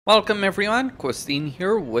Welcome everyone, Costin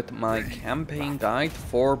here with my campaign guide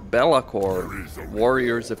for Be'lakor,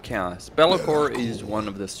 Warriors of Chaos. Be'lakor is one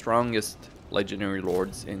of the strongest legendary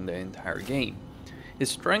lords in the entire game. His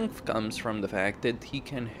strength comes from the fact that he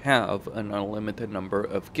can have an unlimited number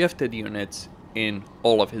of gifted units in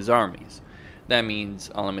all of his armies. That means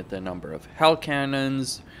unlimited number of Hell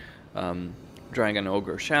Cannons, Dragon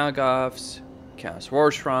Ogre Shaggoths, Chaos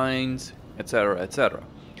War Shrines, etc, etc.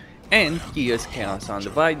 And he is Chaos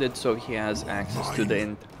Undivided, so he has access to the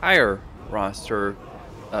entire roster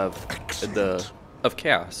of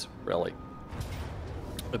Chaos, really.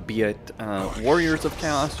 Be it Warriors of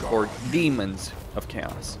Chaos or Demons of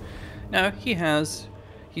Chaos. Now he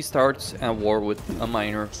starts at war with a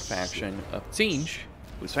minor faction of Tzeentch,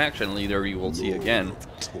 whose faction leader you will see again,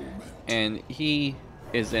 and he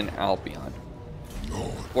is in Albion,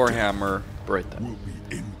 Warhammer, Britain,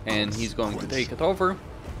 and he's going to take it over,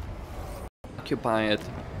 occupy it,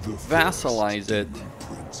 vassalize it,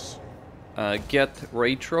 get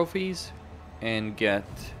raid trophies, and get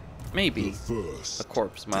maybe a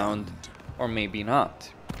corpse mound, or maybe not.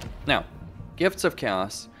 Now, Gifts of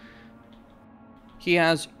Chaos. He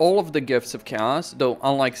has all of the Gifts of Chaos, though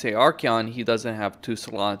unlike say Archeon, he doesn't have 2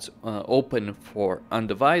 slots open for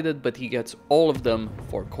Undivided, but he gets all of them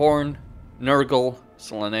for Khorne, Nurgle,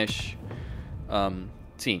 Slaanesh,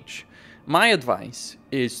 Tzeentch. My advice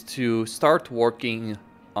is to start working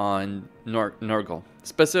on Nurgle.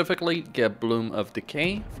 Specifically, get Bloom of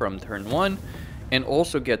Decay from turn 1, and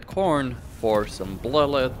also get Khorne for some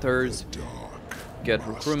Bloodletters. Get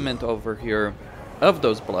recruitment over here of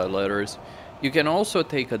those Bloodletters. You can also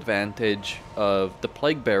take advantage of the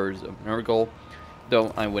Plague Bearers of Nurgle,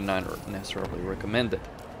 though I would not necessarily recommend it.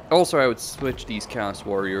 Also, I would switch these Chaos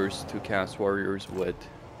Warriors to Chaos Warriors with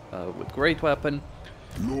Great Weapon.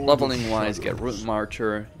 Leveling wise, get Root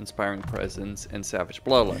Marcher, Inspiring Presence, and Savage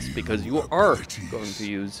Bloodlust, because you are going to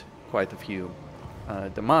use quite a few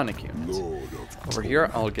demonic units. Over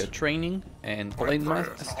here, I'll get Training and Blade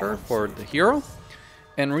Master for the hero,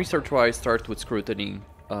 and research wise, start with Scrutiny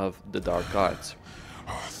of the Dark Gods.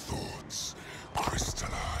 Our thoughts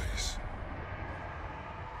crystallize.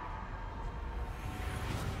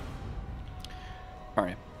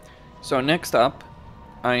 Alright, so next up,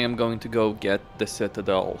 I am going to go get the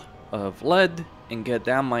Citadel of Lead and get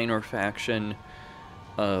that minor faction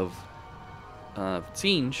of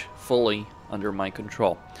Tzeentch fully under my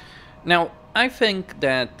control. Now, I think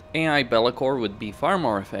that AI Be'lakor would be far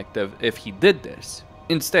more effective if he did this.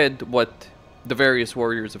 Instead, what the various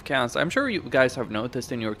Warriors of Chaos, I'm sure you guys have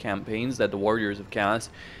noticed in your campaigns that the Warriors of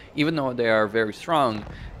Chaos, even though they are very strong,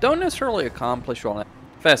 don't necessarily accomplish all that.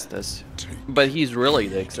 Festus, but he's really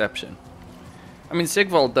the exception. I mean,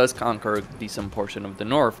 Sigvald does conquer a decent portion of the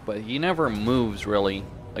north, but he never moves really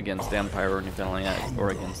against the Empire or anything like that, or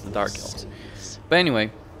against the Dark Elves. But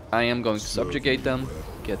anyway, I am going to subjugate them,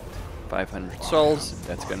 get 500 souls,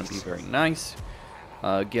 that's going to be very nice.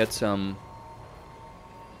 Get some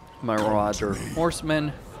Marauder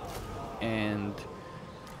Horsemen, and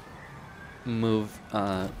move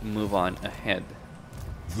on ahead.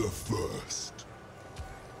 The first.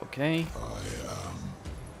 Okay. I am.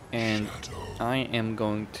 And I am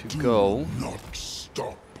going to go not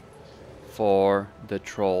stop. for the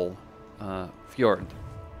Troll Fjord.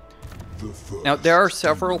 The first. Now, there are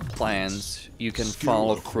several plans you can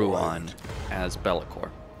follow through on as Be'lakor.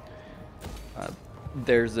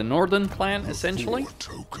 There's the Northern plan, essentially,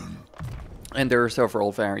 and there are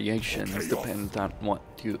several variations depending on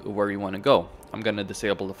where you want to go. I'm going to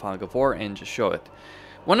disable the Fog of War and just show it.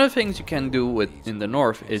 One of the things you can do in the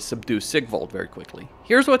north is subdue Sigvald very quickly.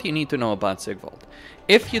 Here's what you need to know about Sigvald.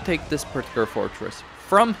 If you take this particular fortress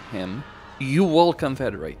from him, you will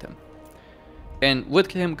confederate him. And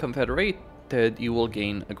with him confederated, you will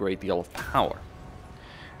gain a great deal of power.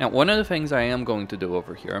 Now, one of the things I am going to do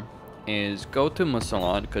over here is go to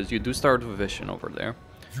Musalon, because you do start with Vision over there,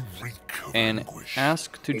 and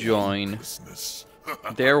ask to join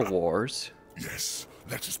their wars. Yes,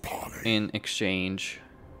 let us parley. In exchange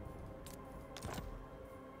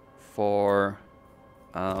for,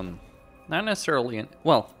 not necessarily,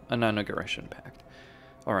 a non-aggression pact.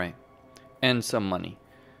 Alright, and some money.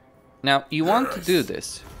 Now, you want to do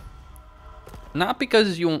this, not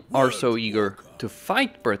because you are so eager to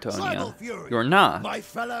fight Bretonnia, you're not,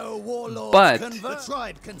 but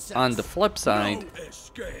on the flip side,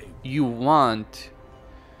 you want,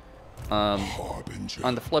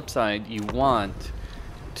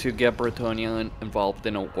 to get Bretonnia involved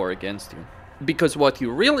in a war against you. Because what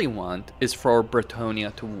you really want is for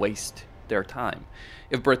Bretonnia to waste their time.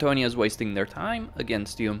 If Bretonnia is wasting their time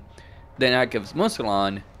against you, then that gives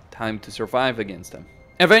Musalon time to survive against them.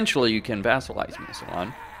 Eventually you can vassalize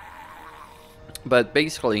Missalon. But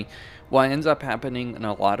basically, what ends up happening in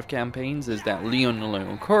a lot of campaigns is that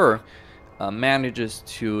Leoncoeur manages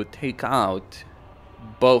to take out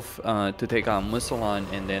both, to take out Missalon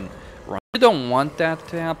and then run. You don't want that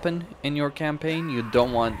to happen in your campaign. You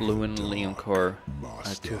don't want Leoncoeur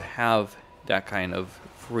to have that kind of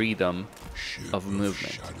freedom of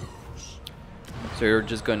movement. So you're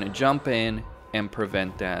just going to jump in and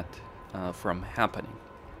prevent that from happening.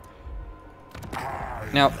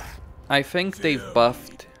 Now, I think they've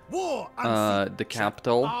buffed the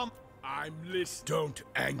capital of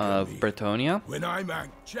Bretonnia. When I'm at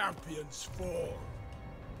champions fall.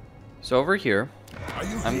 So over here,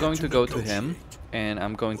 I'm going to go to him, and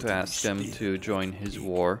I'm going to ask him to join his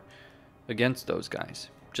war against those guys.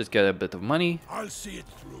 Just get a bit of money. I'll see it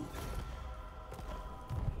through.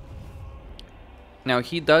 Now,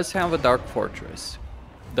 he does have a dark fortress.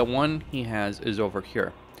 The one he has is over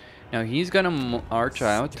here. Now, he's gonna march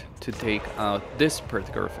out to take out this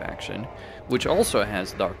particular faction, which also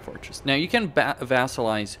has dark fortress. Now, you can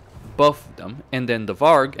vassalize both of them, and then the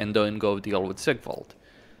Varg, and then go deal with Sigvald.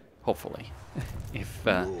 Hopefully,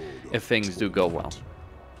 if things do go well.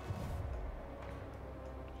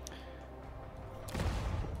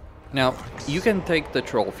 Now, you can take the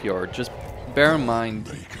Trollfjord. Just bear in mind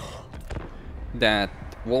that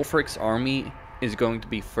Wulfric's army is going to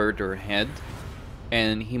be further ahead,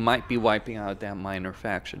 and he might be wiping out that minor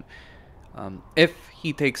faction. If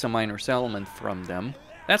he takes a minor settlement from them,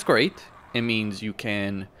 that's great. It means you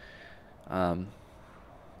can subjugate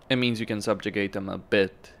them a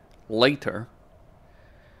bit later,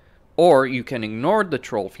 or you can ignore the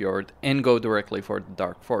Trollfjord and go directly for the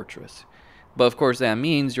Dark Fortress. But of course that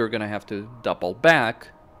means you're gonna have to double back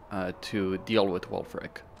to deal with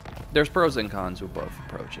Wulfric. There's pros and cons with both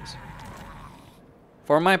approaches.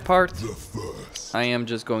 For my part, I am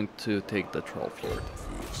just going to take the Trollfjord.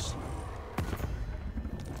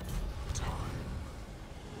 Time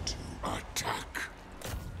to attack.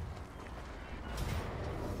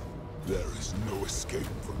 There is no escape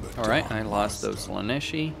from the Alright, I lost those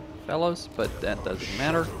Laneshi fellows, but that doesn't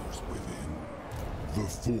matter. The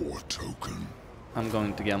 4 token. I'm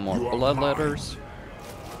going to get more bloodletters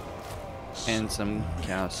and some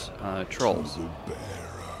chaos trolls.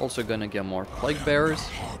 Also gonna get more plague bearers,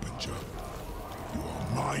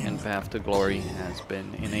 and Path to Glory has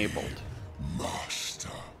been enabled.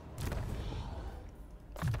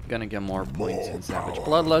 Gonna get more points in Savage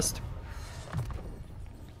Bloodlust.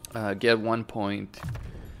 Get 1 point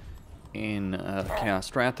in Chaos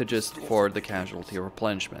Strategist for the casualty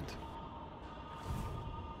replenishment.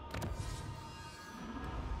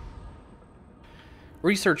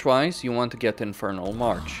 Research-wise, you want to get Infernal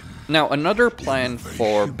March. Now, another plan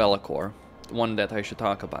for Be'lakor, one that I should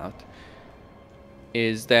talk about,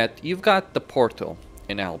 is that you've got the portal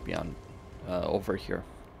in Albion over here.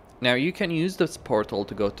 Now, you can use this portal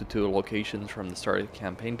to go to 2 locations from the start of the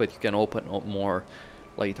campaign, but you can open up more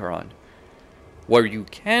later on. Where you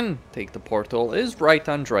can take the portal is right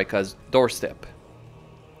on Draika's doorstep.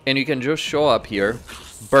 And you can just show up here,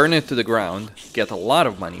 burn it to the ground, get a lot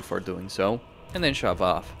of money for doing so, and then shove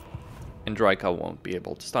off. And Draika won't be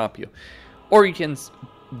able to stop you. Or you can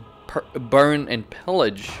burn and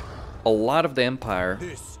pillage a lot of the Empire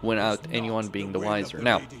without anyone being the wiser.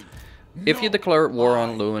 Now, if you declare war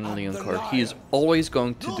on Leoncoeur, he is always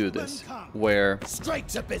going to do this, where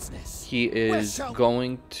he is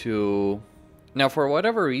going to... Now, for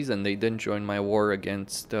whatever reason, they didn't join my war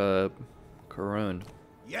against Karun.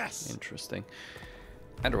 Yes. Interesting.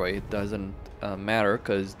 Either way, it doesn't matter,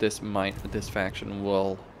 because this faction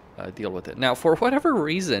will deal with it. Now, for whatever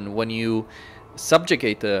reason, when you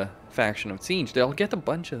subjugate the faction of Siege, they'll get a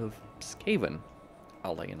bunch of Skaven,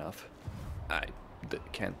 oddly enough. I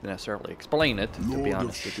can't necessarily explain it, to be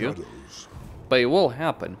honest with you. But it will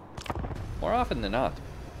happen, more often than not.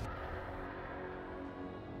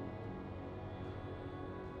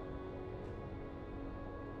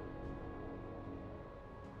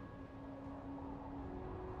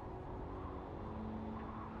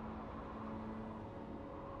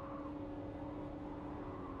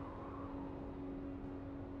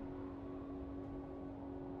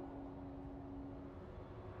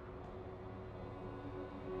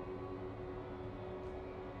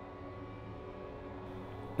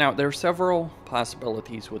 Now, there are several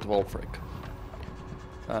possibilities with Wulfric.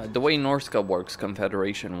 The way Norska works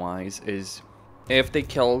confederation-wise is if they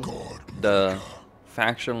kill the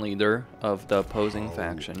faction leader of the opposing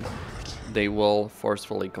faction, they will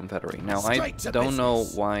forcefully confederate. Now, I don't know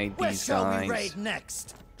why these guys...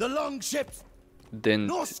 Next? The longships?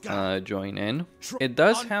 didn't join in. It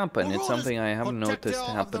does happen. It's something I have noticed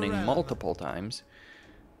happening multiple times.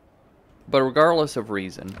 But regardless of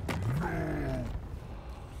reason,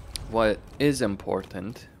 what is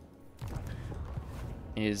important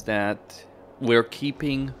is that we're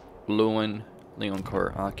keeping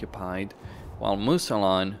Leoncoeur occupied, while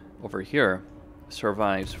Moussalon over here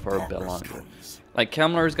survives for a bit longer. Like,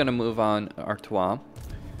 Kemmler is going to move on Artois,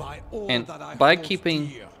 and by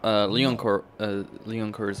keeping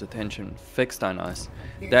Leoncoeur's attention fixed on us,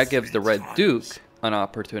 that gives the Red Duke an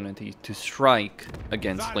opportunity to strike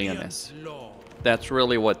against Lyonesse. That's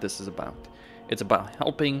really what this is about. It's about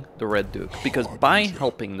helping the Red Duke, because by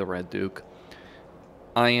helping the Red Duke,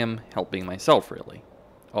 I am helping myself, really,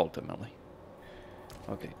 ultimately.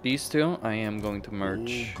 Okay, these two, I am going to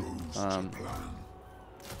merge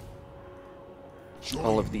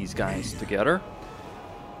all of these guys together,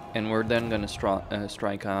 and we're then going to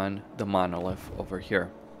strike on the monolith over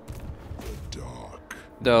here.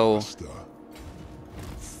 Though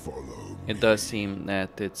it does seem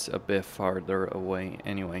that it's a bit farther away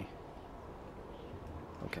anyway.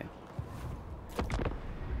 Okay.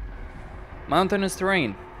 Mountainous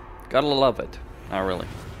terrain. Gotta love it. Not really.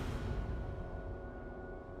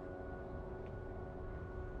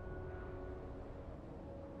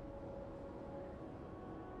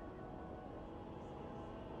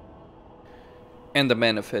 And the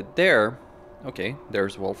benefit there, okay,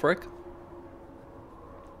 there's Wulfric.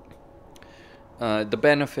 The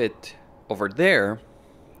benefit over there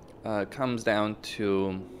comes down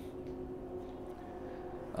to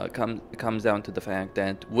the fact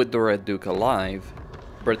that with the Red Duke alive,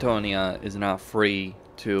 Bretonnia is not free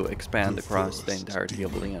to expand across the entirety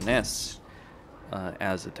of Lyonesse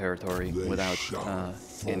as a territory without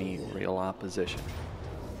any real opposition.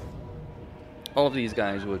 All of these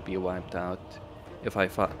guys would be wiped out if I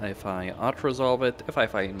auto-resolve it. If I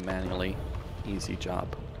fight manually, easy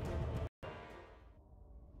job.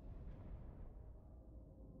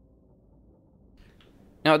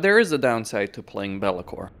 Now, there is a downside to playing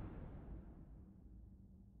Bellicor.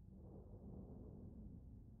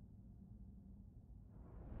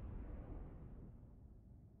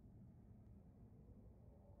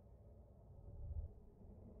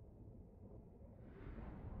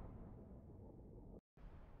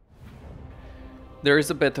 There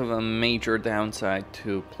is a bit of a major downside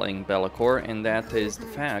to playing Bellicor, and that is the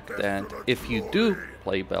fact that if you do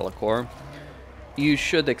play Bellicor, you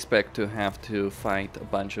should expect to have to fight a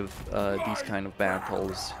bunch of these kind of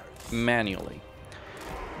battles manually.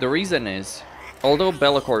 The reason is, although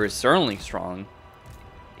Bellicor is certainly strong,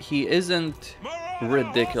 he isn't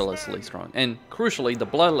ridiculously strong. And crucially, the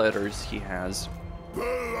bloodletters he has,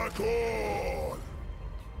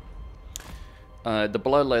 the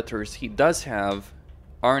bloodletters he does have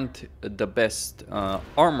aren't the best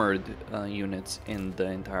armored units in the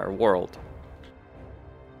entire world.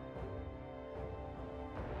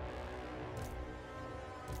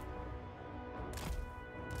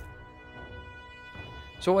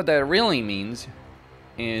 So what that really means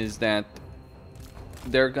is that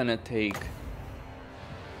they're gonna take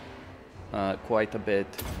quite a bit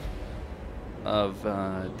of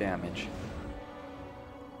damage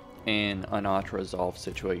in an auto-resolve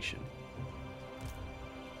situation.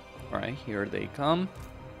 Alright, here they come.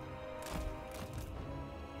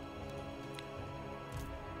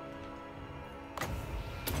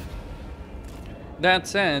 That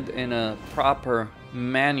said, in a proper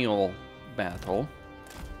manual battle,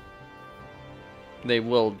 they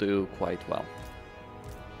will do quite well.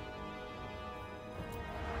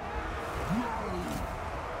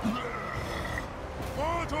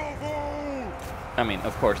 I mean,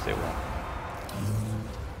 of course they will.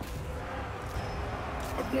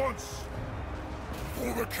 At once,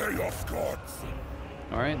 for the Chaos Gods.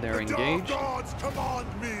 All right, they're engaged. The Gods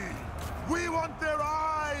command me. We want their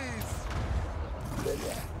eyes.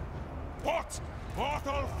 What?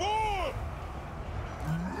 Mortal fool!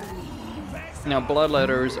 Now,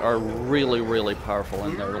 bloodletters are really, really powerful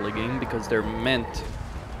in the early game because they're meant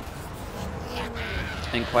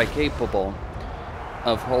and quite capable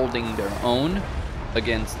of holding their own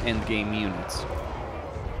against endgame units.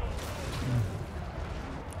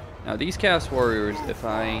 Now, these Chaos Warriors, if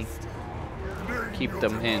I keep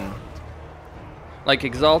them in, like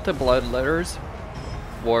Exalted Bloodletters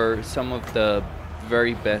were some of the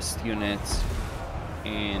very best units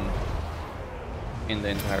in the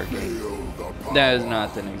entire game. That is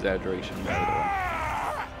not an exaggeration, by the way.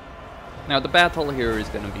 Now, the battle here is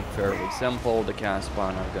going to be fairly simple. The Chaos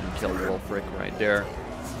Spawn are going to kill Wulfric right there.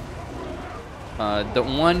 The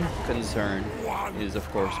one concern is, of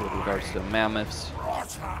course, with regards to the Mammoths.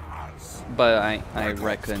 But I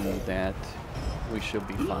reckon that we should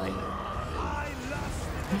be fine.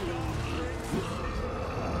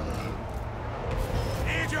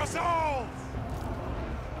 Eat your souls!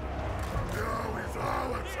 Now is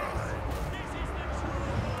our time!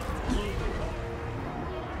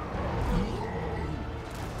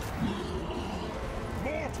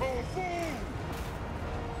 Mortal fool!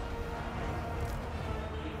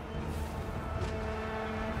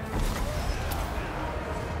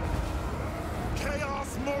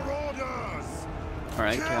 Chaos Marauders!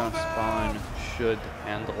 Alright, Chaos Spawn should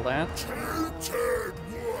handle that. Tainted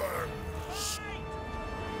ones!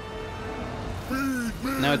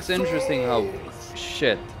 Now it's interesting how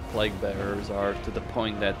shit Plague Bearers are, to the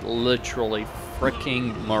point that literally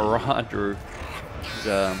freaking Marauder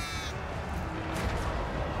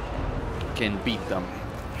can beat them.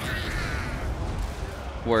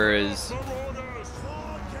 Whereas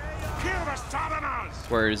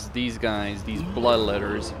these guys, these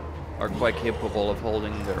Bloodletters, are quite capable of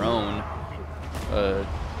holding their own,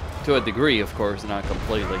 to a degree, of course, not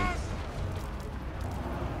completely.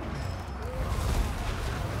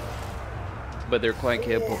 But they're quite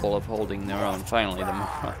capable of holding their own. Finally, the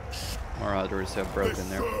Marauders have broken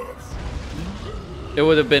there. It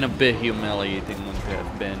would have been a bit humiliating, would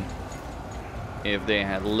have been, if they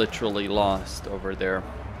had literally lost over there.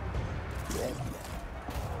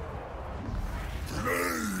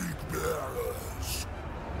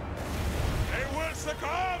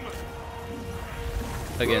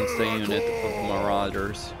 Against a unit of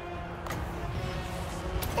Marauders.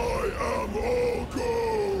 I am all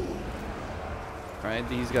go. Right,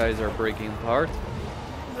 these guys are breaking apart.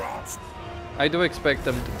 I do expect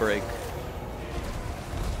them to break.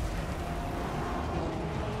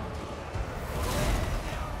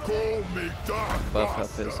 Call me Dark Buff up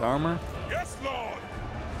Master. his armor. Yes, Lord.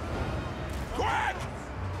 Quick!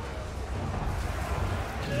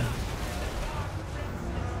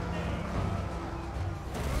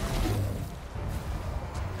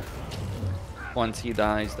 Once he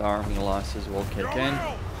dies, the army losses will kick in.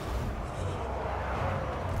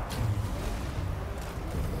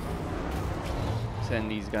 Send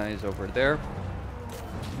these guys over there.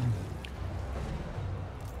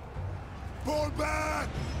 Pull back!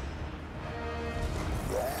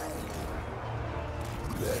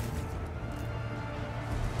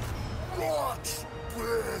 What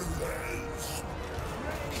brothers?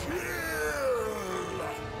 Kill!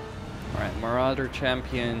 Alright, Marauder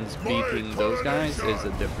champions beating those guys is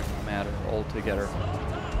a different matter altogether.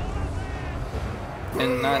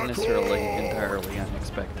 And not necessarily entirely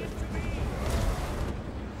unexpected.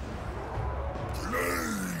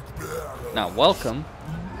 Not welcome,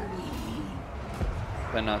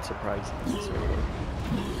 but not surprising necessarily.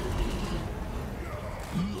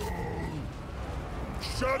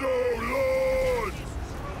 Shadow Lord!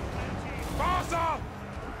 Faster!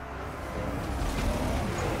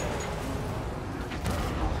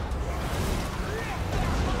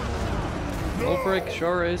 Ulfric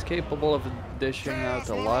sure is capable of dishing out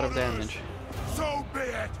a lot of damage. So be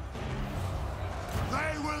it!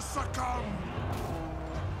 They will succumb!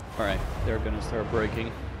 Alright, they're gonna start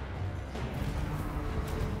breaking.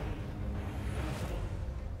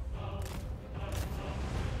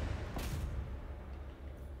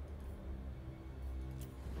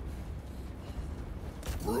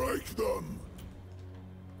 Break them!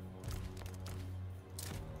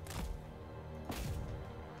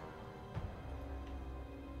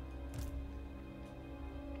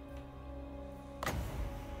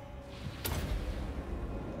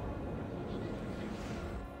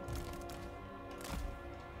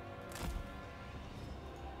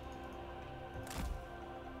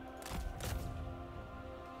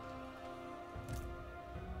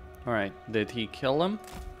 Alright, did he kill him?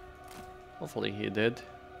 Hopefully he did.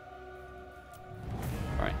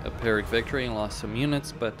 Alright, a Pyrrhic victory and lost some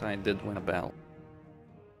units, but I did win a battle.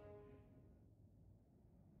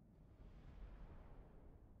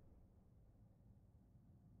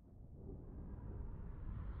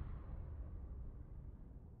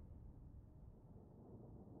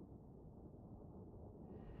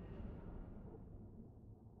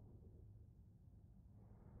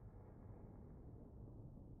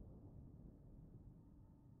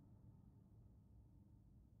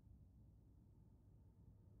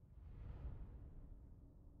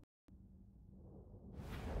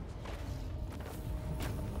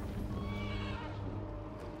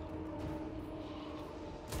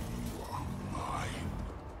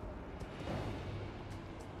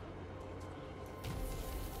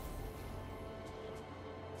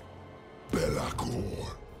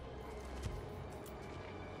 Belacor.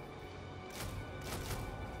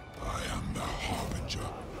 I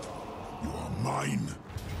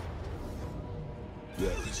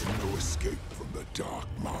There's no escape from the Dark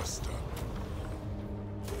Master.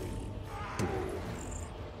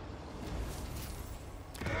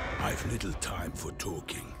 I've little time for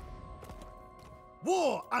talking.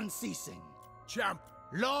 War unceasing. Champ,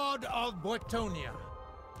 Lord of Boetonia.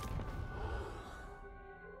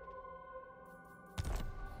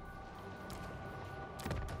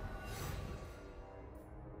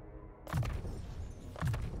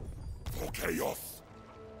 For chaos.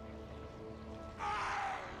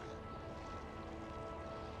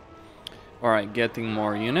 Alright, getting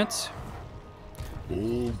more units.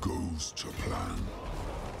 All goes to plan.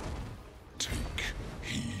 Take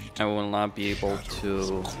heed. I will not be able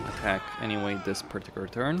to attack anyway this particular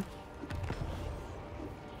turn.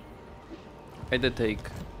 I did take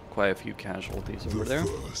quite a few casualties over there.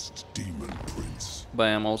 First demon prince. But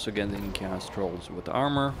I'm also getting cast trolls with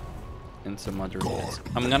armor and some other units.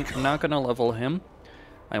 I'm not gonna level him.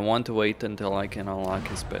 I want to wait until I can unlock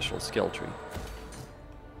his special skill tree.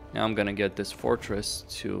 Now I'm gonna get this fortress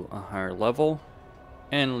to a higher level.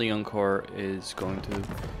 And Leoncoeur is going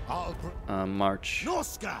to march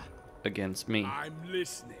against me. I'm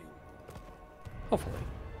listening. Hopefully.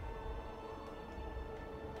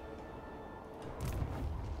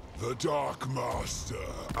 The Dark Master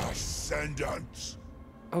Ascendant.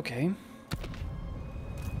 Okay.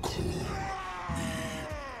 Call me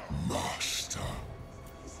Master.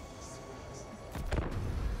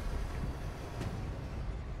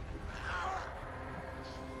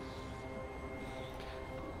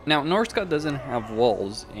 Now, Norsca doesn't have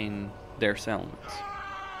walls in their settlements,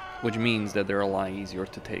 which means that they're a lot easier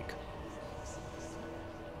to take.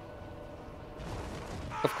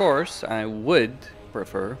 Of course, I would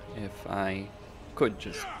prefer if I could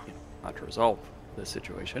just not resolve the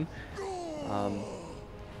situation,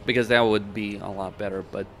 because that would be a lot better,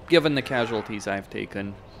 but given the casualties I've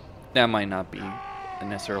taken, that might not be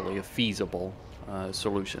necessarily a feasible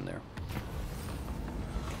solution there.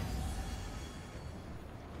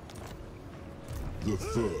 The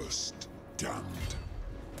first damned.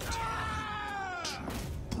 Time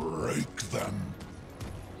to break them.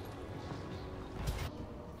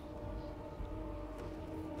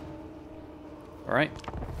 All right.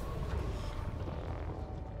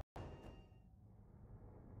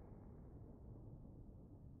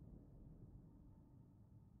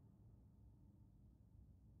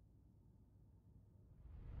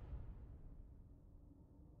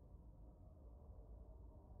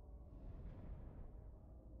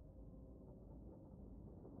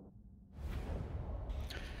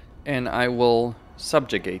 And I will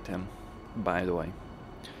subjugate him, by the way.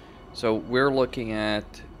 So we're looking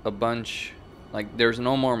at a bunch, like there's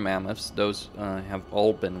no more mammoths, those have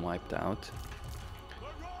all been wiped out.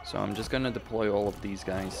 So I'm just gonna deploy all of these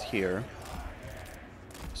guys here,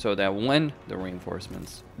 so that when the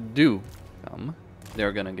reinforcements do come,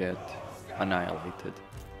 they're gonna get annihilated.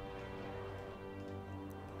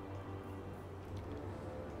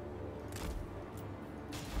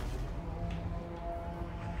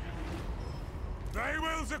 They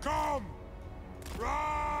will succumb.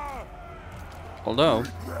 Rah! Although,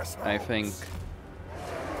 I think...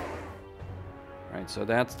 Right, so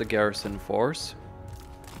that's the garrison force.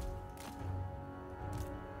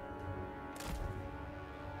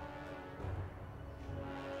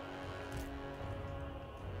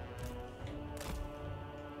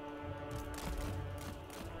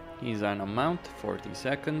 He's on a mount, 40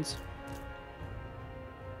 seconds.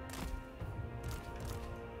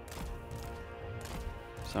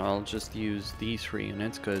 So I'll just use these 3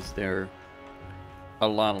 units because they're a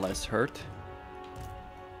lot less hurt.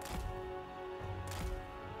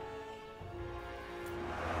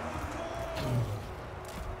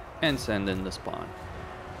 And send in the spawn.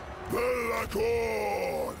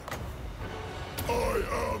 Belacon! I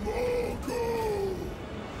am all go!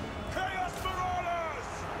 Chaos Marauders!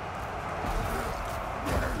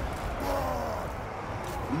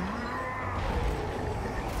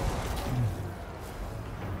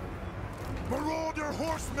 Marauder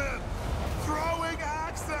horsemen! Throwing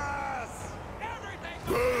axes!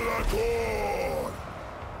 Belacon!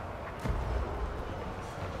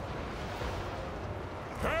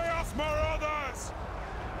 Chaos Marauders!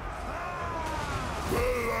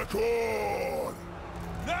 Belacon!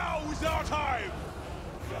 Now is our time!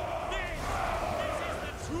 This is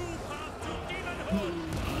the true path to demonhood!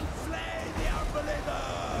 Slay the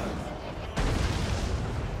unbelievers!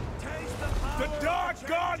 Taste the power The Dark of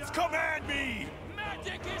Gods change. command me!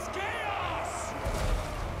 Magic is chaos!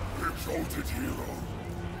 Exalted hero!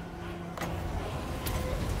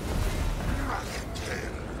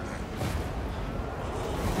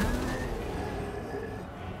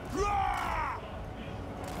 Rah!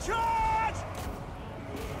 Charge!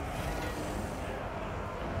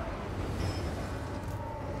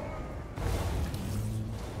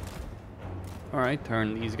 Alright,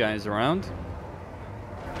 turn these guys around.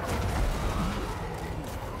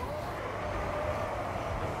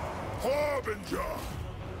 Harbinger!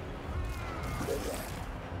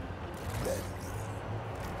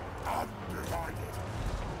 Undivided.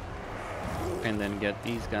 And then get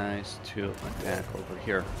these guys to attack over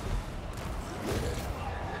here.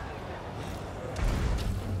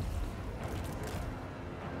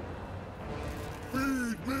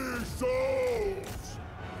 Feed me souls!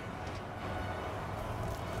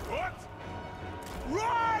 What?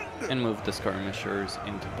 Run! And move the skirmishers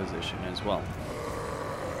into position as well.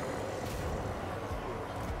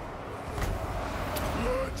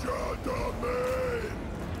 Legend of men!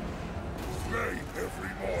 Slay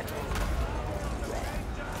every mortal!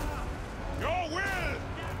 Your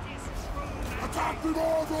will! Attack the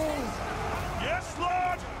mortals! Yes,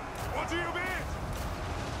 Lord! What do you mean?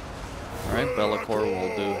 Alright, Be'lakor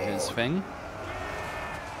will do his thing.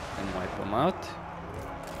 And wipe them out.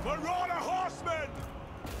 Marauder horsemen!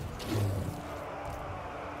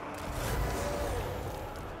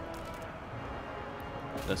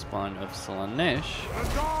 The spawn of Slaanesh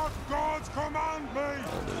The dark gods command me!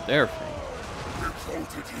 will do their thing.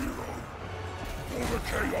 Exalted hero! For the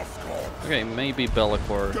Chaos God! Okay, maybe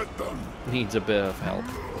Be'lakor Get them! needs a bit of help.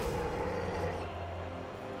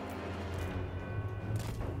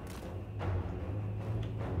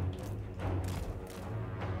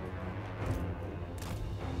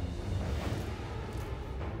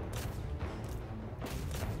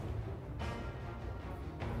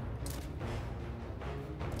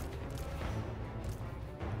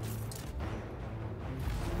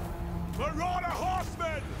 Marauder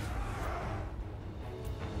horsemen!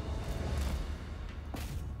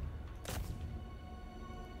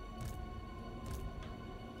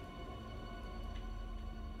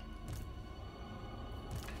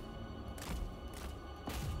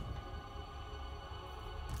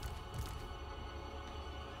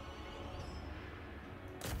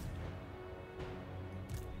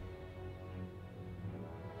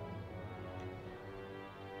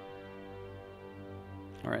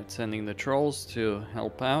 Alright, sending the trolls to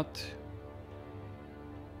help out.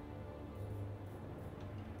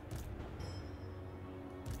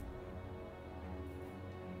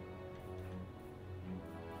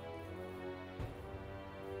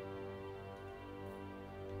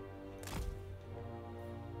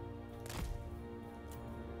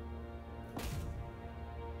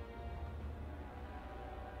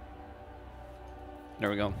 There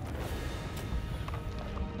we go.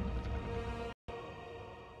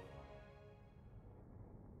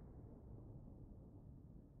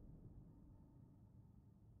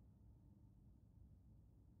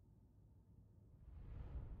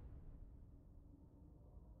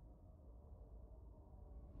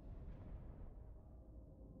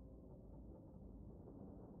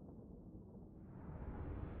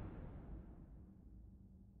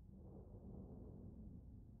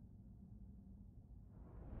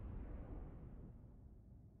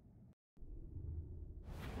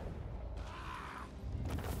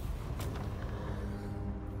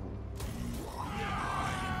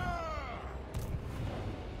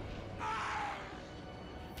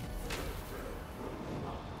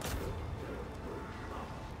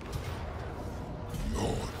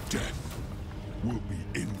 Your death will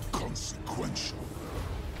be inconsequential.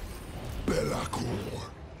 Be'lakor.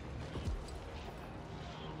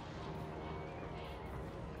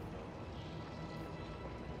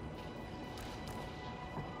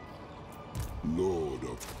 Lord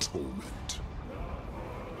of Torment.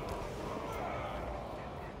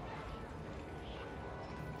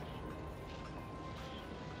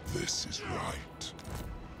 This is right.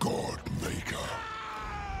 God Maker.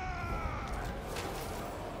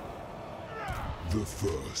 The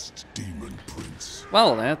first Demon Prince.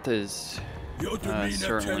 Well, that is Your demeanor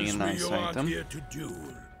certainly a tells nice me you aren't item. here to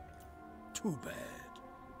duel. Too bad.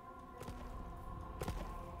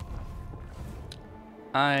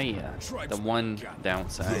 Yeah, the one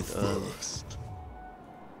downside The of first.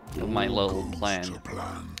 my little Goes plan, to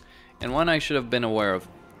plan. and one I should have been aware of.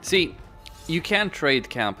 See, you can't trade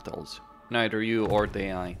capitals, neither you or the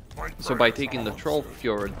AI. So by taking the Troll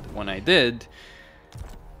Fjord when I did,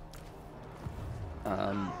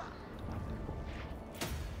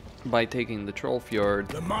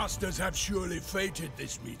 The masters have surely fated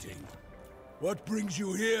this meeting. What brings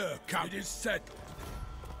you here, Count? It is set.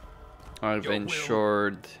 I've Your will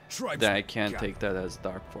ensured strikes that I me, can't Captain. take that as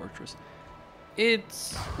Dark Fortress.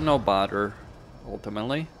 It's no bother,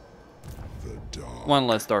 ultimately. One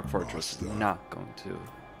less Dark Fortress is not going to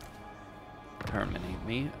terminate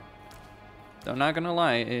me. Though, not gonna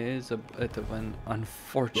lie, it is a bit of an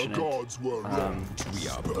unfortunate We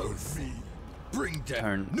are both bring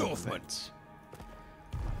turn them northwards.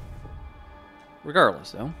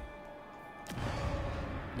 Regardless, though,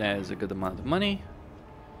 that is a good amount of money,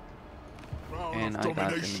 and I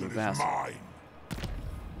got the new vassal.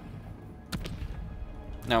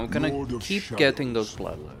 Now I'm gonna keep getting those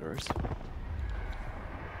blood letters,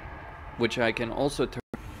 which I can also turn.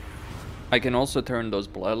 I can also turn those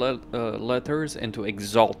blood letters into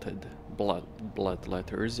exalted blood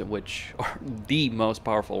letters, which are the most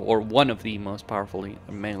powerful, or one of the most powerful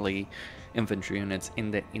melee infantry units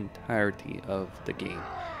in the entirety of the game.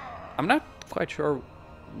 I'm not quite sure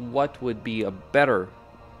what would be a better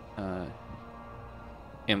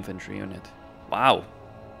infantry unit. Wow,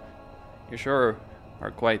 you sure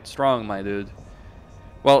are quite strong, my dude.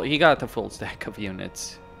 Well, he got a full stack of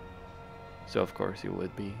units, so of course he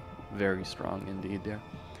would be very strong indeed there.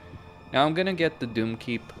 Now I'm gonna get the Doom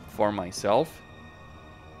Keep for myself.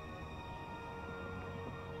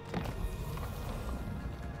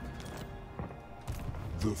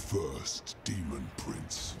 The first demon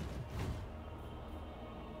prince.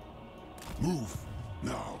 Move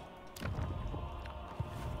now.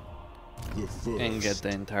 The first And get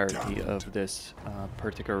the entirety of this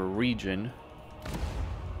particular region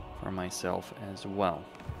for myself as well.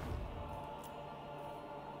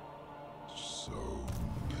 So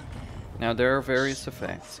Now there are various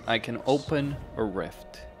effects. I can open a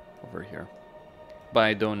rift over here, but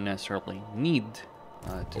I don't necessarily need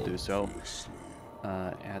to do so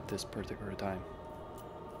at this particular time.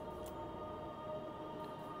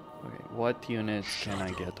 Okay, what units can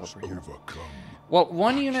I get over here? Well,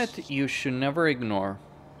 one unit you should never ignore,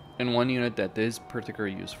 and one unit that is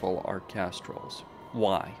particularly useful are Castrals.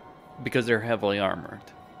 Why? Because they're heavily armored.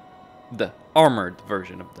 The armored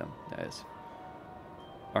version of them, that is,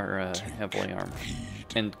 are heavily armored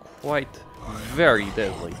and quite very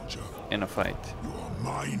deadly in a fight.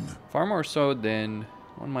 Far more so than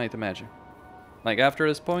one might imagine. Like, after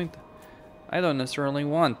this point, I don't necessarily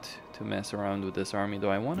want to mess around with this army, though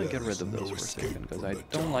I want to get rid of those Forsaken, because I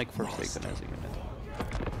don't like Forsaken as a unit.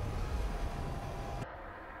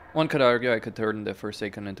 One could argue I could turn the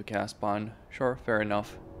Forsaken into Caspon. Sure, fair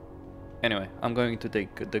enough. Anyway, I'm going to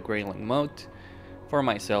take the Greyling Moat for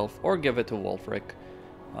myself, or give it to Wulfric,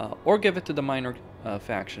 or give it to the minor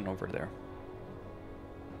faction over there.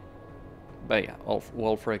 But yeah,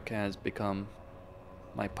 Wulfric has become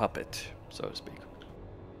my puppet, so to speak.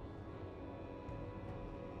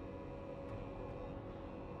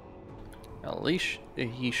 At least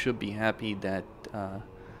he should be happy that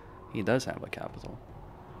he does have a capital.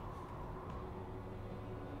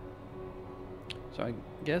 So I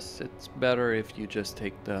guess it's better if you just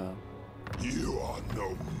take the... You are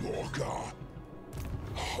no Morgar,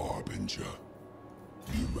 Harbinger.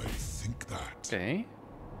 You may think that. Okay.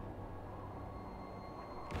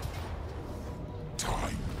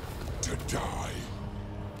 Time to die.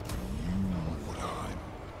 You know what I'm.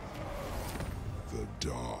 The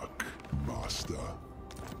Dark Master.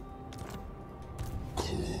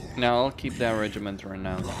 Now I'll keep that regiment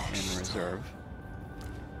renowned in reserve.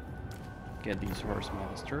 Get these horse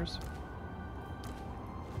masters.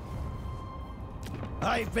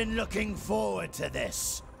 I've been looking forward to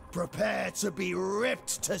this. Prepare to be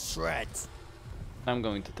ripped to shreds. I'm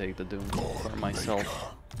going to take the Doom for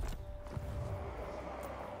myself.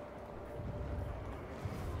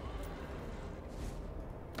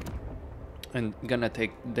 And gonna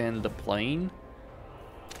take then the plane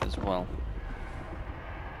as well.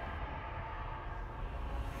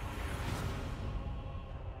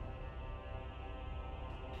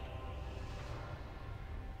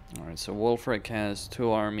 Alright, so Wulfric has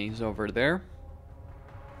 2 armies over there.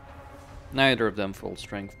 Neither of them full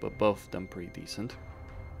strength, but both of them pretty decent.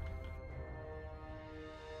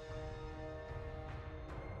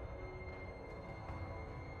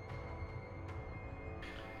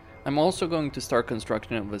 I'm also going to start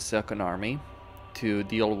construction of a second army to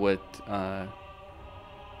deal with the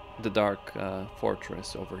Dark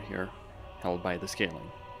Fortress over here, held by the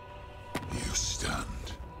Scaling. You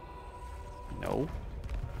stand. No.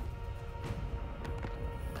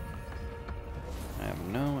 I have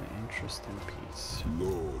no interest in peace.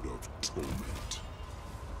 Lord of Torment.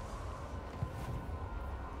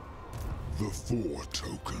 The 4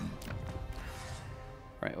 token.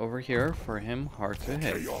 Right, over here for him, hard to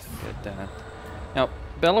hit. Get that. Now,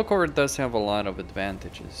 Bellicor does have a lot of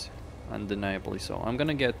advantages, undeniably so. I'm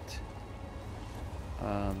gonna get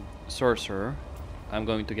Sorcerer. I'm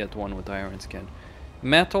going to get one with Iron Skin.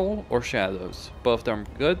 Metal or shadows? Both of them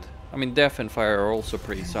good. I mean, death and fire are also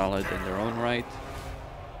pretty solid in their own right.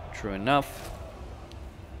 True enough.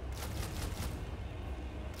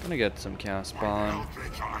 Gonna get some chaos spawn.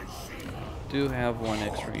 Do have one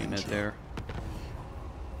extra unit there.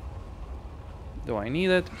 Do I need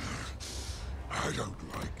it? I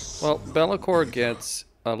don't like Well, Be'lakor gets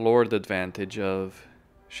a lord advantage of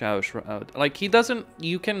Shadow Shroud. Like, he doesn't...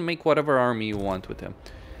 You can make whatever army you want with him.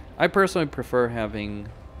 I personally prefer having...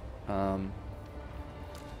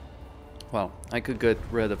 well, I could get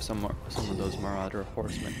rid of some of those Marauder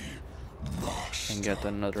horsemen. And get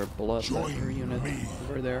another Bloodletter unit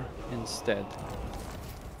over there instead.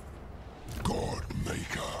 God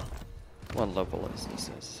Maker. What level is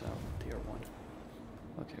this? So, tier 1.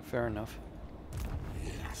 Okay, fair enough.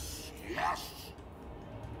 Yes, yes.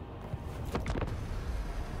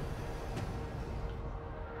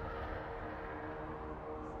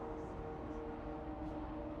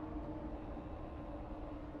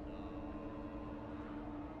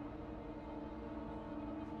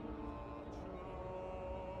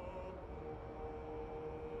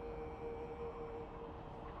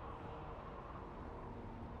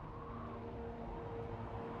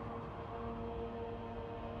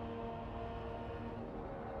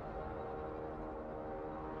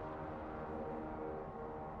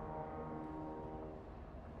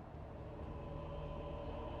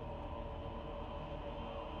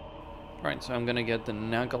 Right, so I'm gonna get the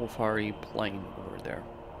Naglfari Plain over there.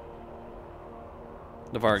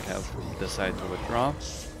 The Varg have decided to withdraw.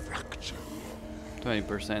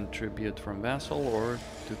 20% tribute from vassal or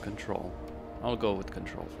to control. I'll go with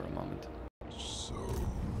control for a moment.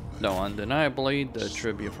 Though undeniably, the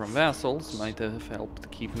tribute from vassals might have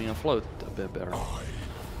helped keep me afloat a bit better. I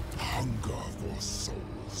hunger for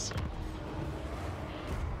souls.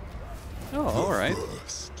 Oh, alright.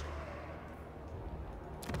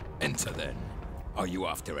 Enter then. Are you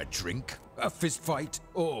after a drink, a fist fight,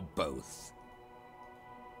 or both?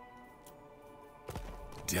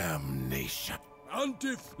 Damnation.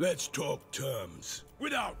 Antif, let's talk terms.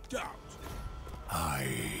 Without doubt. I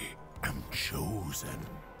am chosen.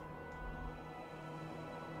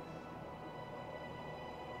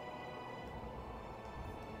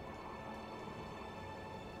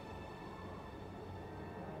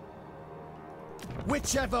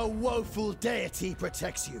 Whichever woeful deity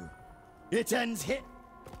protects you, it ends here.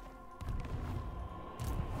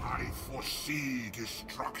 I foresee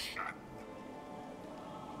destruction.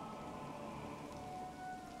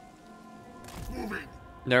 Moving.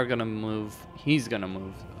 They're gonna move. He's gonna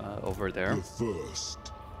move over there. The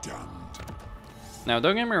first damned. Now,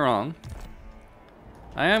 don't get me wrong.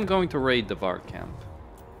 I am going to raid the Varg camp.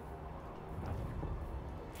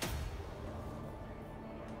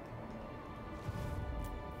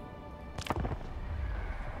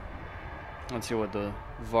 Let's see what the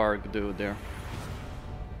Varg do there.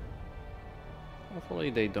 Hopefully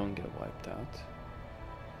they don't get wiped out.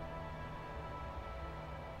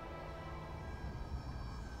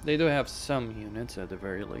 They do have some units at the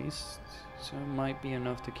very least, so it might be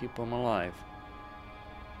enough to keep them alive.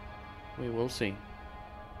 We will see.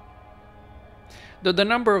 Though the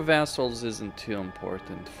number of vassals isn't too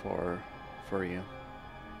important for you.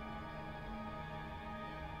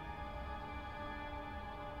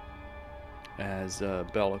 As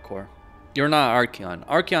Be'lakor. You're not Archaon.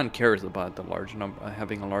 Archaon cares about the large number,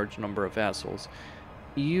 having a large number of vassals.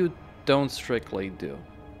 You don't strictly do.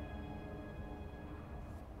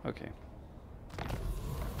 Okay.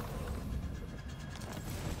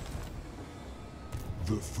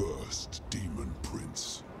 The first demon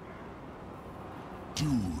prince.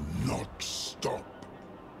 Do not stop.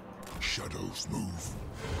 Shadows move.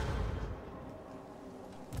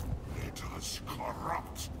 Let us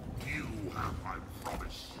corrupt. You have my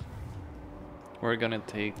promise. We're gonna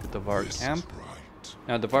take the Varg This camp. is right.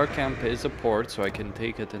 Now the Varg camp is a port, so I can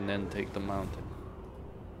take it and then take the mountain.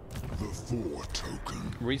 The 4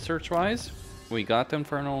 token. Research-wise, we got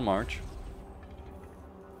Infernal March.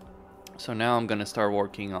 So now I'm gonna start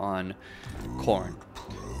working on Corn.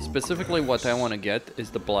 Specifically, what I want to get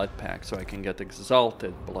is the Blood Pack, so I can get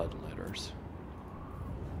Exalted Bloodletters.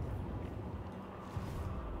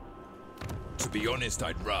 To be honest,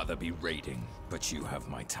 I'd rather be raiding, but you have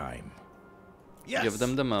my time. Yes. Give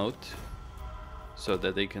them the moat, so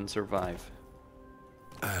that they can survive.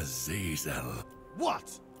 Azazel.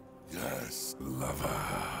 What? Yes, lover.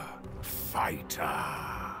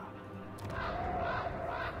 Fighter.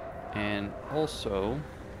 And also,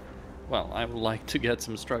 well, I would like to get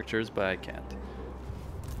some structures, but I can't.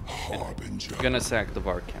 Harbinger. I'm gonna sack the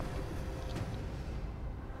Varg camp.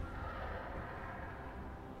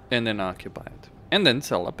 And then occupy it. and then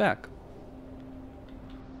sell it back.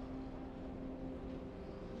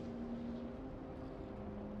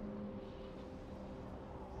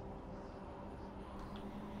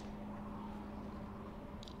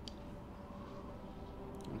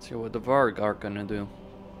 Let's see what the Varg are gonna do.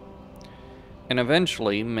 And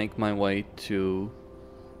eventually make my way to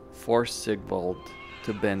force Sigvald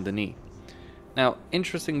to bend the knee. Now,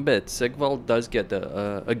 interesting bit, Sigvald does get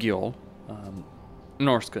a guild,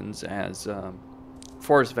 Norskens, as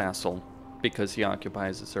force vassal because he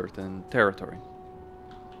occupies a certain territory.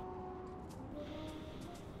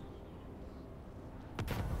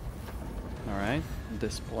 Alright,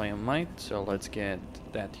 display of might, so let's get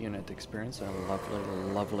that unit experience, a lovely,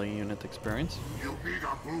 lovely unit experience. You need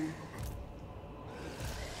a boom.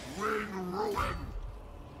 Bring ruin.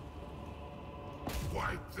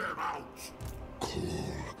 Wipe them out. Call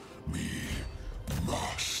me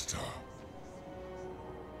master.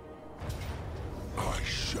 I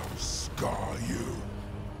shall scar you.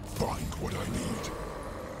 Find what I need.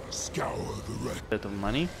 Scour the wreck. Bit of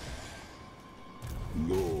money.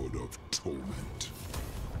 Lord of torment.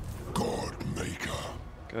 God maker.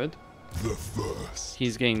 Good. The first.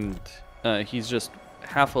 He's gained, he's just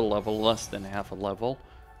half a level, less than half a level.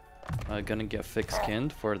 Gonna get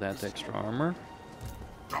thick-skinned for that extra armor.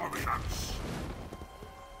 Dominance.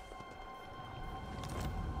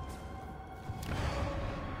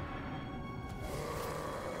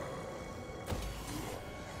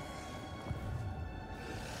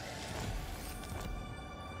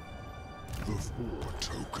 The 4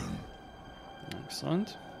 token.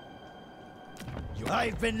 Excellent.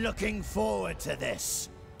 I've been looking forward to this.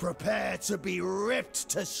 Prepare to be ripped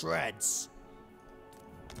to shreds.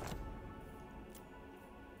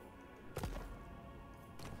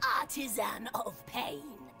 Artisan of pain.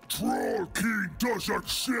 Troll King doesn't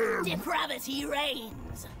share. Depravity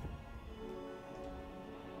reigns.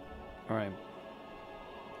 Alright.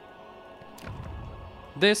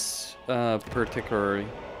 This particular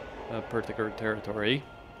territory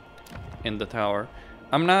in the tower,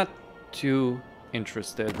 I'm not too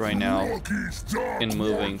interested right now in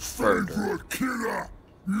moving further. Killer.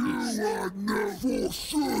 You are never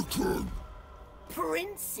certain.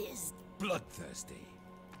 Princes. Bloodthirsty.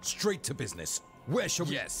 Straight to business. Where shall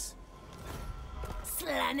we? Yes.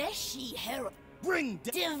 Slaneshi hero. Bring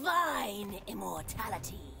Divine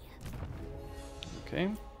immortality.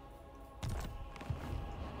 Okay.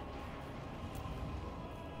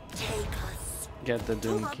 Take us. Get the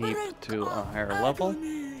Doom Keep to a higher level. Call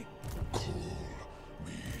me.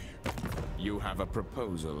 You have a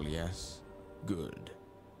proposal, yes? Good.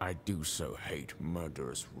 I do so hate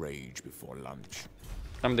murderous rage before lunch.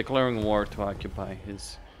 I'm declaring war to occupy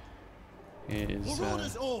his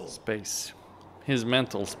space. His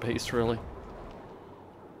mental space, really.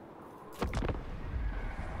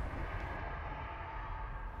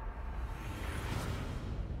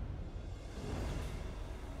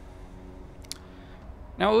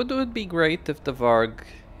 Now, it would be great if the Varg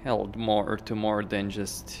held more than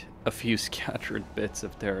just a few scattered bits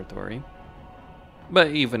of territory.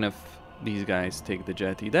 But even if these guys take the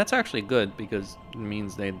jetty, that's actually good because it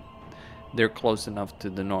means they're close enough to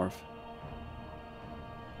the north.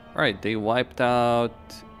 Alright, they wiped out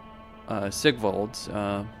Sigvald's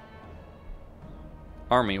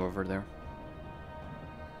army over there.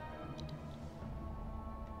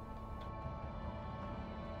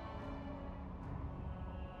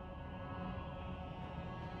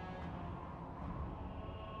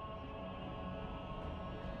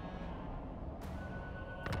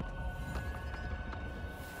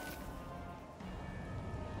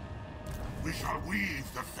 We shall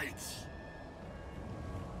weave the fates.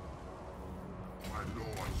 My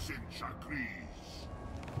lord Sinch agrees.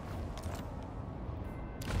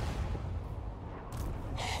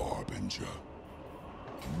 Harbinger.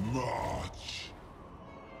 March.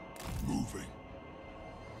 Moving.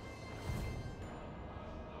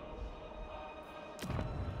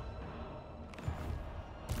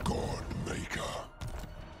 God maker.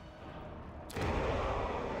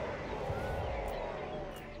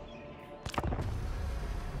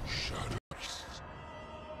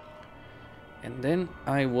 And then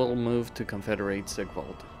I will move to Confederate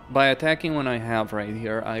Sigvald. By attacking when I have right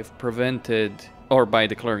here, I've prevented, or by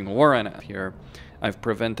declaring war on it here, I've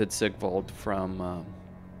prevented Sigvald from,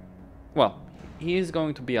 well, he is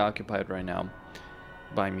going to be occupied right now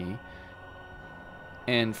by me.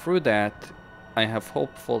 And through that, I have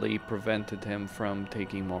hopefully prevented him from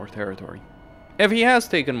taking more territory. If he has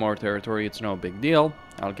taken more territory, it's no big deal.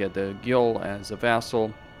 I'll get the guild as a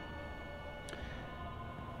vassal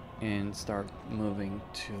and start moving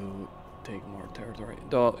to take more territory.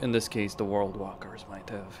 Though, in this case, the World Walkers might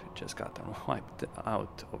have just gotten wiped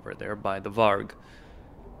out over there by the Varg.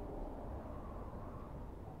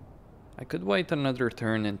 I could wait another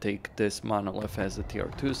turn and take this monolith as a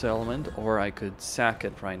tier 2 settlement, or I could sack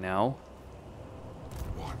it right now.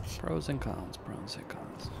 Pros and cons, pros and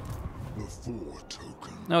cons. The 4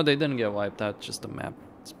 token. No, they didn't get wiped out, just the map.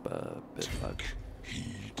 It's a bit bugged.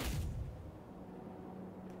 Heed.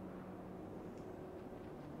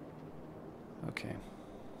 Okay.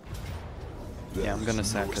 Yeah, I'm gonna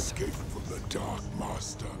sack it. Escape from the Dark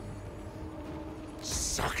Master.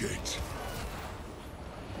 Sack it.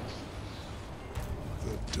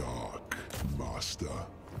 The Dark Master.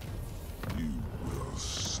 You will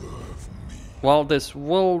serve me. Well, this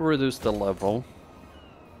will reduce the level.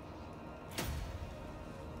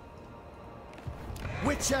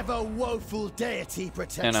 Whichever woeful deity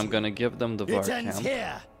protects And I'm you, gonna give them the it Varg ends camp.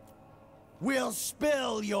 here. We'll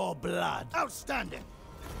spill your blood. Outstanding.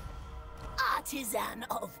 Artisan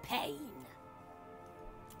of pain.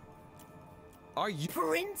 Are you?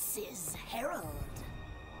 Prince's herald.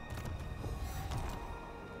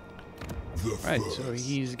 Right, so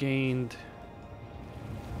he's gained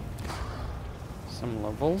some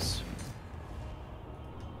levels.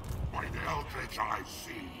 By the eldritch I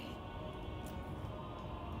see.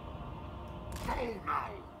 Go now.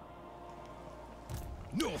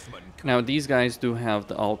 Northman. Now these guys do have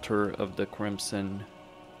the altar of the Crimson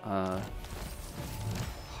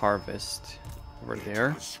Harvest over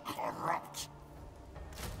there. Corrupt.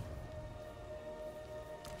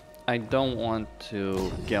 I don't want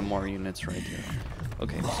to get more units right here.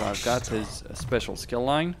 Okay, so I've got his special skill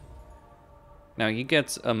line. Now he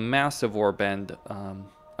gets a massive warband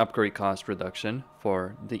upgrade cost reduction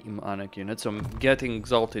for the Immonic unit. So getting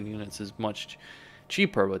exalted units is much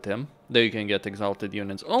cheaper with him. Though you can get exalted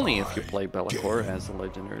units only if you play Be'lakor as a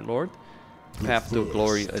legendary lord. Path to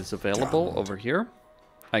Glory is available over here.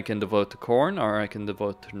 I can devote to Khorne or I can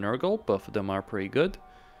devote to Nurgle. Both of them are pretty good.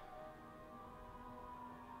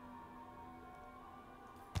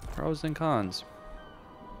 Pros and cons.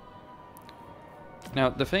 Now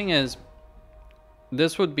the thing is,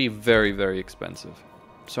 this would be very, very expensive.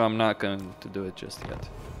 So I'm not going to do it just yet.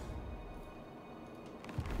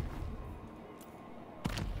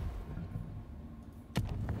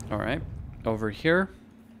 Alright, over here,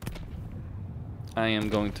 I am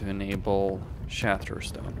going to enable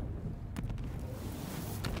Shatterstone.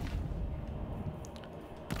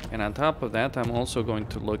 And on top of that, I'm also going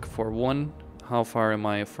to look for one. How far am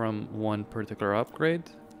I from one particular upgrade?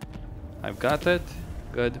 I've got it.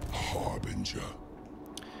 Good. Harbinger.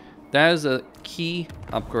 That is a key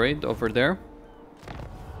upgrade over there.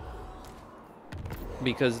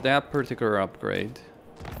 Because that particular upgrade...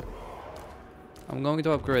 I'm going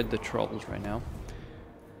to upgrade the trolls right now.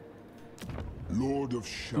 Lord of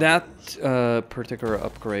Shadows. That particular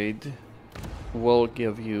upgrade will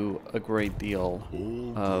give you a great deal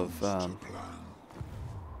of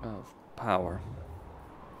power.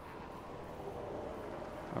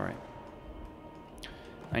 Alright.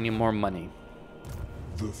 I need more money.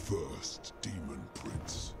 The first demon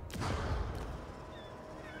prince.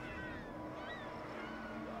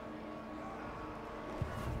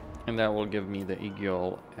 And that will give me the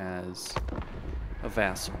Eagle as a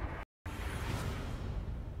vassal.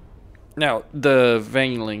 Now, the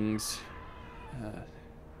Vainlings...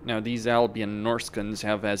 now, these Albion Norskins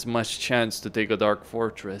have as much chance to take a Dark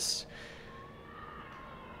Fortress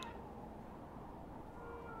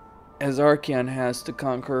as Archeon has to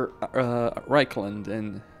conquer Reichland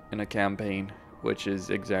in a campaign, which is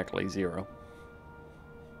exactly 0.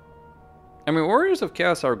 I mean, Warriors of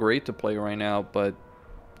Chaos are great to play right now, but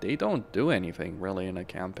they don't do anything really in a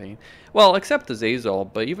campaign. Well, except Azazel,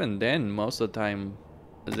 but even then, most of the time,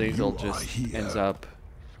 Azazel just ends up...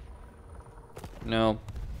 No.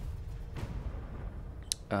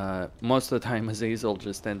 Most of the time, Azazel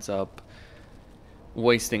just ends up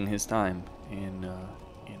wasting his time in a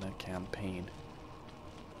campaign.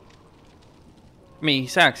 I mean, he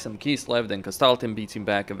sacks some Kislev, and Kastaltin beats him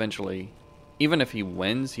back eventually. Even if he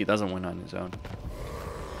wins, he doesn't win on his own.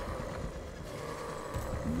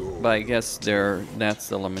 But I guess that's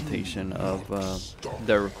the limitation of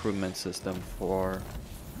the recruitment system for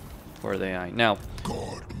the AI. Now,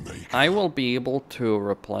 I will be able to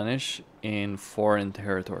replenish in foreign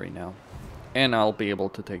territory now. And I'll be able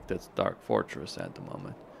to take this Dark Fortress at the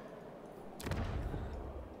moment.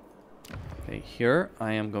 Okay, here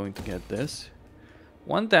I am going to get this.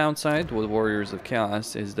 One downside with Warriors of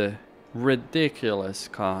Chaos is the ridiculous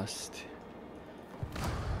cost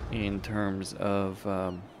in terms of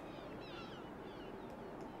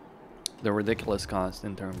the ridiculous cost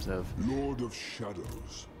in terms of... Lord of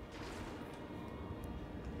Shadows.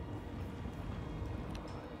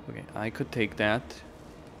 Okay, I could take that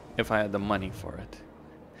if I had the money for it,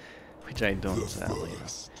 which I don't, sadly.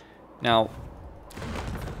 Now,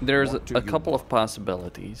 there's a couple of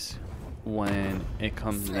possibilities when it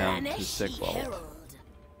comes down to Sigvald.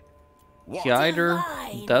 He either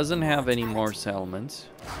doesn't have any more settlements,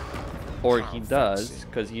 or he does,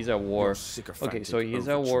 because he's at war. Okay, so he's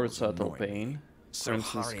at war with Subtle Pain,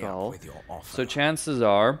 Crimson Skull. So chances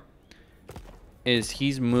are, is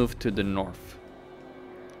he's moved to the north.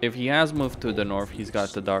 If he has moved to the north, he's got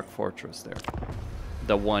the Dark Fortress there.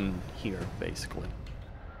 The one here, basically.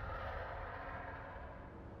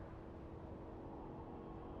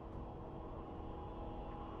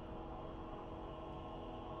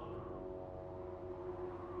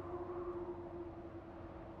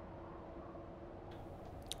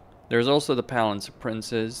 There's also the Palace of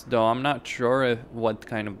Princes, though I'm not sure what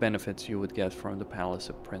kind of benefits you would get from the Palace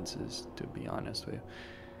of Princes, to be honest with you.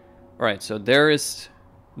 Alright, so there is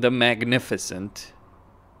the Magnificent.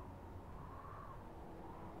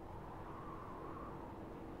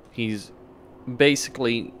 He's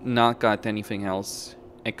basically not got anything else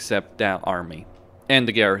except that army and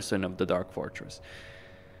the garrison of the Dark Fortress.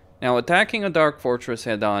 Now, attacking a Dark Fortress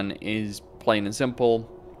head-on is plain and simple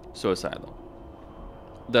suicidal.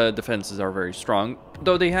 The defenses are very strong,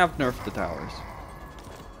 though they have nerfed the towers.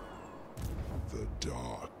 The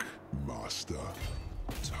Dark Master.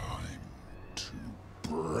 Time to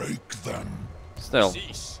break them. Still.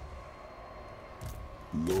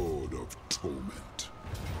 Lord of Torment.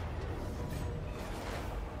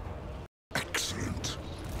 Excellent.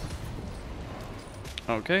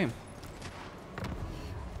 Okay.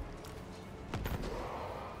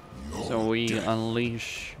 So we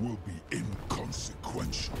unleash... will be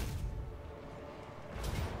inconsequential.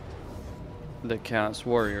 The Chaos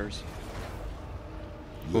Warriors.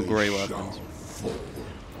 With grey weapons.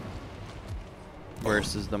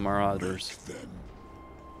 Versus the Marauders.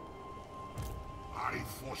 I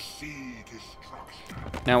foresee destruction.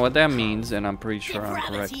 Now what that means, and I'm pretty sure I'm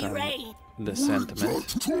correct on the sentiment.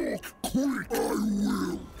 Talk quick, I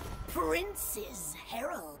will. Prince's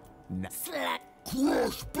Herald.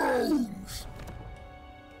 Crossbones.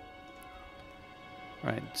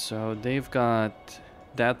 Right, so they've got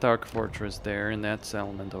that Dark Fortress there and that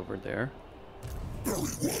settlement over there. Very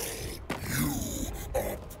well.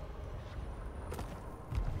 You up.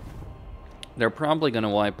 They're probably gonna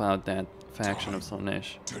wipe out that faction of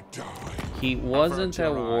Slaanesh. He wasn't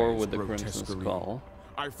at war with the Crimson Skull.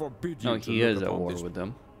 No, he is at war with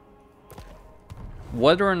them.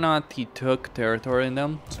 Whether or not he took territory in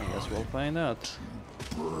them, I guess we'll find out.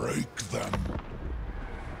 Break them.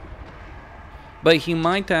 But he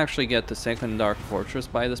might actually get the second Dark Fortress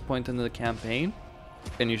by this point in the campaign.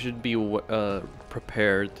 And you should be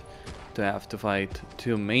prepared to have to fight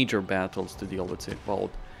 2 major battles to deal with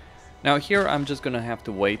Sigvald. Now here I'm just gonna have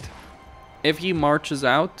to wait. If he marches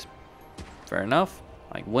out, fair enough.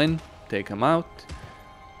 I win, take him out.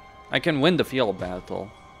 I can win the field battle.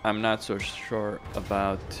 I'm not so sure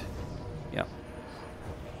about... yeah.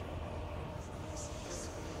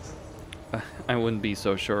 I wouldn't be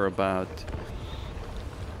so sure about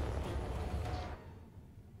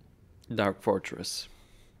Dark Fortress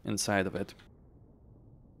inside of it.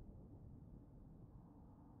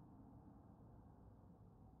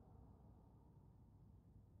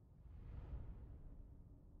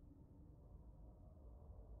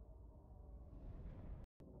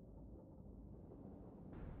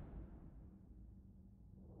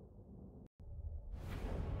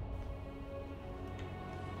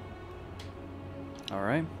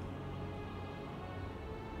 Alright.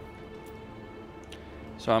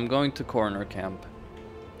 So I'm going to corner camp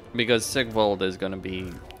because Sigvald is gonna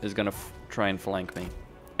try and flank me,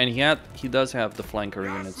 and he does have the flanker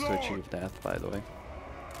units to achieve that, by the way.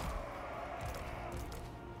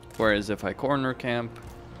 Whereas if I corner camp,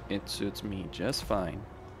 it suits me just fine,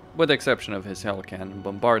 with the exception of his hell cannon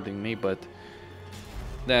bombarding me, but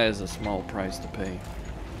that is a small price to pay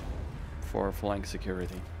for flank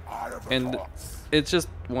security. And it's just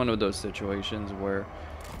one of those situations where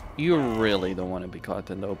you really don't want to be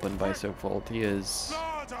caught in the open by Sigvald. He is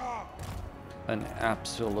an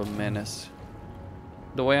absolute menace.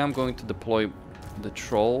 The way I'm going to deploy the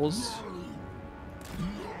trolls...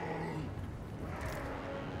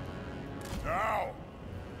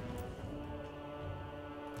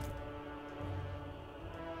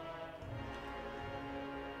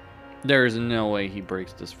 there is no way he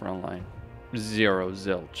breaks this front line. Zero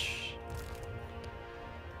zilch.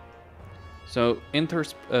 So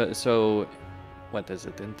what is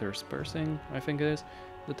it, interspersing, I think it is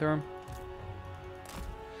the term.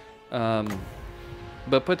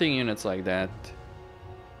 But putting units like that,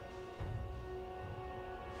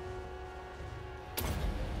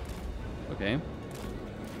 okay.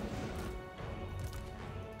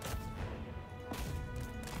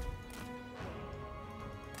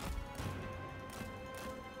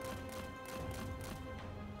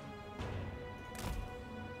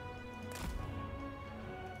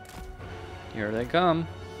 Here they come.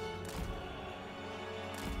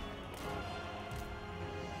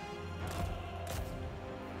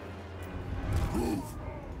 Move!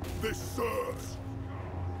 This serves!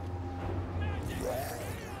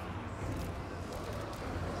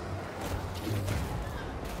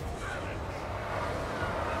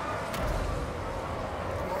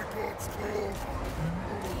 My God's call!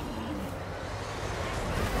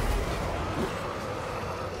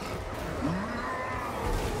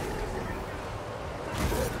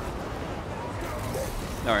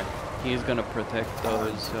 Alright, he's gonna protect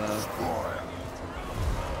those.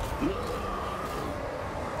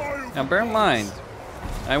 Now bear in mind,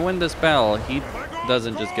 I win this battle, he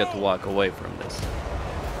doesn't just get to walk away from this.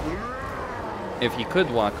 If he could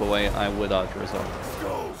walk away, I would out-resolve.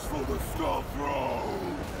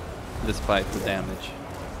 Despite the damage.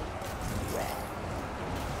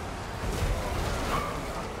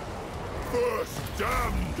 First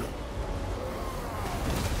damned!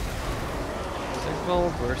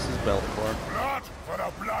 Sigvald versus Belfort. Blood for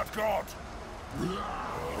the blood god!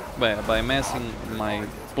 By massing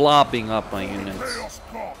blobbing up my units Chaos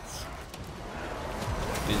gods!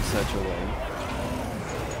 in such a way,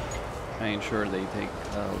 I ensure they take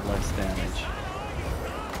less damage.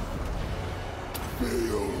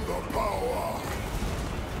 Feel the power!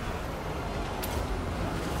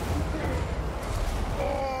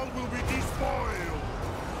 All will be despoiled!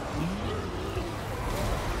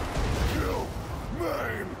 Kill!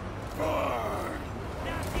 Maim! Burn!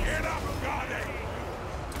 Get up, Guardian!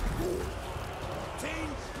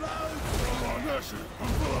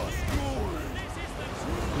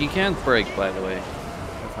 He can't break, by the way,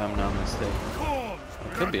 if I'm not mistaken. I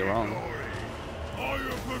could be wrong. Eye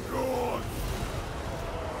of the gods!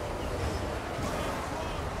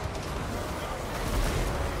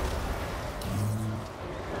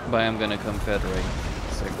 But I'm gonna confederate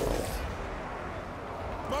Sigvald.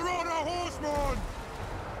 Marauder horseman!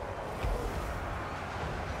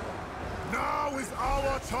 Now is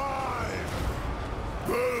our time!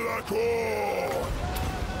 Belacor!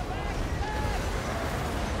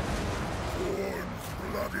 Thorn's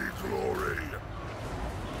bloody glory!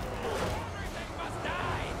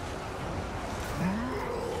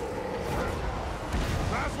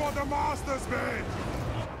 That's what the masters meant!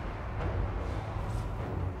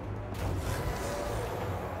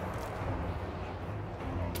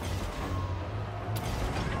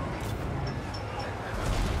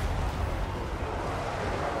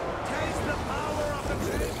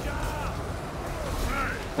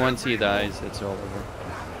 Once he dies, it's all over.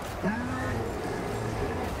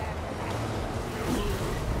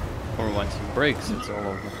 Or once he breaks, it's all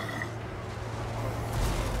over.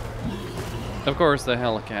 Of course, the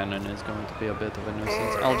Hell Cannon is going to be a bit of a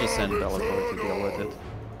nuisance. I'll just send Belacor to deal with it.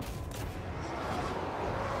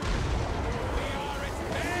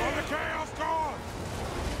 For the chaos god!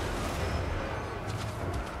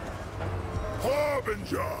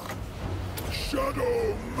 Harbinger!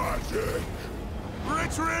 Shadow magic!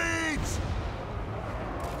 Retreat!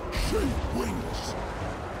 Shape wings!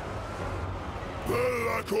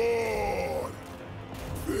 Belacor!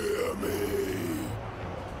 Fear me!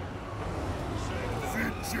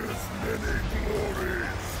 Features many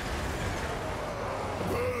glories!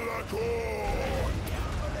 Belacor!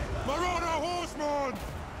 Marauder horseman!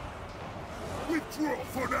 Withdraw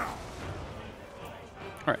for now!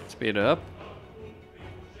 Alright, speed it up.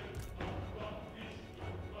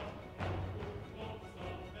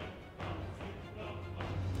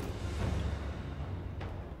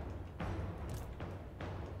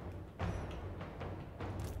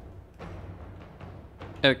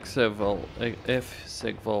 If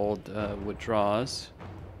Sigvald withdraws,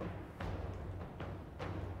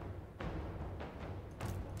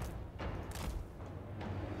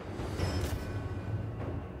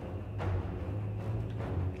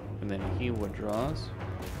 and then he withdraws,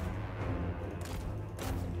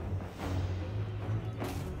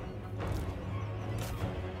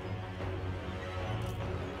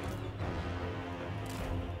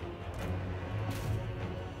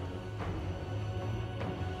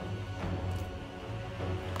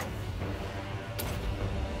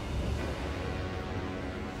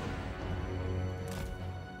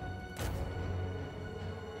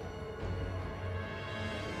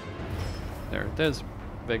 There it is.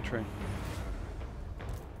 Victory.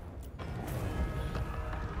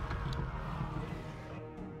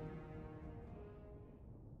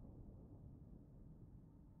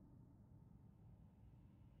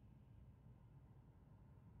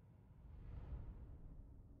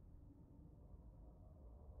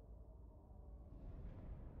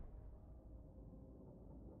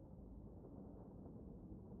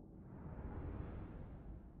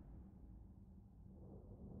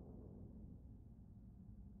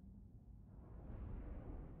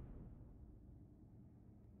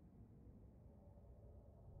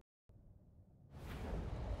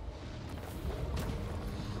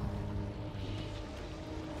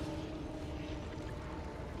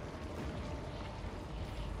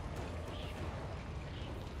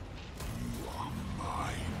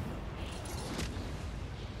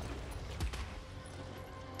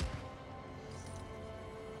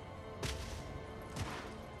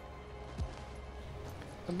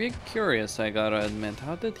 I'm being curious, I gotta admit.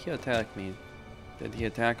 How did he attack me? Did he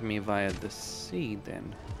attack me via the sea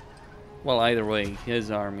then? Well, either way,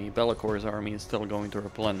 his army, Bellacor's army, is still going to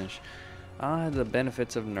replenish. Ah, the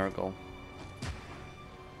benefits of Nurgle.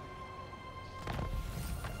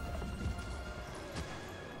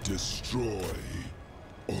 Destroy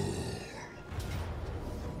all.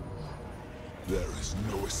 There is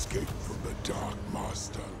no escape from the Dark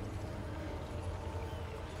Master.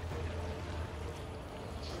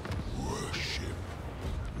 Worship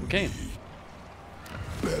Okay. me,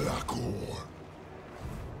 Bellacore.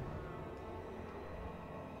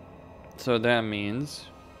 So that means...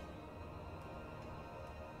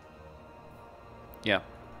 yeah.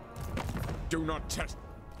 Do not test.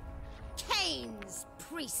 Kane's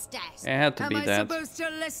priestess. It had to be Am I that. supposed to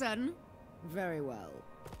listen? Very well.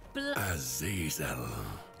 Azazel.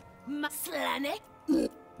 Slanek.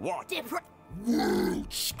 What?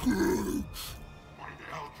 World Scourge.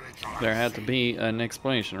 There had to be an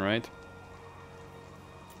explanation, right?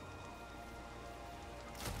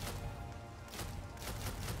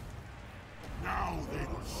 Now they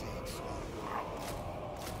will see true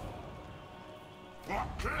power. For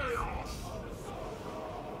chaos.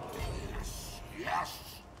 Yes, yes.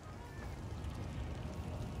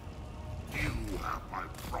 You have my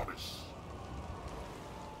promise.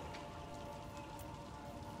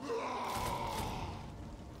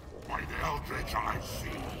 By the Eldritch I see.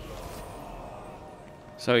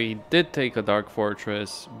 So he did take a Dark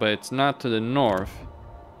Fortress, but it's not to the north.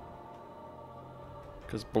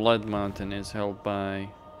 Because Blood Mountain is held by...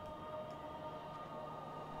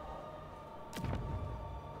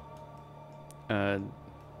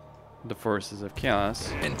 the forces of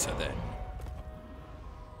chaos. Enter then.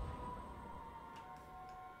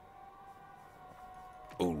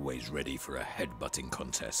 Always ready for a headbutting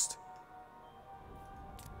contest.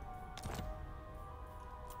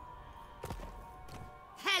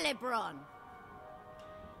 Helibron.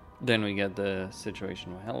 Then we get the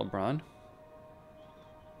situation with Helibron.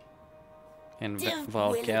 And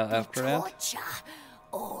Valka after that. Torture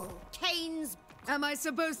or Kane's Am I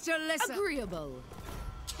supposed to listen? Agreeable.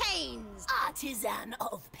 Kane's artisan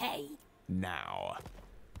of pain. Now.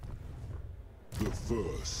 The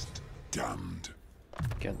first damned.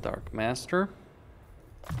 Get Dark Master.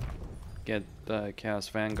 Get Chaos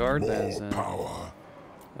Vanguard as More an power.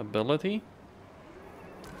 ability.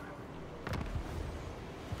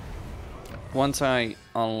 Once I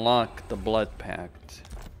unlock the Blood Pact,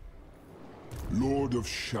 Lord of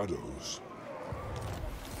Shadows.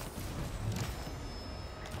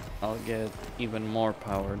 I'll get even more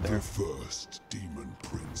power there. The first Demon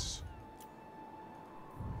Prince.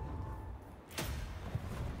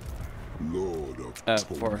 Lord of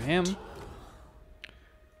For Torment. him,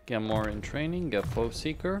 get more in training, get Foe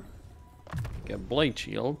Seeker, get Blade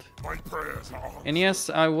Shield. My prayers are And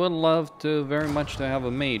yes, I would love to very much to have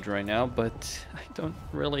a mage right now, but I don't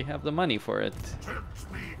really have the money for it.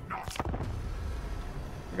 tempt me not.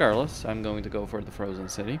 Regardless, I'm going to go for the Frozen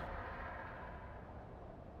City.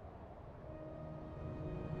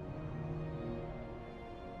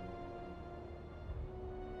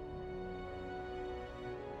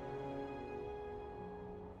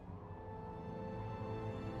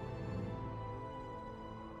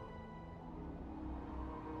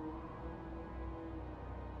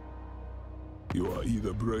 You are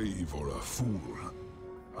either brave or a fool.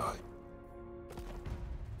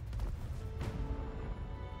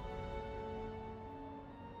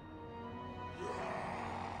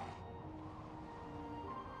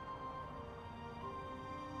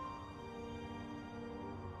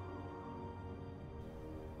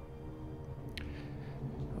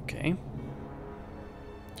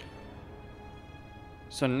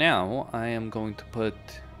 So now I am going to put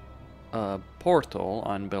a portal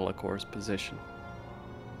on Bellacor's position.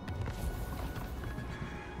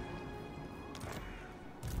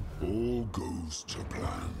 All goes to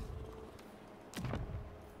plan.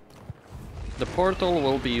 The portal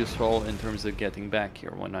will be useful in terms of getting back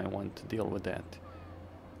here when I want to deal with that.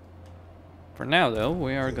 For now, though,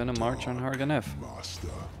 we are gonna march on Harganef. Master,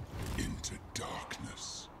 into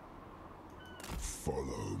darkness.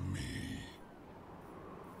 Follow me.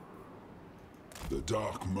 The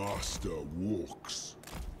Dark Master walks.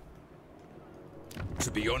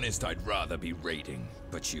 To be honest, I'd rather be raiding,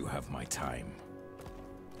 but you have my time.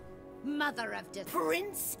 Mother of Death.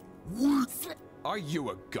 Prince? Are you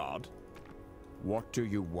a god? What do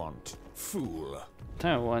you want, fool?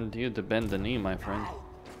 I want you to bend the knee, my friend.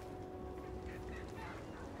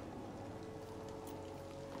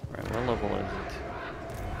 Right, what level is it?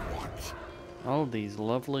 What? All these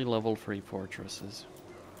lovely level 3 fortresses.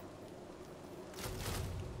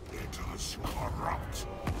 It is corrupt.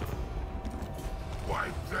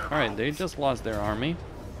 Wipe them Alright, they just lost their army.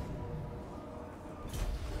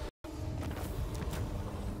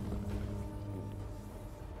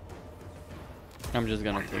 I'm just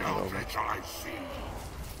gonna take it over. Which I see.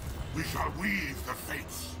 We shall weave the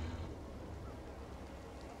fates.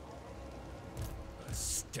 A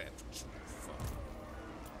step too far.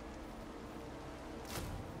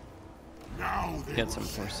 Now they Get will some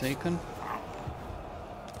say Forsaken.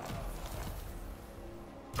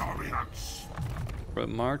 dominance. Red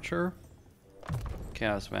Marcher.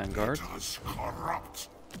 Chaos Vanguard. It is corrupt.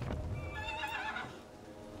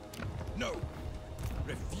 No.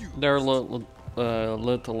 Refuse. Their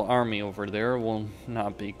little army over there will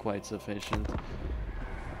not be quite sufficient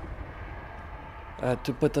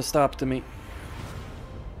to put a stop to me.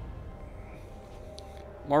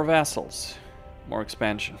 More vassals. More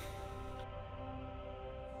expansion.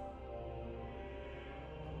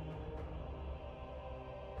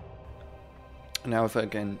 Now if I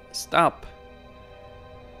can stop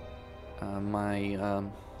my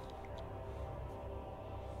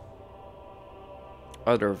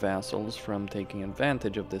other vassals from taking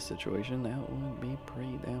advantage of this situation, that would be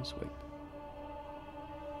pretty damn sweet.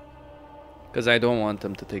 Because I don't want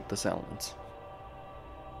them to take the settlements.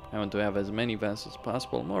 I want to have as many vassals as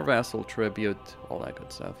possible, more vassal tribute, all that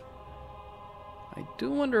good stuff. I do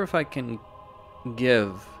wonder if I can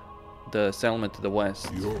give the settlement to the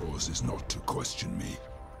west. Yours is not to question me.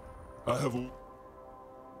 I have.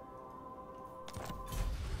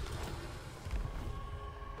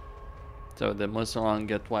 So the Mussolon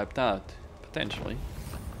get wiped out, potentially.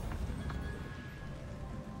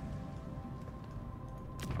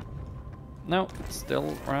 No, it's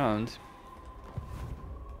still around.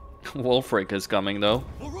 Wolfric is coming though.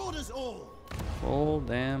 Marauders all! Full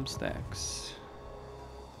damn stacks.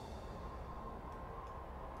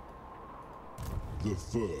 The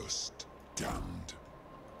first damned.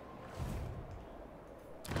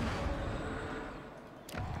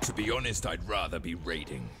 To be honest, I'd rather be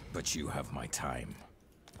raiding, but you have my time.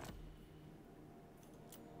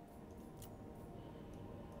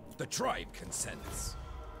 The tribe consents.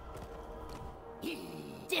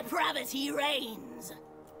 Depravity reigns.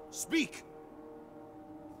 Speak!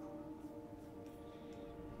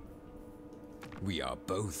 We are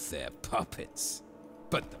both their puppets.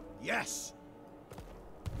 But Yes!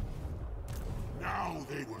 Now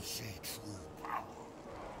they will see true power.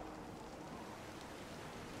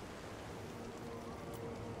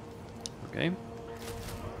 Okay.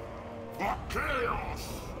 For chaos!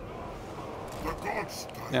 The gods.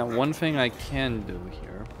 Now one thing I can do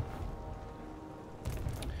here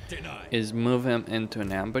deny. is move him into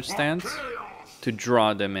an ambush stance to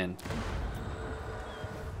draw them in.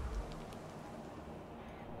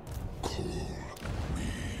 Call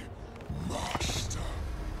me master.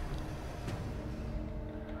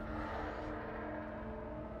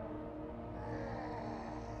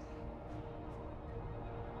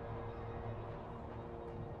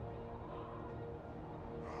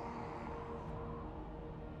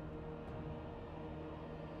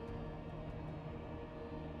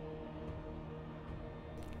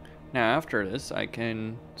 Now after this, I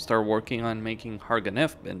can start working on making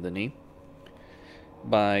Harganef bend the knee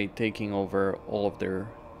by taking over all of their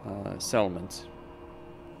settlements.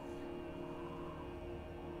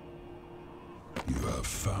 You have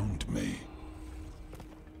found me.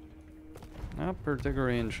 Not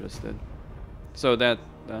particularly interested. So that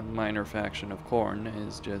minor faction of Khorne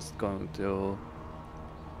is just going to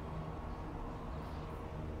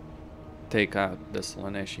take out this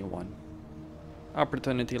Laneshi one.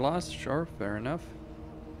 Opportunity lost, sure, fair enough.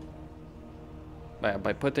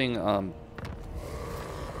 By putting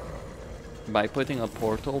by putting a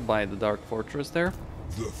portal by the Dark Fortress there,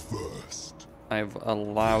 The first. I've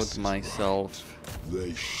allowed myself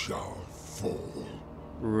They shall fall.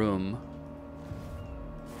 room.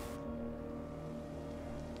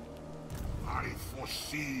 I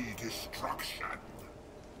foresee destruction.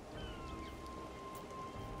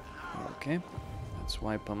 Okay, let's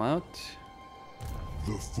wipe them out.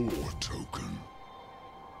 The Four Token.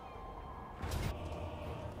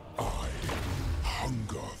 I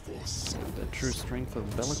hunger for souls. The true strength of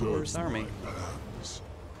Bellacor's army.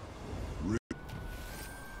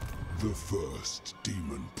 The first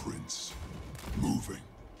demon prince. Moving.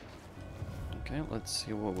 Okay, let's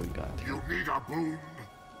see what we got here. You need a boon?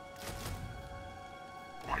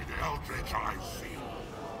 By the Eldritch I see.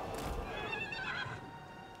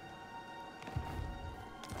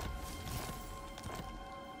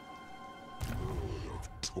 Lord of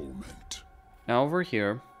torment. Now over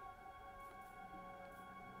here,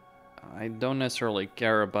 I don't necessarily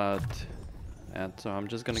care about that, so I'm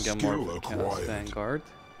just gonna get more Skill Chaos acquired. Vanguard.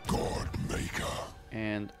 God Maker.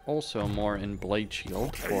 And also more in Blade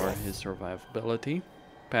Shield for his survivability.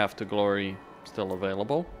 Path to Glory still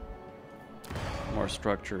available. More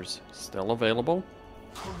structures still available.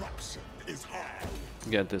 Corruption is high.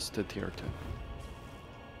 Get this to tier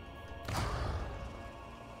 2.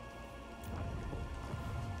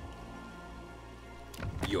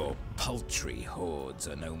 Your paltry hordes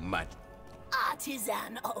are no match.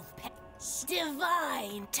 Artisan of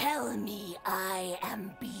divine, tell me I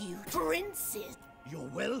am beautiful. Princess. Your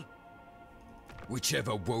will?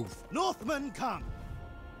 Whichever wolf. Northmen come!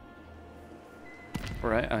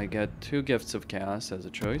 Alright, I get 2 Gifts of Chaos as a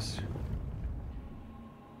choice.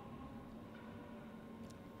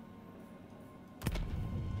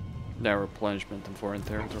 That replenishment in foreign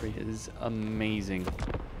territory is amazing.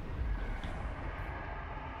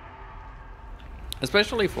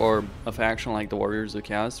 Especially for a faction like the Warriors of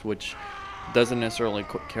Chaos, which doesn't necessarily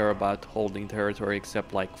care about holding territory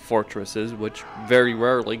except like fortresses, which very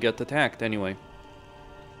rarely get attacked anyway.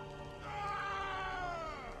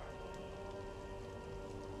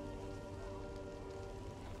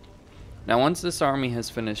 Now once this army has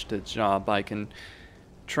finished its job, I can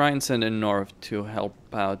try and send in north to help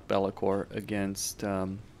out Be'lakor against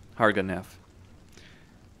Harganeth.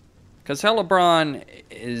 Because Hellebrand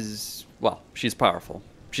is, well, she's powerful.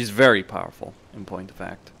 She's very powerful, in point of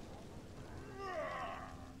fact.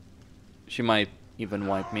 She might even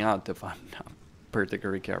wipe me out if I'm not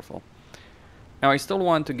particularly careful. Now I still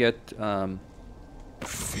want to get...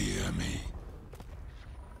 Fear me.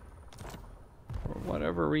 For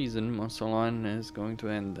whatever reason, Mussolon is going to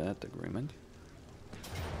end that agreement.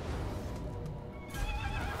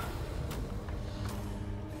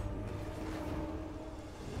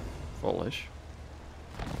 Foolish.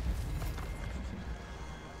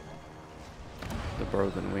 The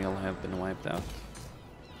Broken Wheel have been wiped out.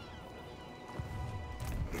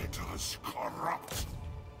 Let us corrupt.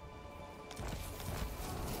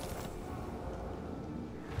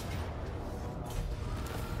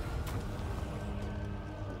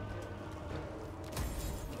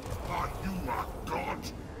 Are you a god?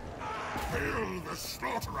 Hail the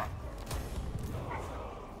slaughterer!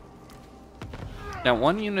 Now,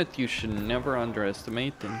 one unit you should never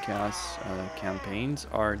underestimate in Chaos campaigns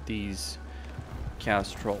are these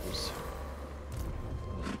Chaos Trolls.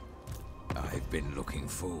 I've been looking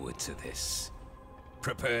forward to this.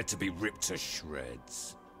 Prepare to be ripped to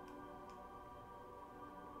shreds.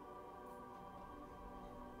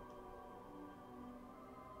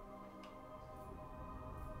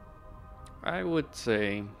 I would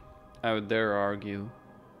say, I would dare argue,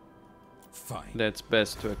 Fine. that's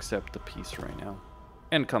best to accept the peace right now.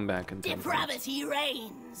 And come back in 10 minutes. Depravity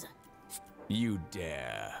reigns. You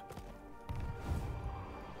dare.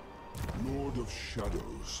 Lord of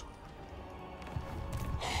Shadows.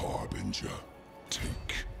 Harbinger,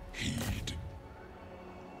 take heed.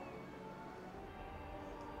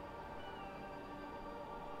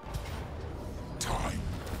 Time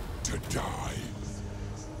to die.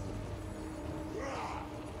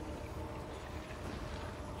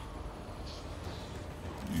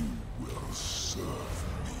 You will serve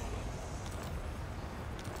me.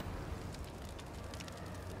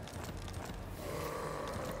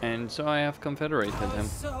 And so I have confederated him.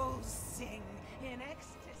 Souls sing in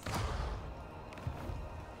ecstasy.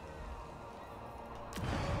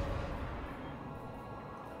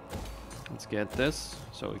 Let's get this,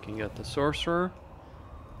 so we can get the sorcerer.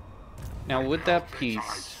 Now with that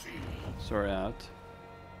piece, sort out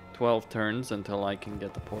 12 turns until I can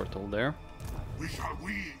get the portal there. We shall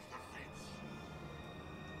weave the fates.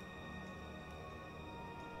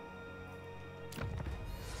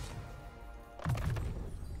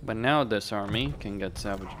 But now this army can get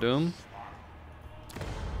Savage Doom.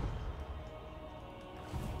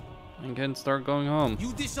 And can start going home.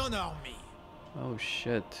 You dishonor me. Oh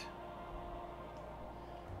shit.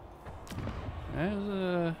 That's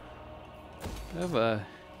a bit of a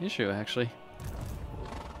issue actually.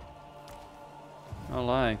 I'll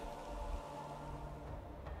lie.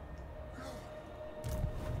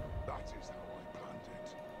 That is how I planned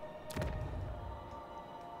it.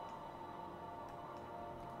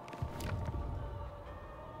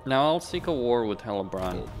 Now I'll seek a war with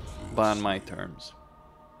Hellebron, but on my terms.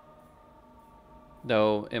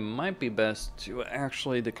 Though it might be best to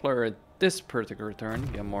actually declare it this particular turn,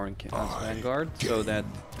 get more in Chaos Vanguard, so that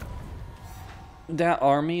that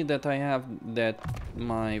army that I have, that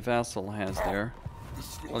my vassal has there,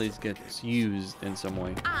 at least gets used in some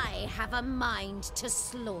way. I have a mind to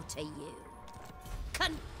slaughter you.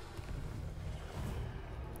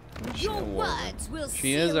 Your words will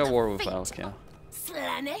She is seal at the war with fate Valkia. of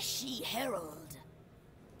Slaneshi Herald.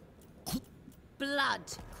 Blood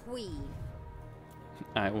Queen.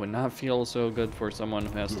 I would not feel so good for someone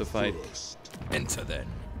who has to fight. Enter then.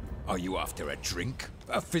 Are you after a drink,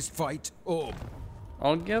 a fist fight, or...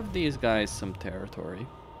 I'll give these guys some territory.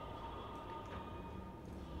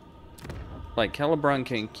 Like, Hellebron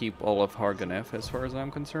can keep all of Harganeth as far as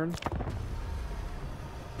I'm concerned.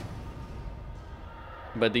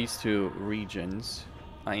 But these two regions,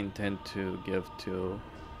 I intend to give to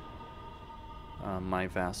my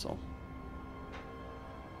vassal.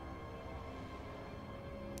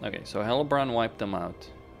 Okay, so Hellebron wiped them out.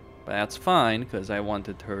 But that's fine, because I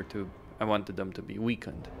wanted them to be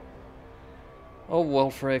weakened. Oh,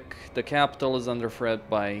 Wulfric, the capital is under threat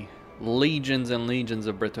by legions and legions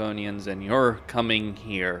of Bretonnians, and you're coming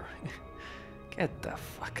here. Get the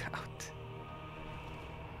fuck out.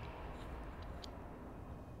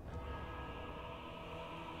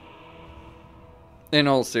 In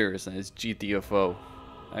all seriousness, GTFO.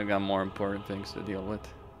 I've got more important things to deal with.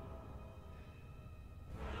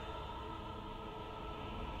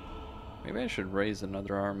 Maybe I should raise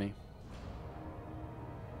another army.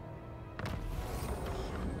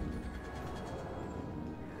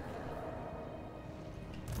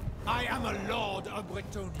 I am a lord of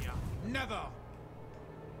Bretonia. Never.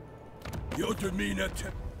 Your demeanor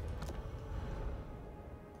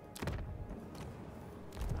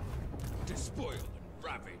despoil and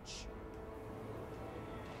ravage.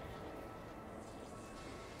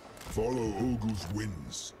 Follow Ogle's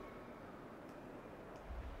winds.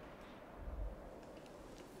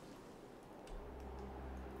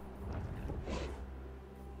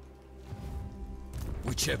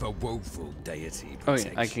 Whichever woeful deity Oh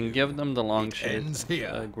protects yeah, I can give them the long shit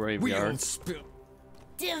graveyard.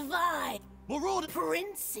 Divine Marauder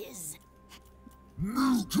Princes.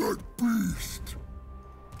 Muted beast!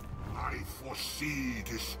 I foresee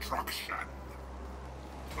destruction.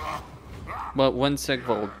 But when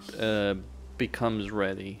Sigvald becomes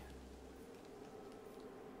ready,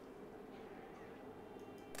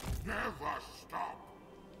 Never stop.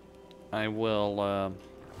 I will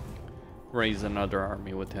raise another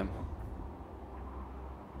army with him.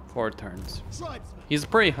 4 turns. He's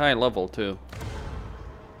pretty high level too.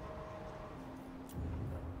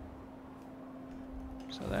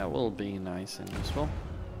 So that will be nice and useful.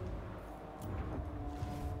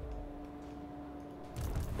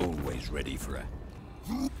 Always ready for a...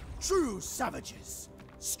 True savages.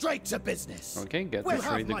 Straight to business. Okay, get We'll the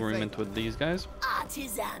have trade my agreement favor. with these guys.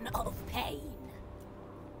 Artisan of pain.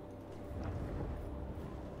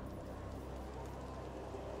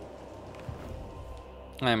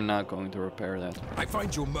 I'm not going to repair that. I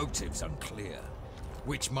find your motives unclear.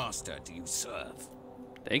 Which master do you serve?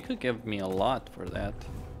 They could give me a lot for that.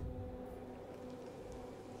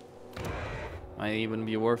 Might even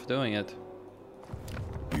be worth doing it.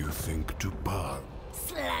 You think to buy?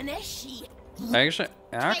 Slaneshi.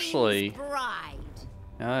 Actually, Bride.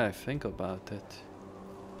 now that I think about it,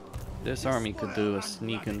 this army could do a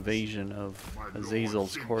sneak invasion of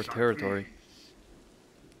Azazel's core territory.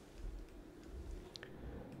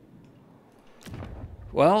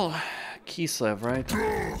 Well, Kislev, right?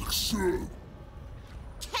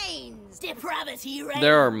 Cain's depravity reigns.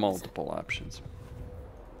 There are multiple options.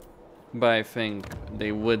 But I think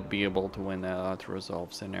they would be able to win that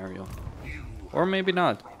auto-resolve scenario. Or maybe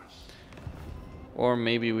not. Or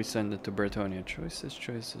maybe we send it to Bretonia. Choices,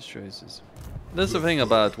 choices, choices. That's the thing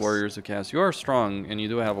about Warriors of Chaos. You are strong, and you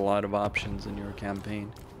do have a lot of options in your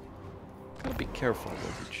campaign. Gotta be careful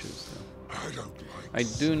what you choose, though. I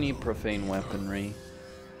do need Profane Weaponry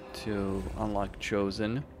to unlock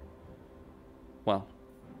Chosen. Well.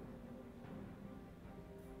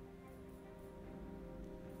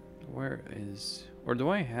 where is... Or do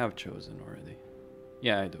I have chosen already?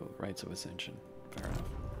 Yeah, I do. Rites of Ascension. Fair enough.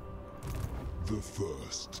 The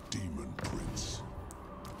first demon prince.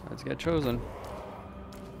 Let's get chosen.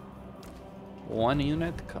 1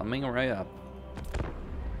 unit coming right up.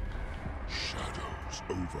 Shadows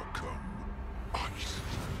overcome ice.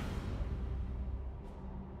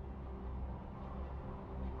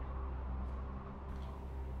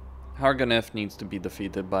 Harganeth needs to be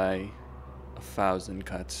defeated by 1,000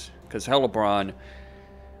 cuts. Because Hellebron...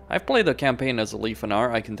 I've played the campaign as a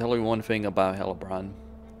Leafanar. I can tell you one thing about Hellebron.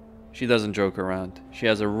 She doesn't joke around. She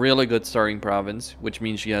has a really good starting province, which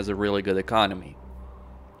means she has a really good economy.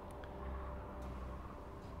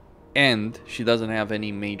 And she doesn't have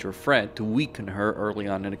any major threat to weaken her early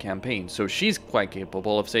on in the campaign. So she's quite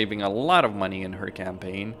capable of saving a lot of money in her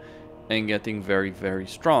campaign and getting very, very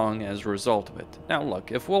strong as a result of it. Now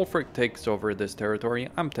look, if Wulfric takes over this territory,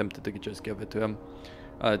 I'm tempted to just give it to him.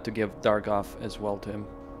 To give Dargoth as well to him.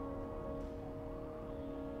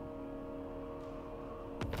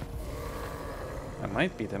 I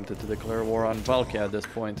might be tempted to declare war on Valkia at this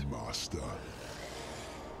point. Master,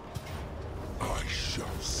 I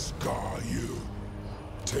shall scar you.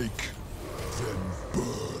 Take, then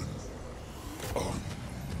burn.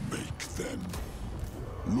 Unmake them.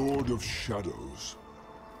 Lord of Shadows.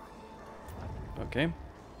 Okay.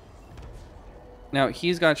 Now,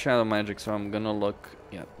 he's got shadow magic, so I'm gonna look...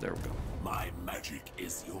 Yeah, there we go. My magic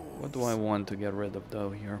is yours. What do I want to get rid of,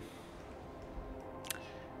 though, here?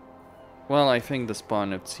 Well, I think the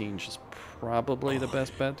Spawn of Siege is probably the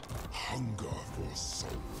best bet. Hunger for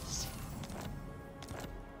souls.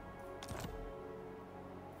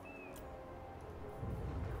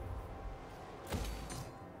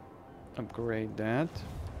 Upgrade that.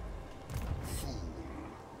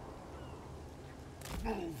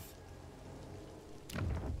 Move.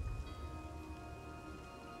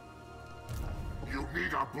 You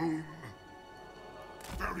need a boon?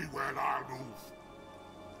 Very well, I'll move.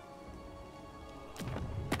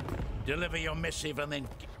 Deliver your missive and then...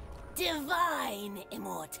 Divine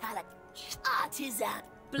immortality. Artisan.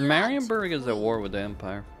 Marienburg is at war with the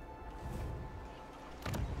Empire.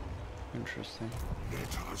 Interesting.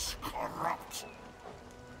 Let us corrupt.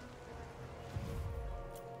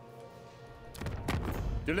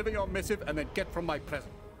 Deliver your missive and then get from my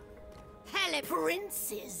presence. Phillip,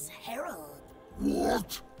 Prince's herald.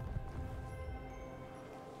 What?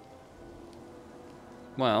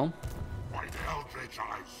 Well. White eldritch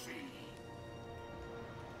I see.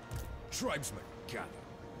 Tribesmen, gather.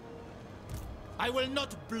 I will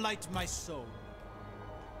not blight my soul.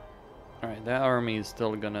 Alright, that army is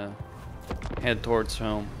still gonna head towards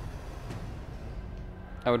home.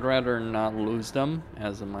 I would rather not lose them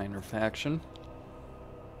as a minor faction.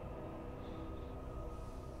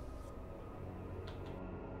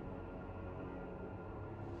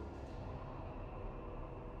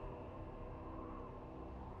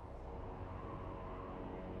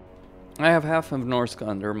 I have half of Norsk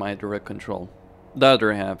under my direct control. The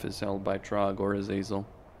other half is held by Trog or Azazel.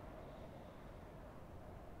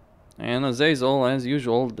 And Azazel, as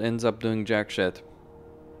usual, ends up doing jack shit.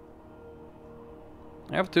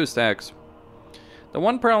 I have 2 stacks. The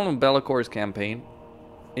one problem with Bellacor's campaign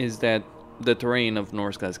is that the terrain of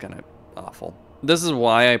Norska is kind of awful. This is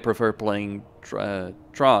why I prefer playing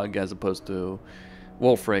Trog as opposed to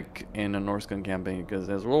Wulfric in a Norskan campaign, because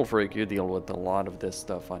as Wulfric you deal with a lot of this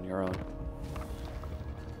stuff on your own.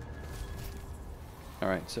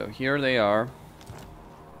 Alright, so here they are.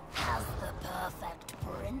 Has the perfect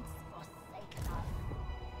prince forsaken us?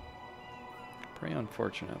 Pretty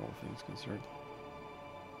unfortunate, all things considered.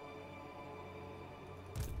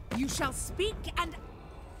 You shall speak and...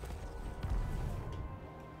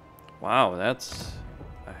 Wow, that's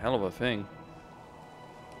a hell of a thing.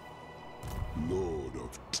 Lord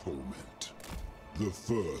of Torment. The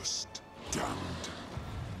first damned.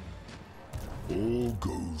 All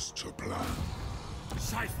goes to plan.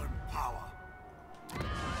 Siphon power.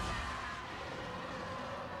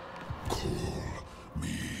 Call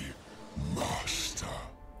me master.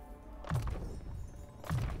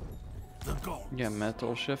 The gods. Yeah,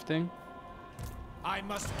 metal shifting. I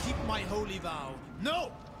must keep my holy vow.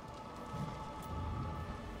 No!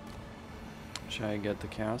 Should I get the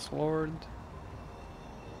Cast Lord?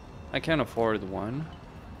 I can't afford one.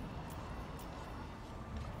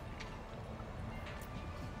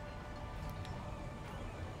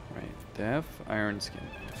 Right, Death, Iron Skin.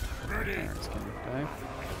 Iron Skin, okay.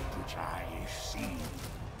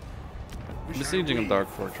 Besieging a Dark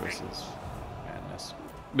Fortress is madness.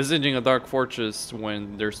 Besieging a Dark Fortress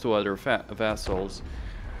when there's 2 other vassals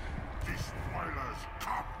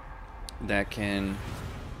that can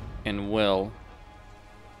and will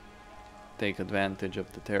take advantage of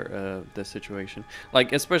the situation.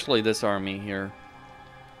 Like, especially this army here.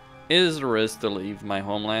 It is a risk to leave my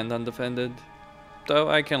homeland undefended, though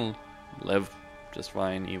I can live just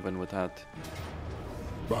fine even with that.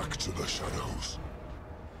 Back to the shadows.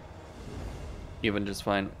 Even just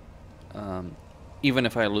fine. Even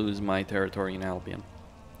if I lose my territory in Albion.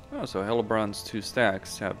 Oh, so Hellebron's 2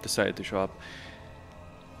 stacks have decided to show up.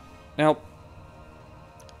 Now,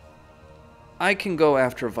 I can go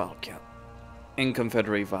after Valkia. And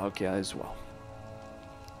Confederate Valkia as well.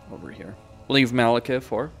 Over here. Leave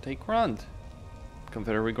Malekith or take Grund.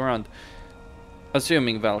 Confederate Grund.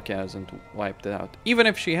 Assuming Valkia hasn't wiped it out. Even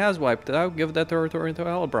if she has wiped it out, give that territory to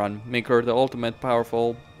Helebron. Make her the ultimate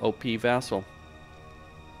powerful OP vassal.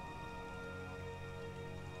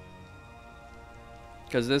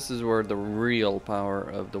 Because this is where the real power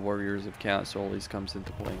of the Warriors of Chaos always comes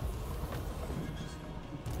into play.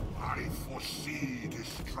 I foresee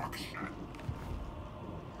destruction.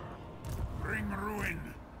 Bring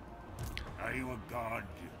ruin. Are you a god?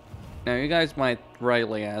 Now you guys might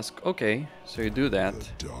rightly ask, okay, so you do that.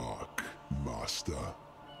 The Dark Master.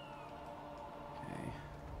 Okay.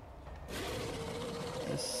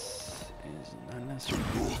 This is not necessarily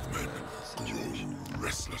Northmen grow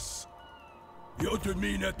restless. Your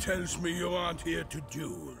demeanor tells me you aren't here to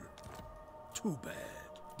duel. Too bad.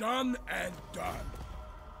 Done and done.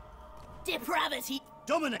 Depravity.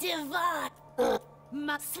 Dominate. Divine.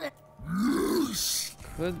 Muscle.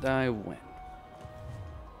 Could I win?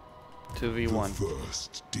 2v1. The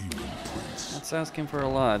first demon prince. That's asking for a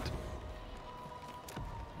lot.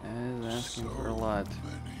 That is asking for a lot.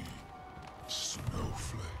 Many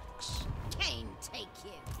snowflakes. Cain take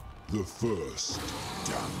you. The first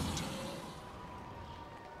damned.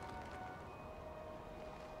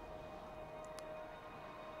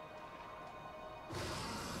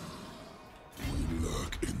 We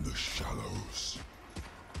lurk in the shallows.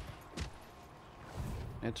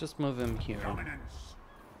 Let's just move him here. Dominance.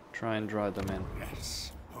 Try and draw them in.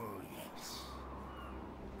 Yes. Oh, yes.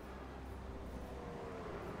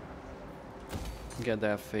 Get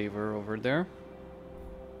that favor over there.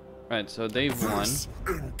 Right, so they've won.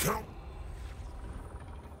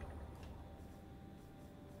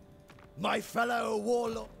 My fellow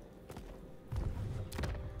warlord.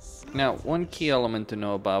 Now, one key element to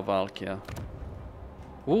know about Valkia.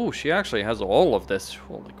 Ooh, she actually has all of this.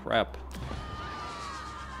 Holy crap.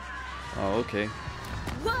 Oh, okay.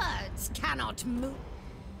 Words cannot move.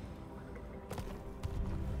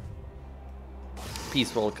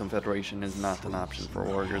 Peaceful confederation is not an option for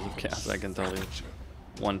Warriors of Chaos, I can tell you.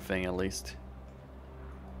 One thing at least.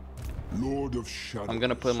 Lord of Shadows. I'm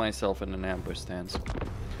gonna put myself in an ambush stance.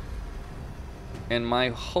 And my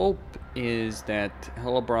hope is that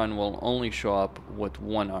Helebron will only show up with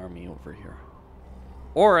one army over here.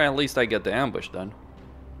 Or at least I get the ambush done.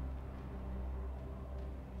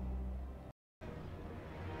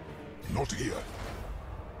 Not here.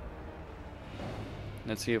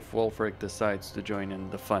 Let's see if Wulfric decides to join in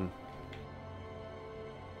the fun.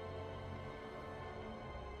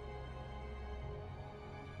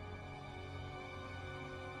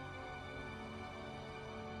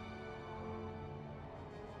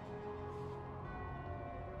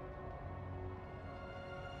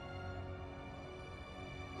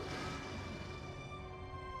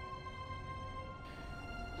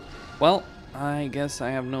 Well, I guess I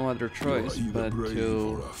have no other choice but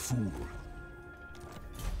to...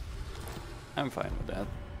 I'm fine with that.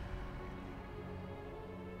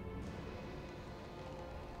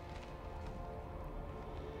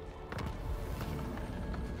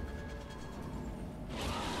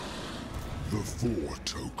 The 4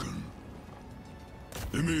 token.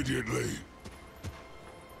 Immediately.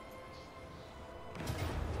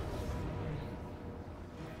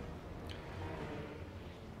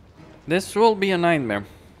 This will be a nightmare.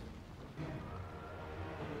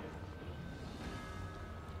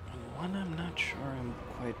 One I'm not sure I'm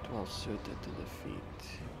quite well suited to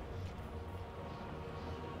defeat.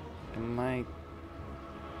 It might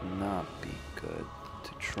not be good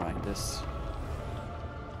to try this.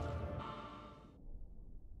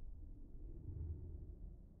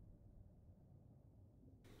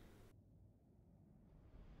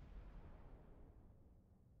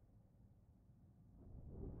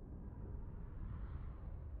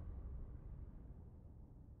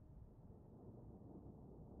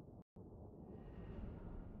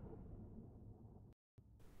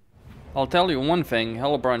 I'll tell you one thing,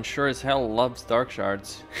 Helebron sure as hell loves Dark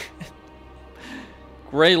Shards.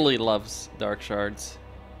 Greatly loves Dark Shards.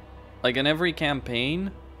 Like in every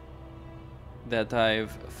campaign that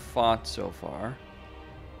I've fought so far,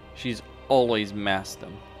 She's always masked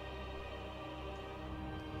them.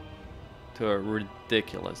 To a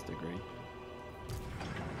ridiculous degree.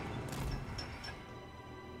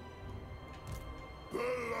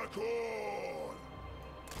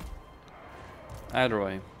 Either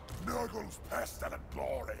way.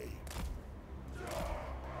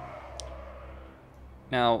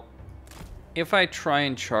 Now, if I try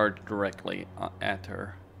and charge directly at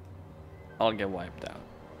her, I'll get wiped out.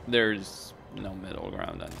 There's no middle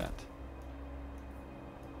ground on that.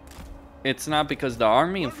 It's not because the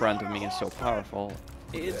army in front of me is so powerful.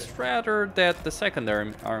 It's rather that the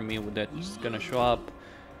secondary army that's gonna show up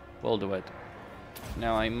will do it.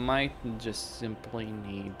 Now I might just simply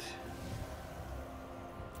need...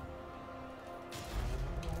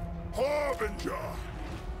 Harbinger!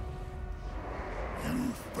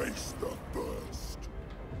 You face the first.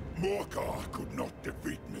 Morcar could not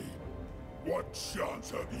defeat me. What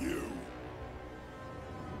chance have you?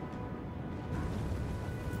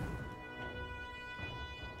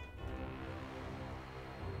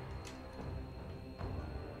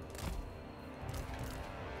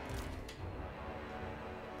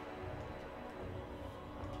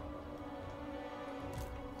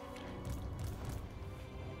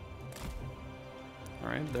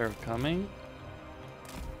 Alright, they're coming.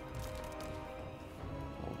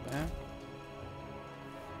 Pull back.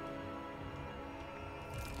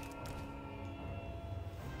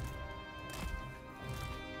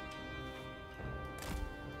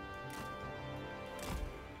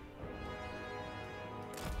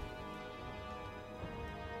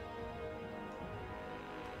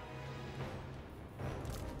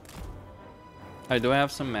 I do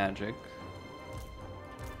have some magic.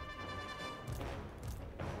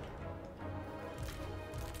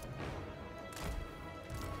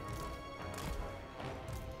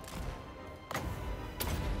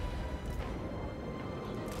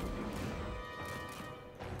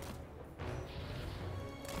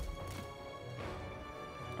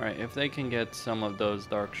 Alright, if they can get some of those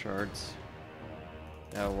dark shards,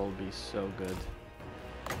 that will be so good.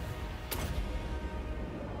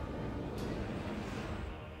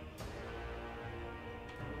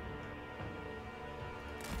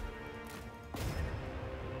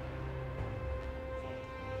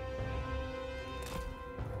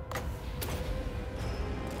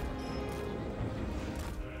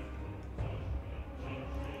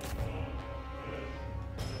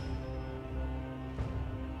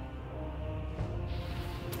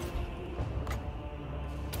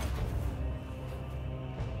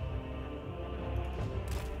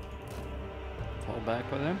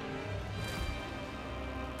 Back with him.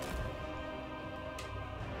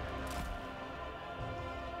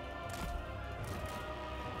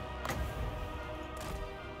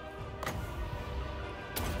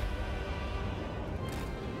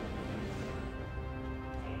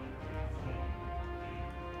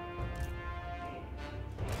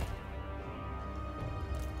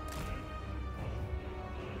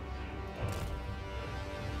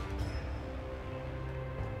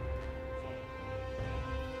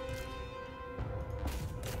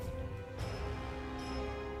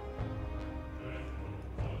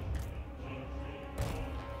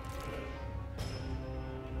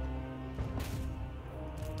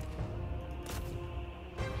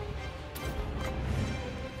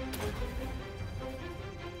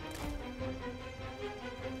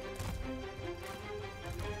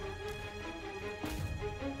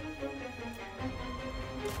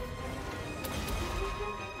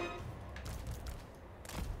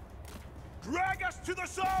 Drag us to the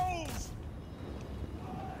souls!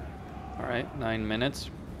 Alright, 9 minutes.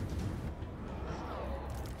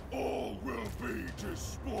 All will be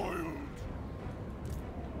despoiled.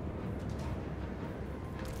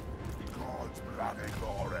 God's bloody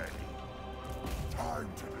glory. Time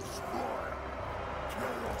to destroy.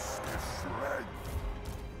 Chaos is strength.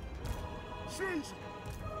 Seize.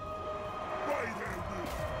 By their will.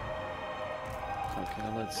 Okay,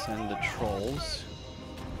 let's send the trolls.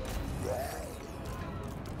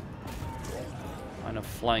 On a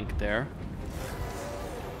flank there.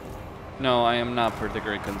 No, I am not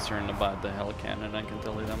particularly concerned about the Hell Cannon, I can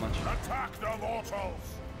tell you that much. Attack the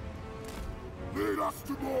mortals! Lead us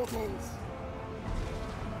to mortals!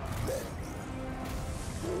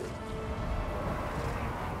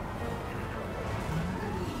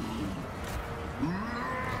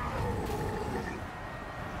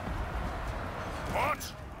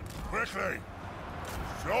 What? Quickly!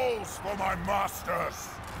 Souls for my masters!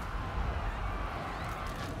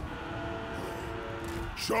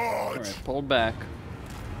 Charge! Alright, pull back.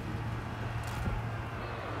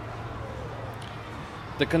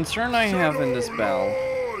 The concern I have in this battle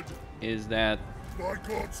is that My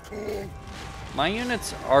God's call. my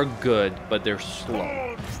units are good, but they're slow.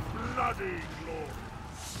 God's bloody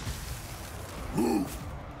glory. Move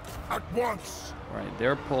at once. Right,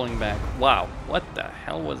 they're pulling back. Wow, what the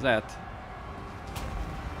hell was that?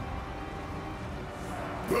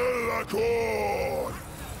 Bellacord.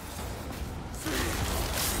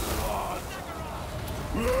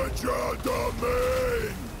 Legend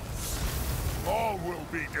domain. All will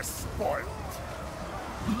be despoiled.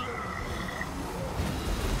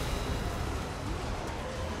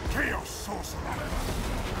 Chaos sorcerer.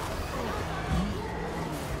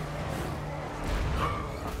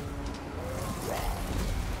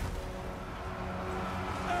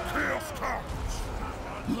 Chaos comes.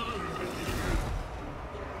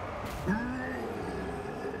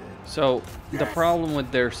 So, the problem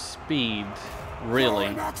with their speed,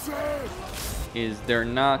 really, is they're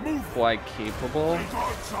not quite capable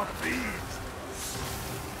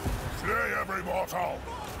Slay every mortal.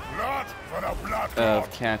 Blood for the blood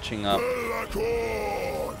of catching up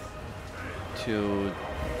to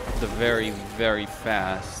the very, very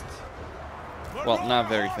fast, well, not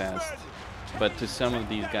very fast, but to some of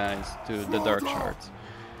these guys, to the Dark Shards,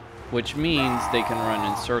 which means they can run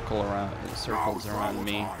in circles around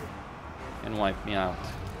me and wipe me out,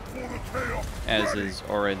 as is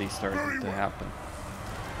already starting to happen.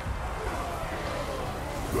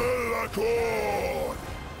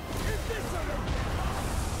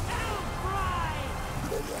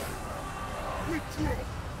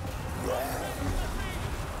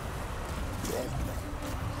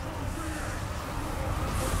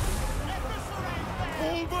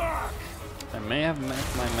 I may have met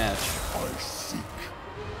my match.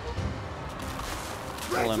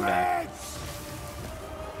 Pull him back.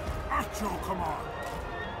 At your command.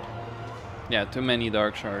 Yeah, too many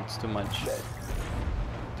Dark Shards, too much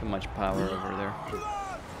power over there.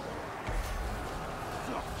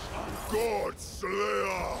 God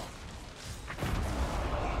Slayer.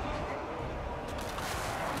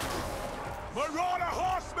 Marauder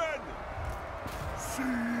horsemen.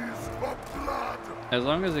 Seize the blood. As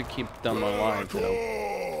long as I keep them alive, you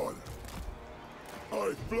know.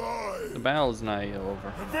 I fly. The battle's not yet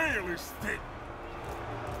over. The veil is thick.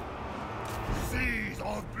 Seas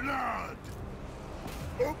of blood.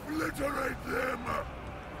 Obliterate them.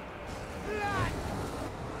 Blood.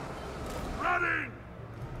 Running.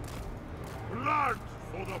 Blood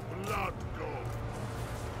for the blood god.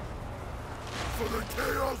 For the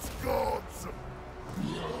chaos gods.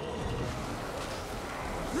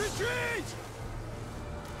 Retreat!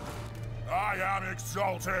 I am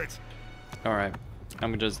exalted. Alright,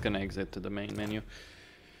 I'm just gonna exit to the main menu.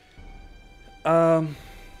 I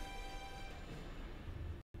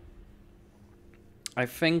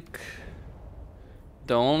think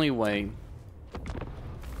the only way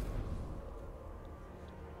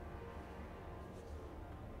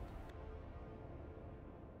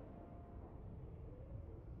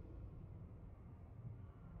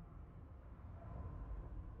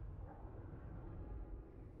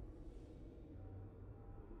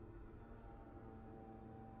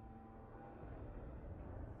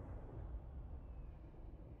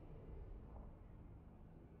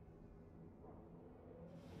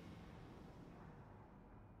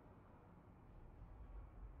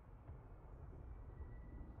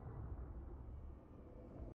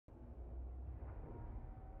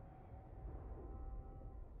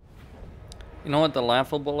you know what the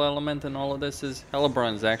laughable element in all of this is?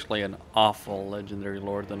 Hellebrand is actually an awful legendary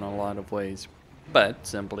lord in a lot of ways. But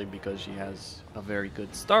simply because she has a very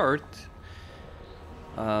good start,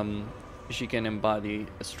 she can embody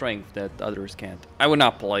a strength that others can't. I would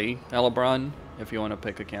not play Hellebrand if you want to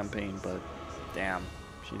pick a campaign, but damn,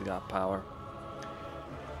 she's got power.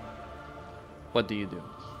 What do you do?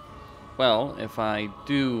 Well, if I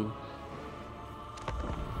do...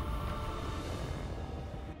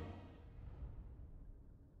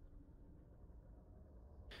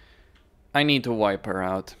 I need to wipe her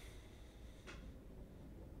out.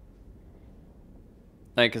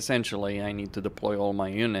 Like, essentially, I need to deploy all my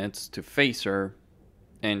units to face her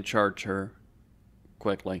and charge her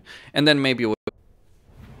quickly. And then maybe,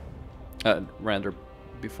 rather,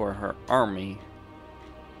 before her army,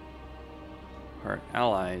 her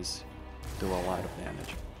allies do a lot of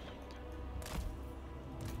damage.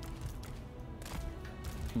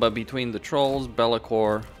 But between the trolls,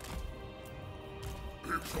 Bellacore,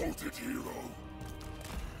 Exalted hero.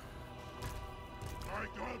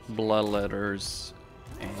 Bloodletters,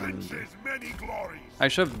 and I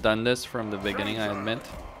should have done this from the beginning, I admit.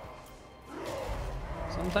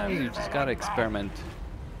 Sometimes you just gotta experiment.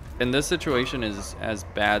 And this situation is as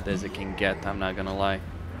bad as it can get, I'm not gonna lie.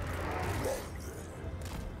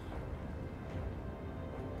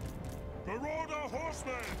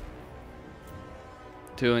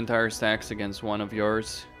 2 entire stacks against one of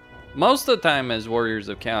yours. Most of the time as Warriors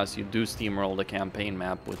of Chaos, you do steamroll the campaign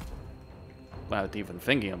map without even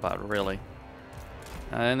thinking about it, really.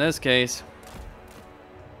 In this case...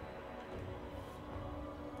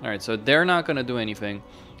 Alright, so they're not going to do anything.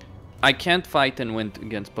 I can't fight and win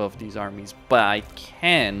against both these armies, but I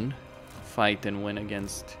can fight and win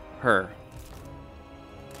against her.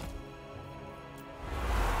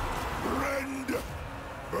 Rend!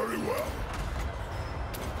 Very well.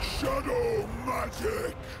 Shadow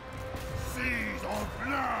magic! Seas of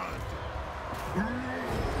blood!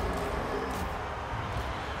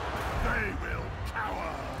 They will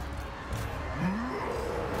cower!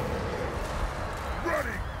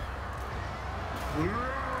 Ready!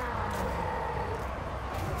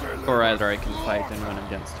 Or rather, I can fight and win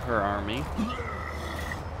against her army.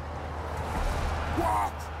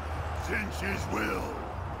 What? Cinches will!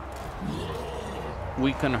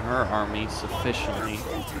 Weaken her army sufficiently.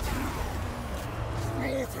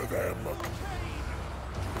 Slaughter them!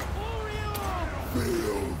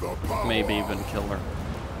 Feel the power! Maybe even kill her.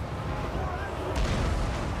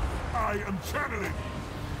 I am channeling!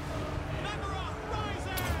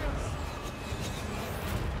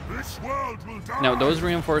 This world will die! Now, those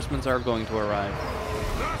reinforcements are going to arrive.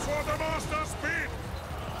 That's what the master speak!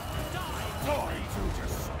 Die to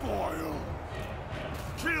despoil!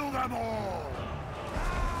 Kill them all!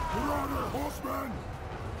 Brother horsemen!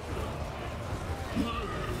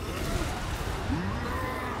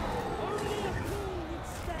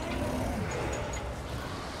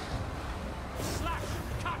 Slash,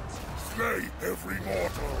 cut! Slay every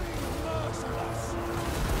mortal!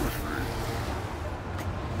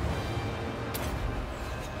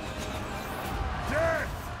 Death!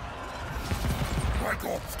 My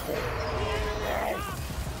God's call! Now!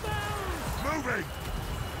 Moving!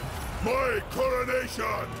 My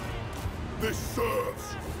coronation! This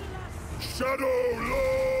serves! Shadow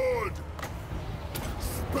Lord!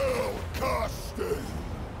 Spell casting!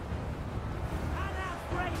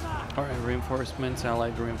 Alright, reinforcements,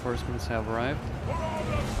 allied reinforcements have arrived.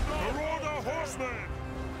 Marauder horsemen!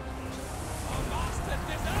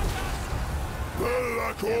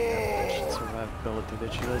 Yeah, Bellacor! survivability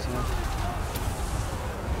that she does have.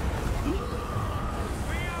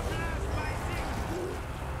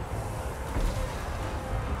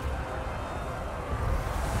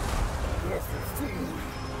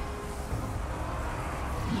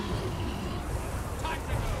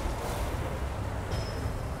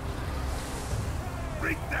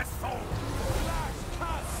 Break that soul!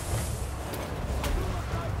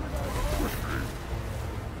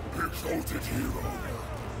 Exalted hero!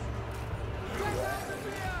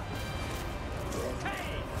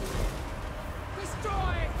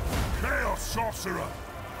 Chaos sorcerer!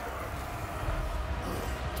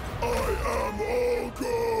 I am all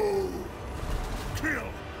go! Kill!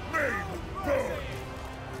 Maim! Burn!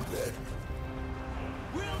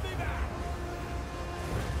 We'll be back!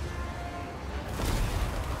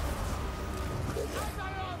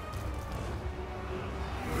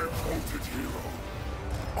 Exalted hero!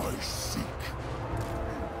 I seek!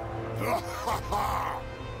 Ha ha ha!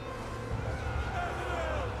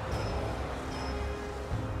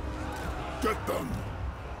 Get them!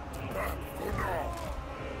 Back for now!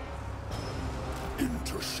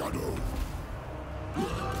 Into shadow!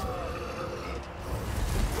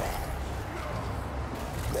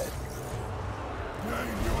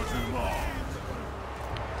 Name your demand!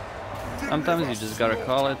 Sometimes you just gotta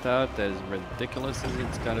call it out, as ridiculous as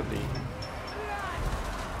it's gotta be.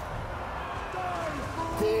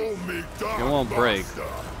 Call me Dark It won't break, Master.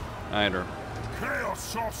 either. Chaos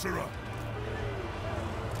sorcerer!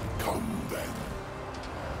 Come then.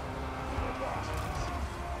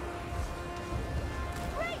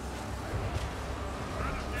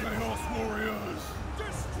 Chaos warriors!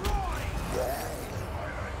 Destroy!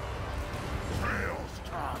 Chaos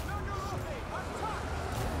comes!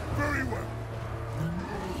 Very well.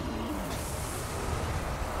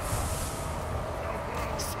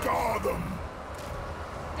 Scar them!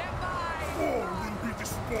 All will be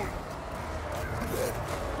despoiled!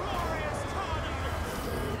 Glorious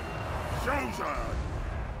Chosen!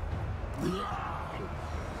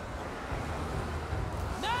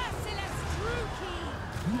 Merciless Druki!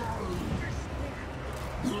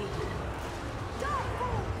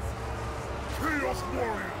 Chaos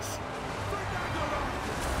warriors!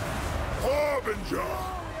 Harbinger!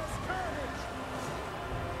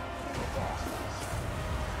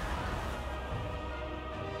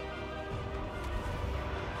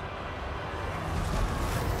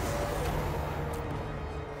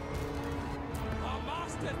 Our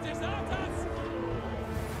master desert us!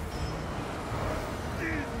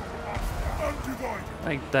 Undivided!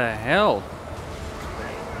 Like the hell?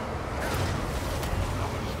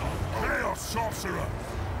 Chaos Sorcerer!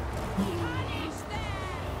 Punish them!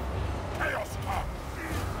 Chaos Hub!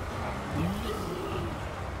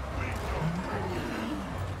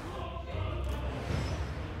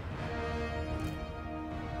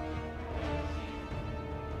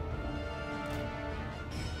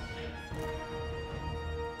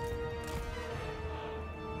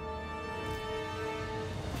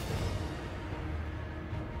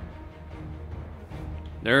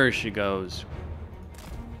 There she goes.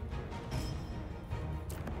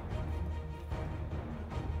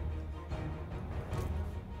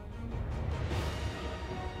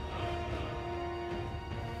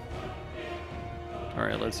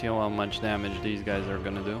 Alright, let's see how much damage these guys are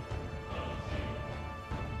gonna do.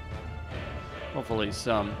 Hopefully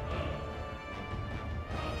some.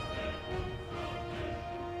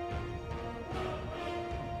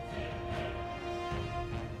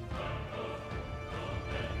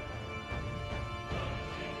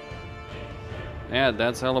 Yeah,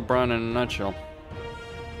 that's Hellebrand in a nutshell.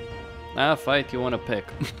 Ah, fight you want to pick.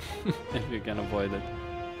 If you can avoid it.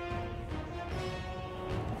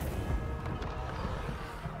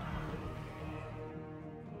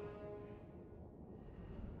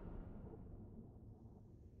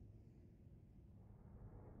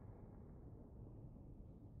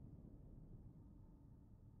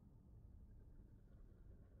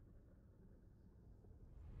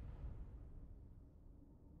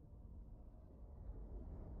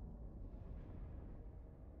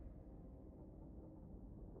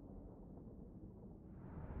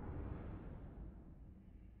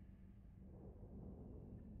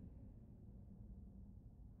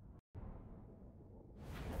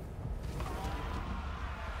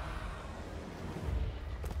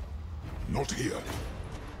 Not here.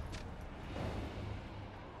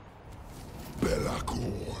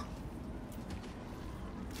 Belacor.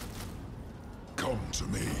 Come to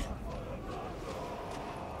me.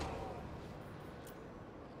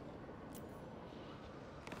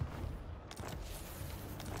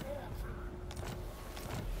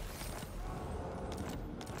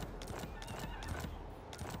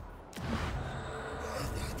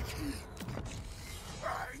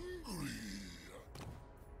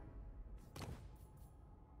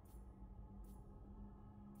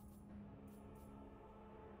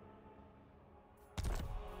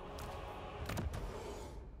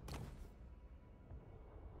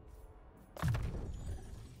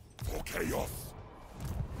 Chaos.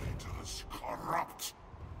 It is corrupt.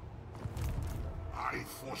 I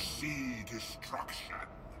foresee destruction.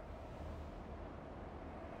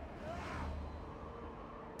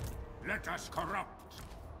 Let us corrupt.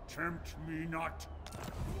 Tempt me not.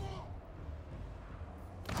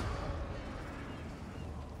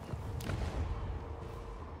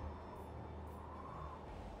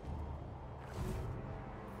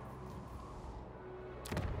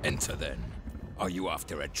 Enter then. Are you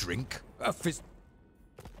after a drink? A fizz...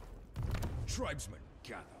 Tribesmen,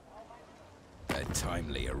 gather. A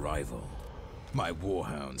timely arrival. My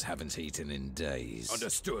warhounds haven't eaten in days.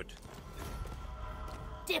 Understood.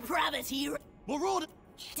 Depravity, Marauder,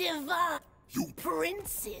 Divine, you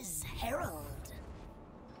Prince's Herald.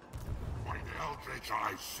 What eldritch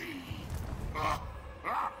I see.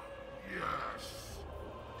 Yes.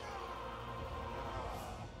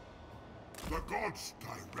 The gods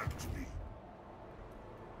direct me.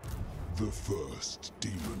 The first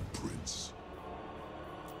demon prince.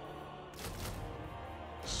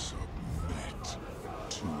 Submit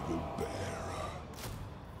to the bearer.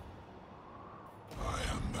 I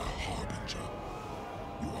am the harbinger.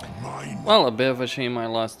 You are mine. Well, a bit of a shame I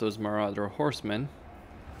lost those Marauder horsemen.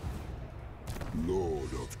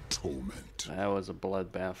 Lord of torment. That was a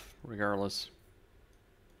bloodbath, regardless.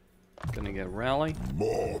 Gonna get rally.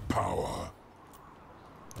 More power.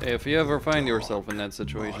 Hey, if you ever find yourself in that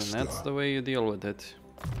situation, that's the way you deal with it.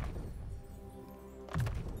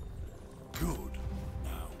 Good.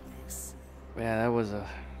 Yeah, that was a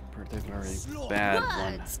particularly bad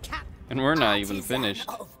one. And we're not even finished.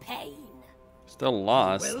 Still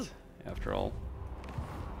lost, after all.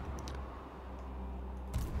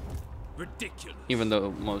 Ridiculous. Even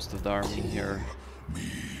though most of the army here. Me,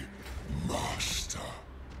 master.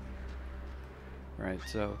 Right,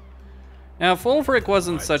 so. Now, if Ulfric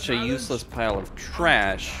wasn't such a useless pile of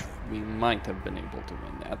trash, we might have been able to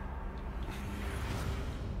win that.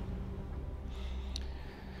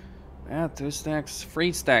 Yeah, 2 stacks,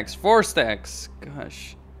 3 stacks, 4 stacks.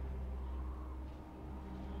 Gosh.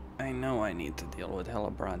 I know I need to deal with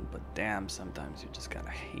Hellebron, but damn, sometimes you just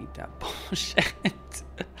gotta hate that bullshit.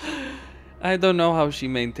 I don't know how she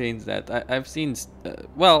maintains that. I've seen,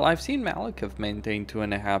 well, I've seen Malekith maintain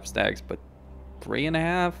 2.5 stacks, but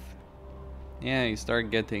 3.5? Yeah, you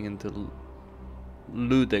start getting into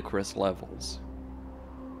ludicrous levels.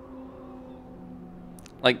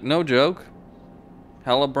 Like, no joke,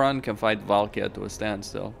 Hellebron can fight Valkia to a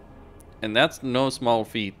standstill. And that's no small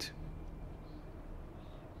feat,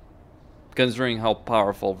 considering how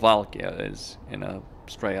powerful Valkia is in a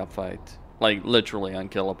straight up fight. Like, literally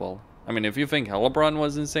unkillable. I mean, if you think Hellebron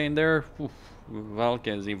was insane there, oof,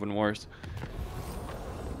 Valkia is even worse.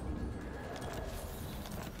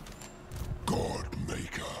 God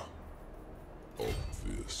Maker.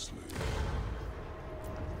 Obviously.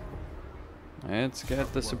 Let's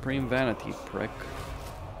get the Supreme Vanity, prick.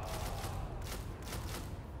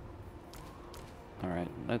 Alright,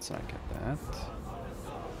 let's not get that.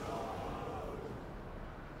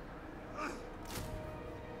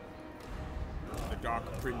 The Dark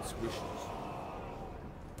Prince wishes.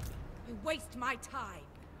 You waste my time.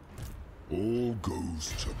 All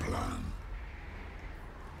goes to plan.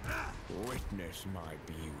 Witness my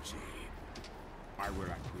beauty. I will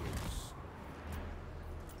acquiesce.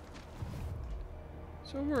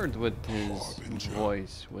 So weird with his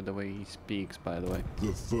voice, with the way he speaks, by the way.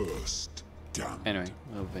 The first damned. Anyway,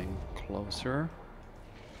 moving closer.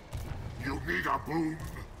 You need a boon.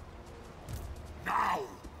 Now.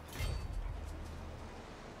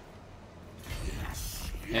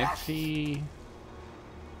 Yes. If he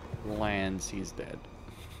lands, he's dead.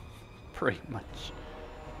 Pretty much.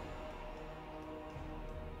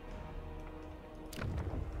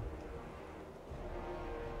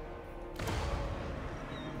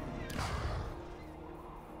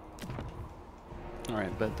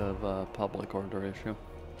 Alright, bit of a public order issue.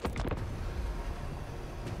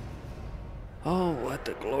 Oh, what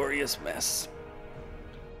a glorious mess.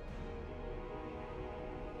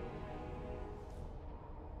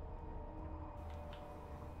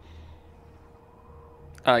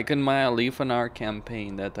 Like in my Leafanar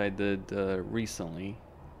campaign that I did recently,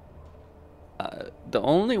 the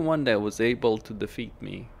only one that was able to defeat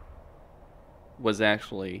me was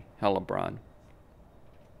actually Hellebron.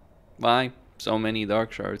 Why? So many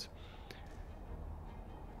dark shards.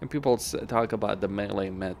 And people talk about the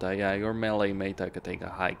melee meta. Yeah, your melee meta could take a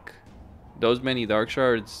hike. Those many dark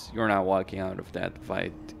shards, you're not walking out of that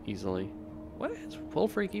fight easily. What has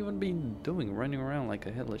Wolfreak even been doing? Running around like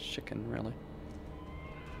a headless chicken, really?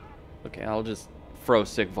 Okay, I'll just throw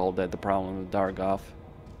Sigvald at the problem with Dargoth.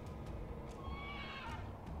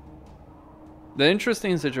 The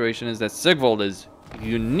interesting situation is that Sigvald is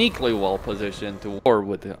uniquely well positioned to war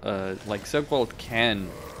with, like Sigvald can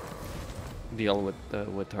deal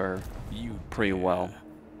with her pretty well.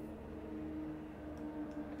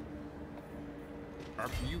 A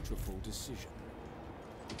beautiful decision.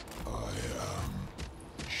 I am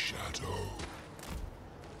Shadow.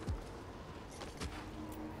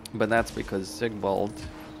 But that's because Sigvald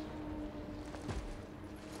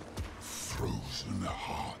Frozen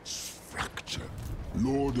hearts fracture.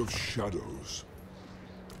 Lord of Shadows.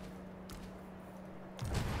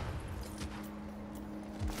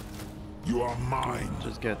 You are mine.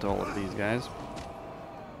 Just get all of these guys.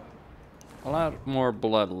 A lot more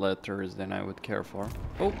blood letters than I would care for.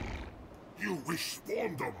 Oh. You wish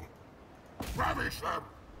spawn them. Ravish them.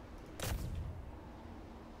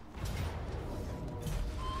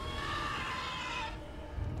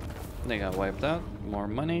 They got wiped out. More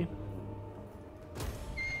money.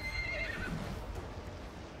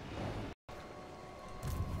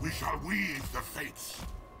 We shall weave the fates.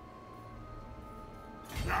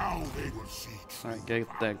 Now they will see. Alright, get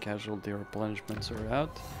that casualty replenishment sorted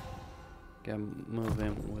out. Get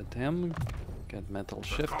moving with him. Get metal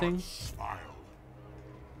shifting.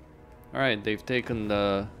 Alright, they've taken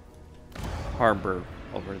the harbor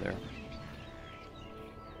over there.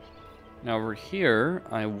 Now over here,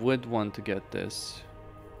 I would want to get this.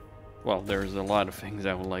 Well, there's a lot of things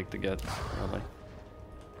I would like to get, really.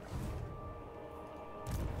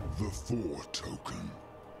 The 4 token.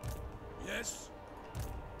 Yes?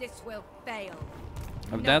 This will fail.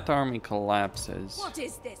 If that army collapses, What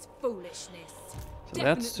is this foolishness? so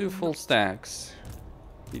that's 2 full stacks.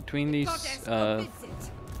 Between these,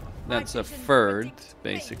 that's a third,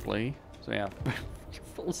 basically. So yeah,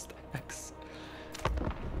 full stacks.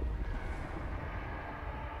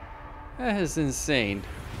 That is insane.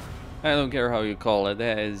 I don't care how you call it,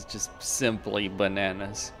 that is just simply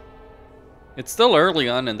bananas. It's still early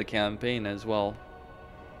on in the campaign as well.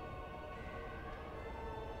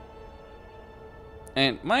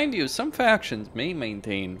 And mind you, some factions may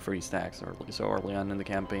maintain 3 stacks so early on in the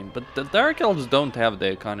campaign, but the Dark Elves don't have the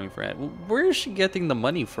economy for it. Where is she getting the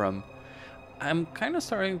money from? I'm kind of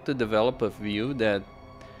starting to develop a view that...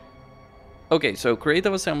 Okay, so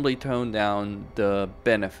Creative Assembly toned down the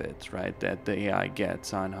benefits, right, that the AI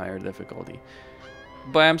gets on higher difficulty.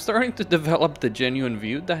 But I'm starting to develop the genuine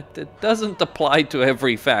view that it doesn't apply to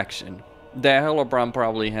every faction. The Helobron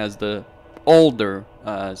probably has the older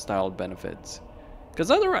styled benefits. Because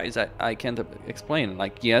otherwise, I can't explain.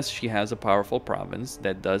 Like, yes, she has a powerful province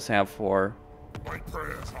that does have 4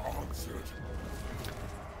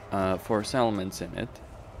 settlements in it.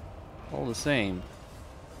 All the same.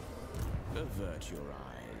 Avert your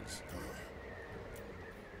eyes.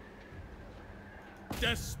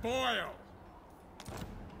 Despoil!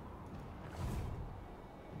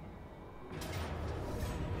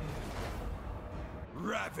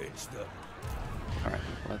 Ravage them! Alright,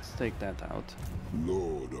 let's take that out.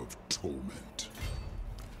 Lord of Torment.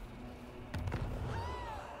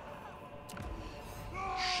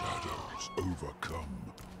 Shadows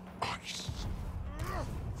overcome ice.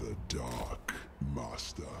 The Dark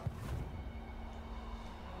Master.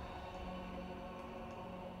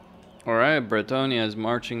 Alright, Bretonia is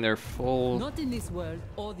marching their full Not in this world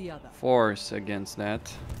or the other. force against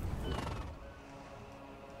that.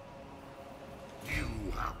 You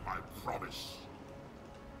have my promise.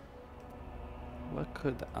 What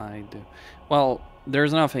could I do? Well,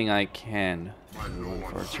 there's nothing I can do,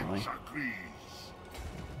 unfortunately.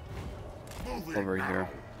 Over here.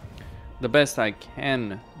 The best I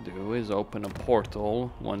can do is open a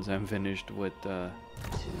portal once I'm finished with her.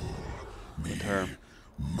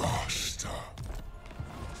 Master.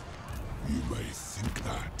 You may think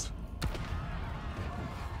that.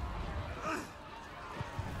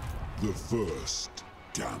 The first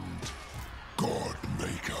damned God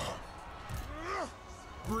Maker.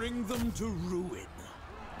 Bring them to ruin.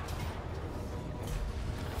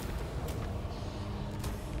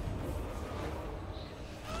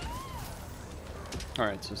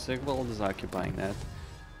 Alright, so Sigvald is occupying that.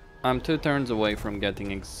 I'm 2 turns away from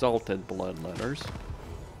getting Exalted Bloodletters.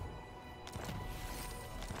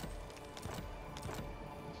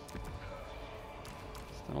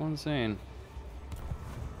 Still insane.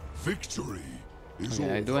 Victory is Okay,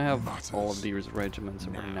 all I do that have matters. all of these regiments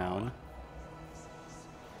of renown.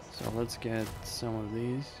 So let's get some of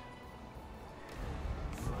these.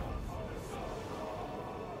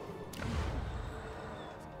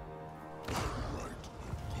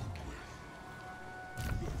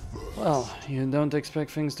 Well, you don't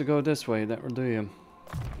expect things to go this way, do you?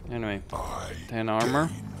 Anyway, 10 armor.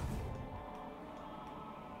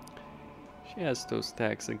 She has 2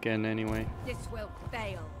 stacks again anyway. This will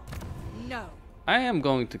fail. No. I am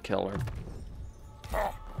going to kill her.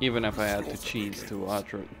 Even if I had to cheese to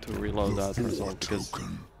reload that result, because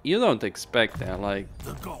you don't expect that. Like,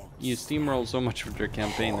 you steamroll so much with your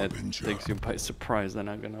campaign that takes you by surprise, I'm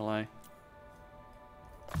not gonna lie.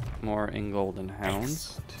 More in Golden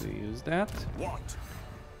Hounds to use that.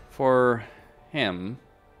 For him,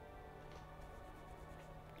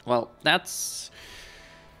 well, that's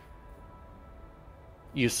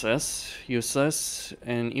useless,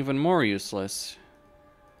 and even more useless.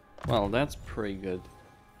 Well, that's pretty good.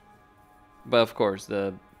 But of course,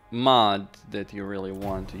 the mod that you really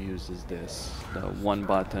want to use is this, the 1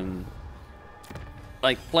 button.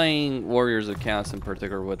 Like, playing Warriors of Chaos in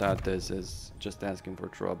particular without this is just asking for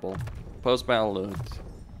trouble. Post-battle loot.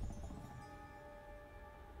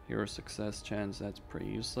 Hero success chance, that's pretty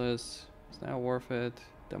useless. Is that worth it?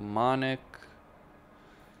 Demonic.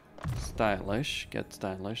 Stylish. Get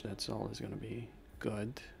stylish, that's always gonna be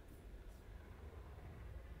good.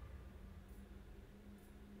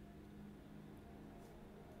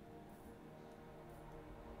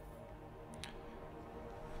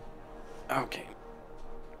 Okay.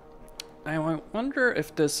 I wonder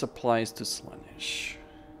if this applies to Slaanesh.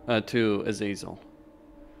 To Azazel.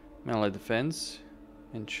 Melee defense.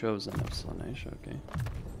 And Chosen of Slaanesh, okay.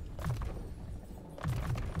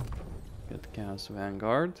 Get the Chaos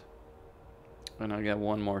Vanguard. And I'll get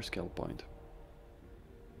 1 more skill point.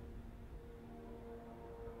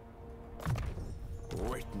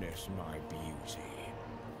 Witness my beauty.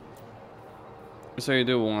 So you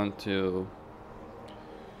do want to...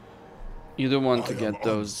 You do want to get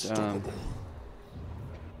those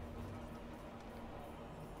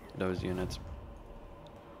units.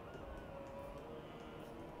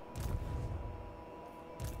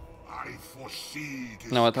 I foresee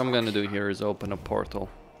Now what I'm gonna do here is open a portal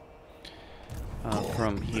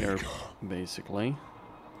from here, basically.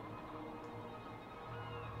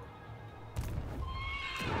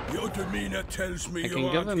 Your demeanor tells me I you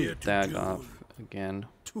can give aren't here him to Dagoff duel. again.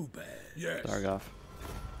 Too bad. Yes. Dagoff.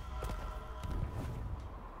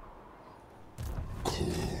 Call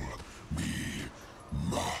me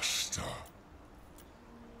master.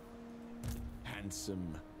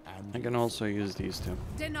 Handsome and I can also use these two.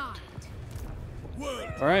 Denied.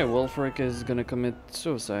 Alright, Wulfric is gonna commit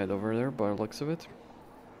suicide over there by the looks of it.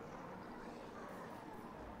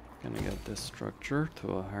 Gonna get this structure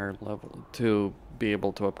to a higher level to be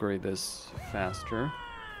able to upgrade this faster.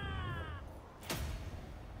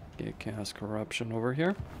 Get cast corruption over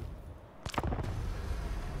here.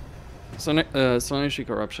 Slaaneshi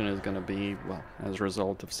corruption is gonna be, well, as a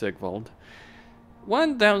result of Sigvald.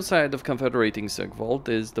 One downside of confederating Sigvald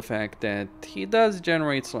is the fact that he does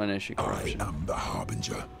generate Slaaneshi corruption. I am the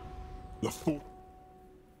Harbinger. The thought.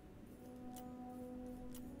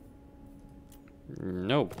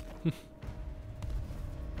 Nope. You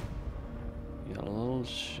little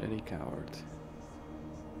shitty coward.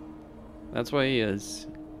 That's why he is.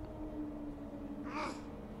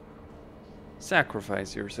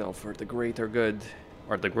 Sacrifice yourself for the greater good,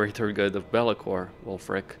 or the greater good of Be'lakor,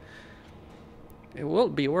 Wulfric. It will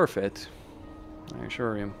be worth it, I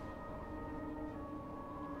assure you.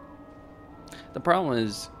 The problem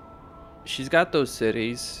is, she's got those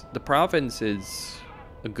cities. The province is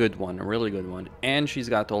a good one, a really good one, and she's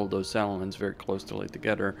got all those settlements very closely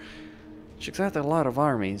together. She's got a lot of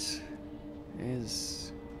armies.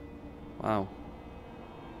 Wow.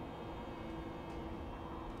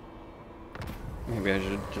 Maybe I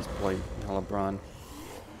should just play Helebron.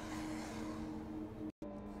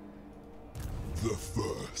 The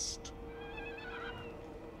first.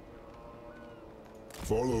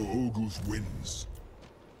 Follow Ogul's winds.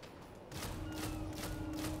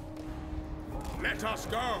 Let us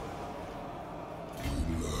go.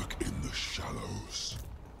 You lurk in the shallows.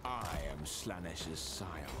 I am Slaanesh'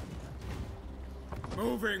 scion.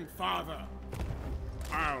 Moving farther.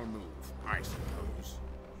 I'll move, I suppose.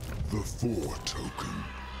 The four token.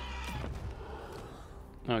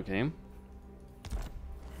 Okay.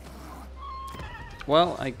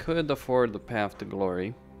 Well, I could afford the path to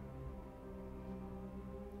glory.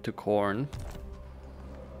 To Khorne.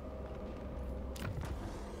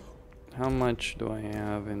 How much do I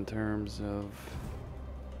have in terms of...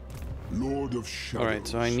 Lord of Shadows. Alright,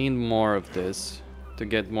 so I need more of this to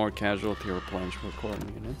get more casualty replenishment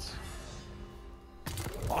Khorne units.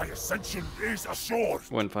 My ascension is assured.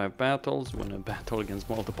 Win 5 battles, win a battle against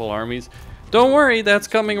multiple armies. Don't worry, that's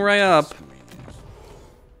coming right up.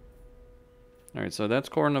 Alright, so that's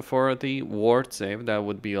Khorne Authority, Ward Save. That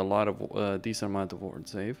would be a lot of, decent amount of Ward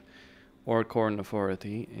Save. Or Khorne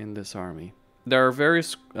Authority in this army. There are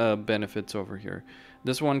various benefits over here.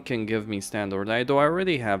 This one can give me Standard. I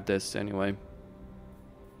already have this anyway.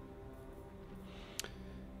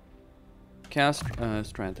 Cast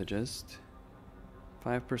Strategist.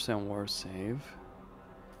 5% War Save.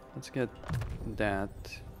 Let's get that.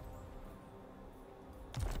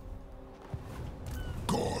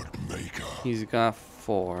 Godmaker. He's got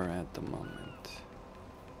 4 at the moment.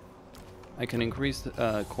 I can increase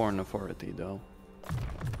Khorne Authority though.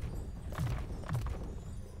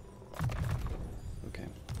 Okay.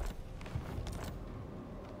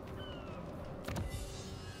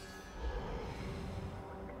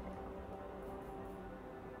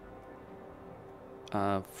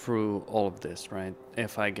 Through all of this, right?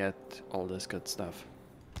 If I get all this good stuff.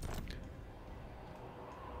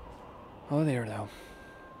 Oh dear though.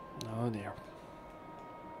 Oh dear.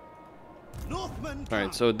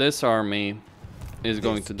 Alright, so this army is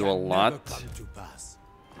going to do a lot.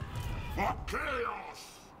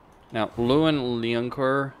 Now, Luin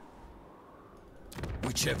Leoncoeur.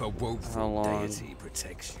 Whichever woeful deity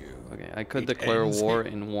protects you. Okay, I could declare war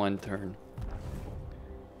in 1 turn.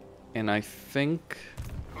 And I think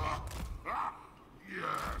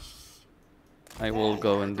I will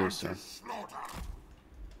go and do so.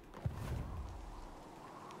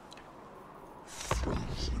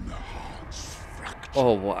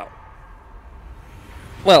 Oh wow.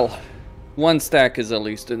 Well, 1 stack is at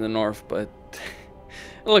least in the north, but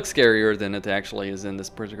it looks scarier than it actually is in this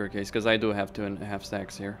particular case, because I do have 2.5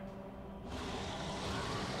 stacks here.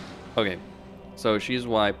 Okay, so she's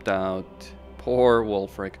wiped out. Poor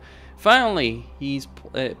Wulfric. Finally, he's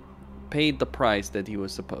paid the price that he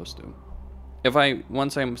was supposed to.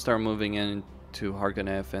 Once I start moving into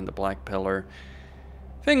Hargonef and the Black Pillar,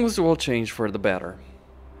 things will change for the better.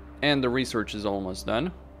 And the research is almost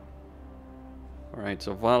done. Alright,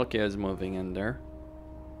 so Valkia is moving in there.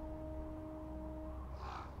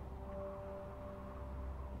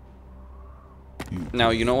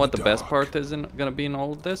 Now, you know what the best part is gonna be in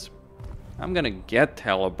all of this? I'm gonna get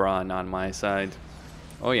Talabron on my side.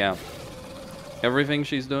 Oh yeah. Everything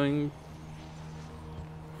she's doing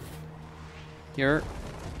here.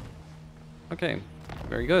 Okay,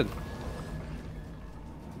 very good.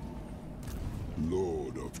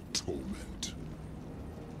 Lord of Torment.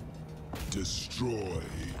 Destroy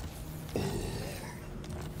all.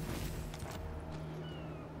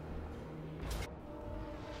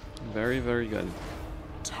 Very, very good.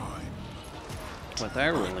 Time. What I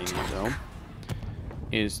really need though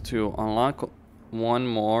is to unlock one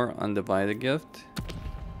more undivided gift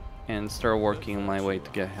and start working my way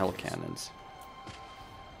to get hell cannons.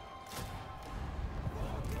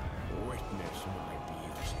 Witness my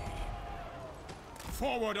beauty.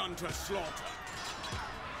 Forward unto slaughter.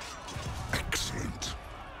 Excellent.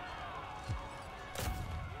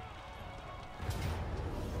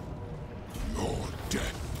 Your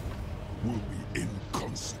death will be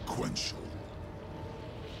inconsequential.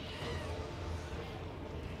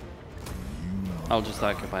 I'll just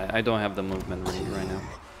occupy it. I don't have the movement ready right now.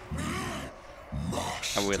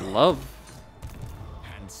 I would love,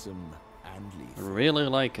 Handsome and lethal. really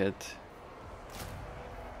like it.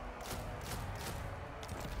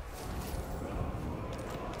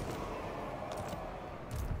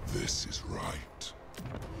 This is right.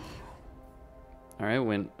 Alright,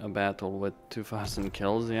 win a battle with 2,000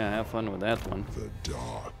 kills. Yeah, have fun with that one. The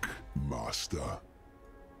Dark Master.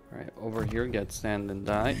 Alright, over here, get stand and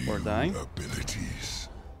die, or die. Abilities.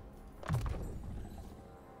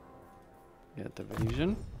 Get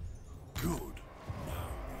evasion. Good.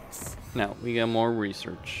 Now, we get more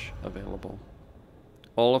research available.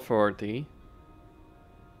 All authority.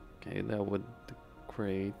 Okay, that would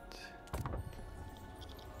create...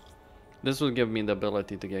 This would give me the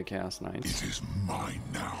ability to get Chaos Knights. It is mine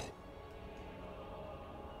now.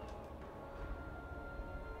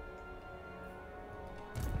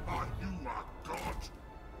 Are you a god?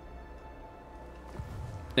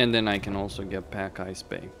 And then I can also get Pack Ice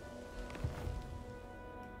Bay.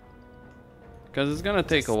 Because it's gonna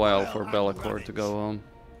take a while for Bellicor to go home.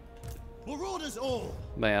 Marauders all.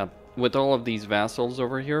 But yeah, with all of these vassals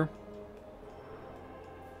over here,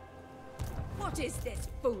 What is this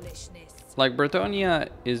foolishness? like Bretonia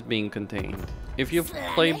is being contained. If you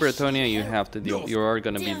play Bretonia, you have to deal. You are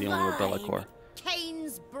gonna be dealing with Bellicor.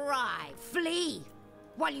 Cain's bride. Flee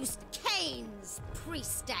while you Cain's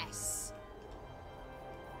priestess.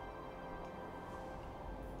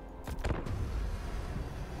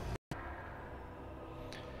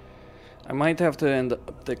 I might have to end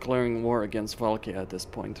up declaring war against Valkia at this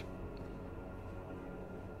point.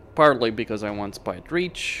 Partly because I want Spite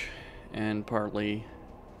Reach, and partly...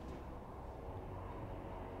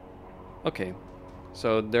 Okay,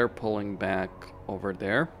 so they're pulling back over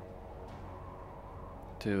there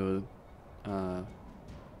to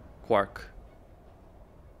Quark.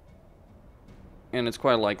 And it's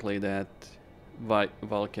quite likely that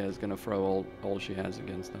Valkia is gonna throw all she has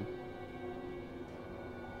against them.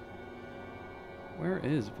 Where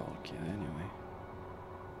is Valkia anyway?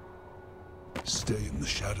 Stay in the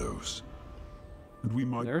shadows, and we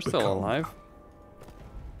might. They're still alive.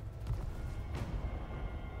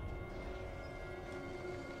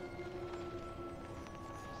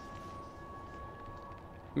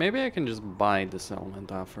 Maybe I can just buy the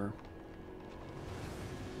settlement off her.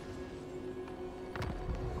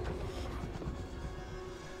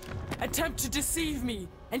 Attempt to deceive me,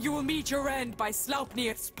 and you will meet your end by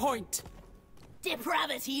Sleipnir's point.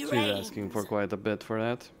 Depravity She's reigns. asking for quite a bit for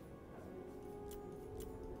that.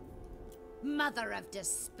 Mother of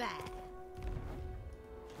despair.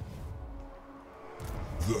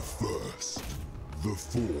 The first, the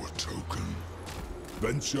 4 token.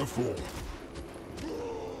 Venture forth.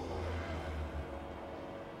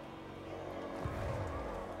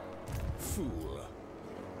 Fool.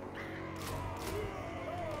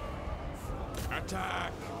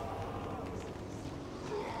 Attack!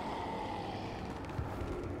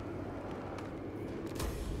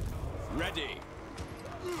 Ready!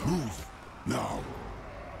 Move now.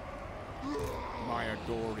 My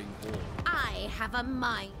adoring horde. I have a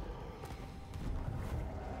mind.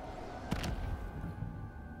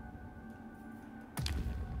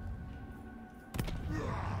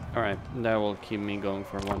 Alright, that will keep me going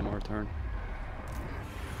for one more turn.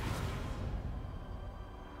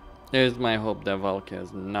 There's my hope that Valkia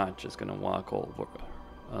is not just gonna walk over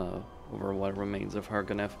over what remains of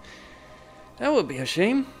Hargonef. That would be a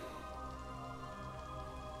shame.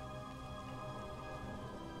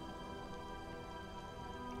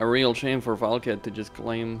 A real shame for Valkia to just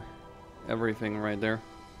claim everything right there.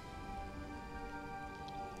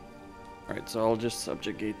 Alright, so I'll just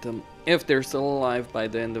subjugate them if they're still alive by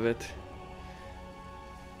the end of it.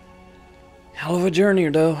 Hell of a journey,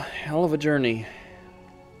 though. Hell of a journey.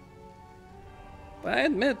 But I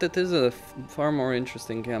admit that this is a far more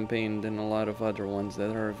interesting campaign than a lot of other ones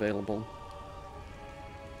that are available.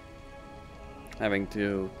 Having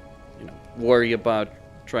to, you know, worry about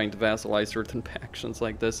trying to vassalize certain factions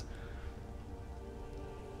like this.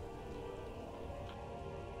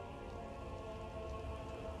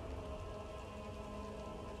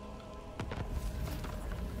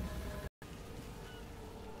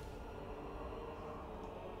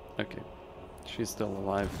 Okay, she's still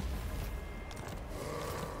alive.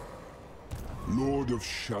 Lord of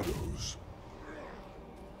Shadows.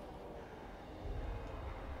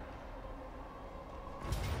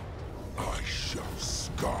 I shall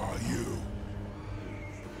scar you.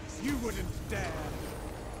 You wouldn't dare.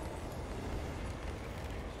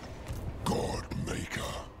 God Maker.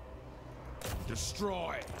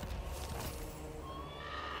 Destroy.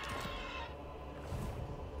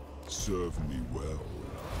 Serve me well,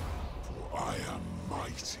 for I am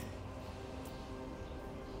mighty.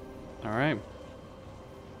 Alright.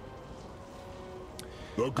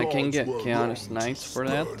 I can get Chaos Knights for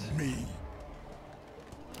that.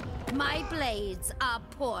 My blades are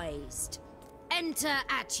poised. Enter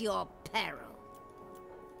at your peril.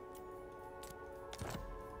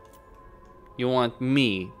 You want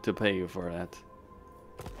me to pay you for that?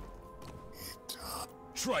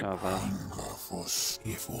 Try hunger for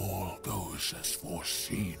if all goes as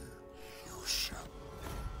foreseen, you shall.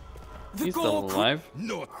 He's still alive.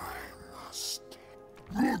 Not I must.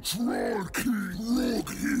 The Troll King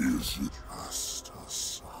Rogue is just a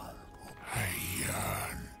son. I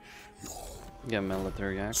yearn Yeah,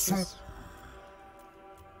 military access.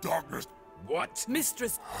 darkness. What?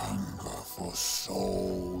 Mistress. Hunger for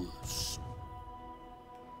souls.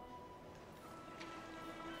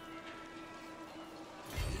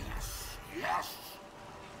 Yes.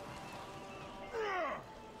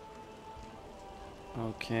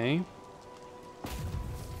 Okay.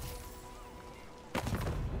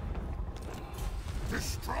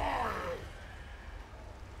 Destroy.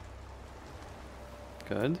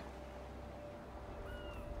 Good.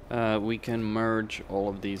 We can merge all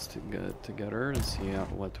of these together and see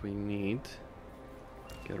what we need.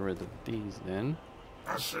 Get rid of these then.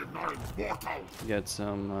 Immortal. Get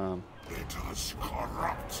some. It is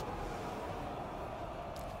corrupt.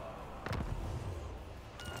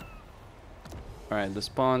 Alright, the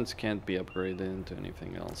spawns can't be upgraded into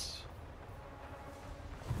anything else.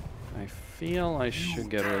 I feel I should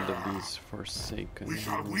get rid of these Forsaken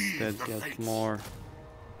and instead get more.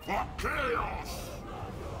 For chaos.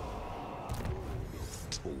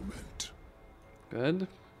 Torment. Good.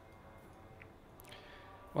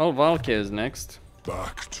 Well, Valke is next.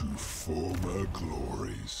 Back to former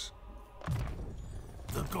glories.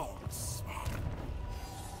 The gods.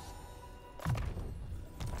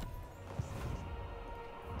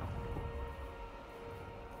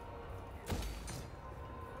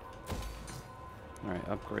 Alright,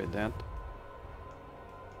 upgrade that.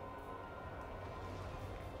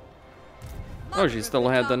 Oh, she still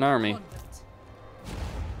had an army.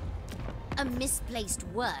 A misplaced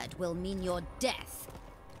word will mean your death.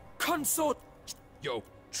 Consort. Your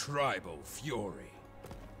tribal fury.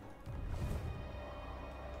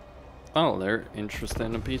 Oh, they're interested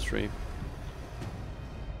in a peace tree.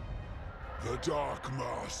 The Dark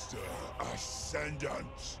Master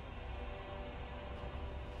Ascendant.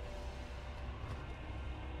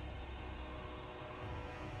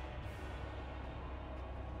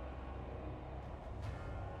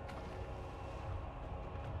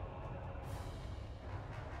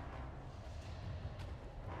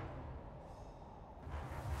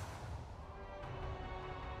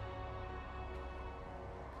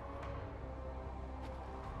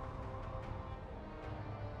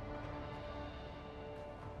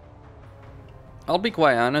 I'll be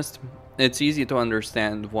quite honest, it's easy to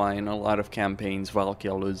understand why in a lot of campaigns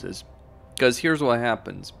Valkia loses. Because here's what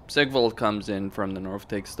happens. Sigvald comes in from the north,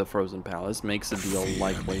 takes the Frozen Palace, makes a deal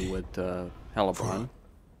likely with Hellebron.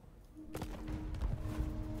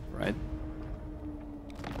 Right?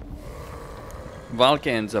 Valkia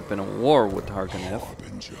ends up in a war with Harkoneth.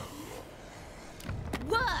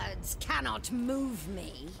 Words cannot move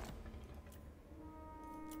me.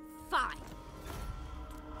 Fine.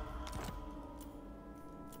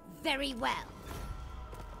 Very well.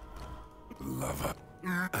 Lover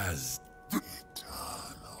as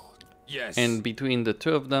yes. And between the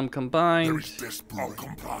two of them combined, I'll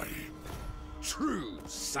comply. True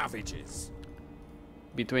savages.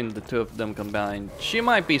 between the two of them combined, she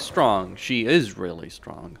might be strong. She is really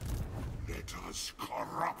strong. Let us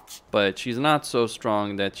corrupt. But she's not so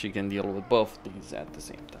strong that she can deal with both these at the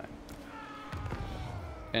same time.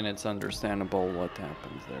 And it's understandable what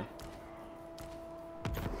happens there.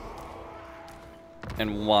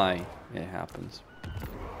 And why it happens.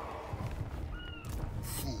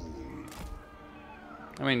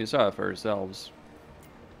 I mean, you saw it for yourselves.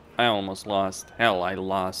 I almost lost. Hell, I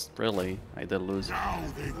lost, really. I did lose it.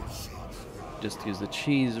 Just use the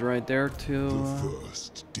cheese right there to The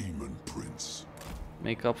first demon prince.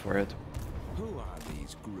 make up for it. Who are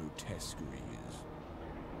these grotesqueries?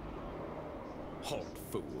 Halt,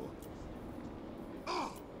 fool.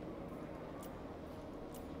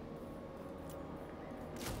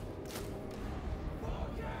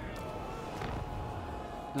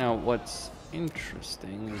 Now, what's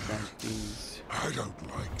interesting is that these I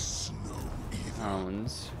don't like snow either.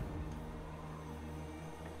 hounds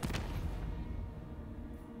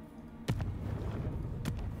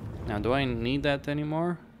now, do I need that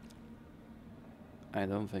anymore? I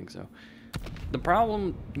don't think so. The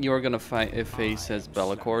problem you're gonna face as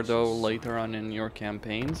Bellicor, though, later on in your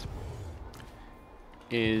campaigns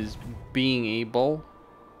is being able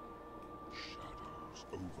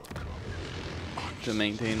to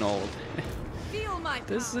maintain all of it. Feel my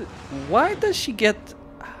power. Why does she get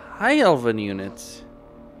high elven units?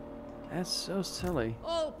 That's so silly.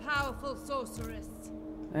 All-powerful sorceress.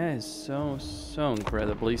 That is so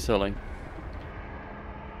incredibly silly.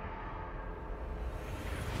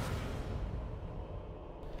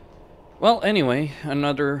 Well, anyway,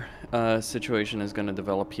 another situation is going to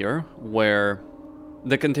develop here where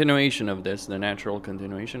the continuation of this, the natural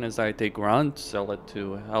continuation, is I take Grant, sell it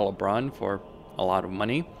to Hellebrand for a lot of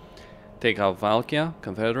money, take out Valkia,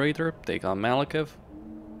 Confederator, take out Malekith,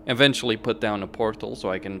 eventually put down a portal so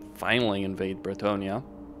I can finally invade Bretonnia.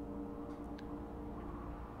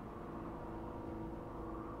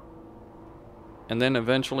 And then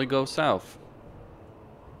eventually go south.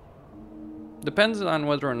 Depends on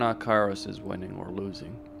whether or not Kairos is winning or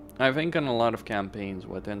losing. I think in a lot of campaigns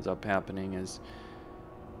what ends up happening is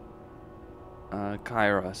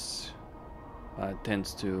Kairos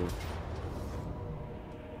tends to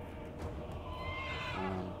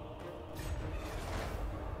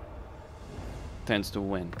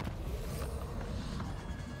win.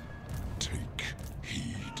 Take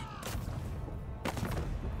heed.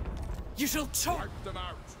 You shall choke them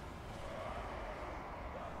out.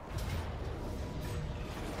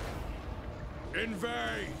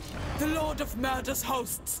 Invade! The Lord of Murder's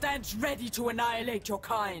host stands ready to annihilate your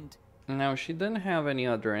kind. Now, she didn't have any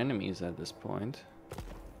other enemies at this point.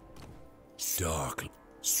 Dark.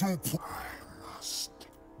 Super. I must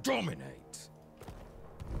Dominate.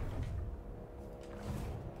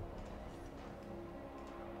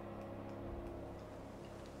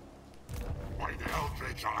 By the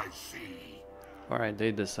eldritch I see. Alright,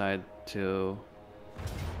 they decide to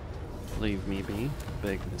leave me be.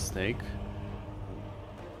 Big mistake.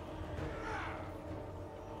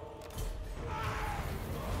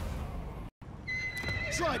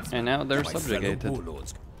 And now they're subjugated.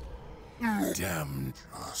 Damn.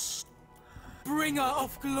 Bringer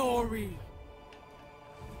of glory.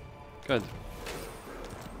 Good.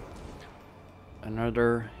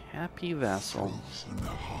 Another happy vassal. And the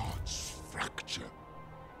heart's fracture.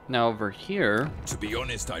 Now over here, To be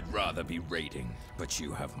honest, I'd rather be raiding, but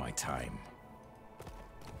you have my time.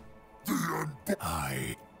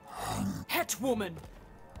 I. Het woman.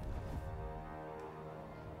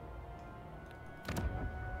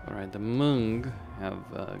 alright, the Mung have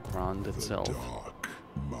Grand itself. Dark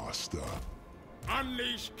Master.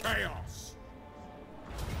 Unleash chaos.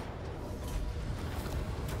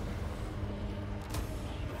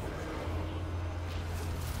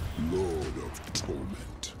 Lord of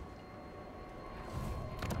Torment.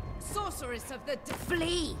 Sorceress of the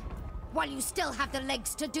Flee, while you still have the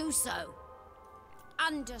legs to do so.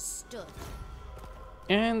 Understood.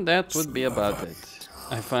 And that would be about it.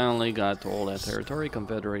 I finally got all that territory,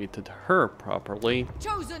 confederated her properly,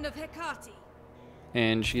 chosen of Hecate.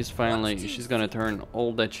 and she's gonna turn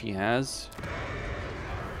all that she has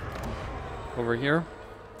over here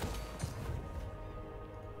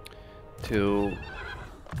to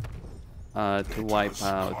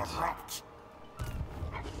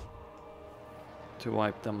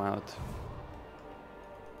wipe them out.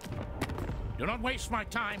 Do not waste my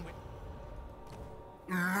time with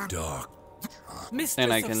Dark. Mistress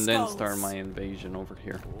And I of can then skulls. start my invasion over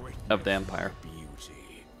here of the Empire.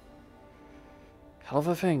 Beauty. Hell of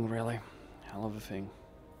a thing, really. Hell of a thing.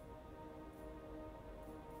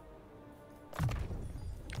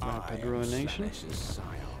 Rapid ruination.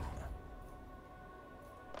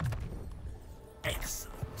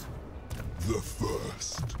 Excellent. The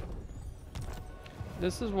first.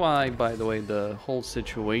 This is why, by the way, the whole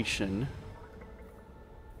situation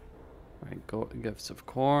Gifts of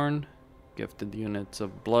corn. Gifted units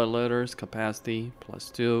of bloodletters. Capacity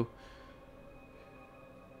 +2.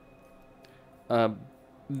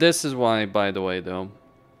 This is why, by the way, though,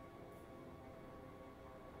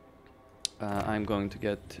 I'm going to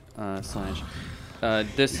get Slash.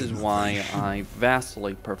 This is why I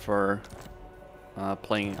vastly prefer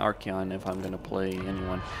playing Archeon if I'm going to play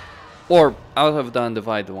anyone. Or out of the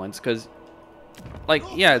undivided ones, because, like,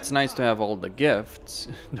 yeah, it's nice to have all the gifts.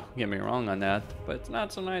 Don't get me wrong on that. But it's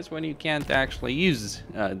not so nice when you can't actually use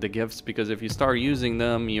the gifts, because if you start using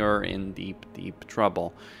them, you're in deep, deep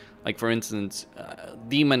trouble. Like, for instance,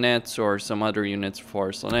 Demonettes or some other units for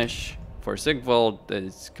Slaanesh, for Sigvald,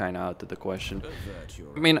 is kind of out of the question.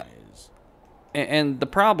 I mean, and the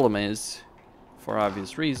problem is, for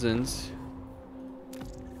obvious reasons,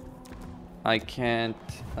 I can't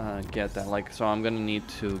get that. Like, so I'm gonna need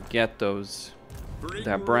to get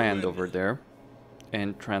that brand over there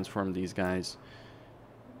and transform these guys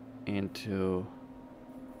into...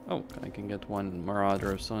 Oh, I can get one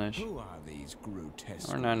Marauder of Slaanesh. Who are these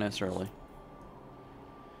grotesque? Or not necessarily.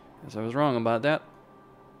 Guess I was wrong about that.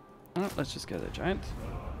 Oh, let's just get a giant.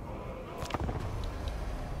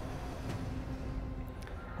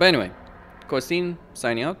 But anyway, Costin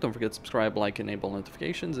signing out. Don't forget to subscribe, like, enable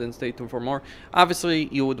notifications, and stay tuned for more. Obviously,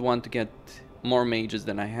 you would want to get more mages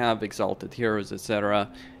than I have, exalted heroes,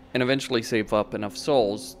 etc., and eventually save up enough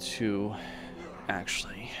souls to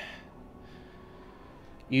actually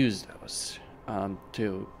use those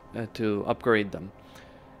to upgrade them.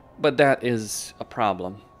 But that is a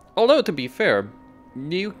problem. Although, to be fair,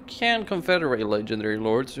 you can confederate legendary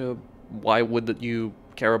lords. So why would you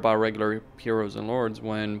care about regular heroes and lords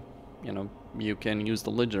when, you know, you can use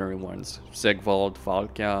the legendary ones? Sigvald,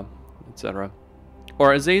 Valkia, etc.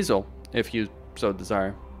 Or Azazel, if you so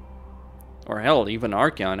desire. Or hell, even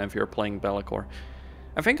Archeon if you're playing Be'lakor.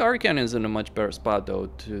 I think Archeon is in a much better spot, though,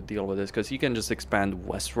 to deal with this, because he can just expand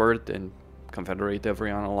westward and confederate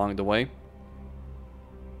everyone along the way.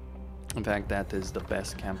 In fact, that is the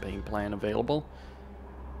best campaign plan available.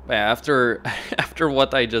 But yeah, after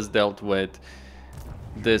what I just dealt with,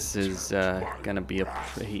 this is gonna be a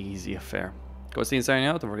pretty easy affair. Costin signing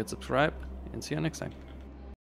out. Don't forget to subscribe, and see you next time.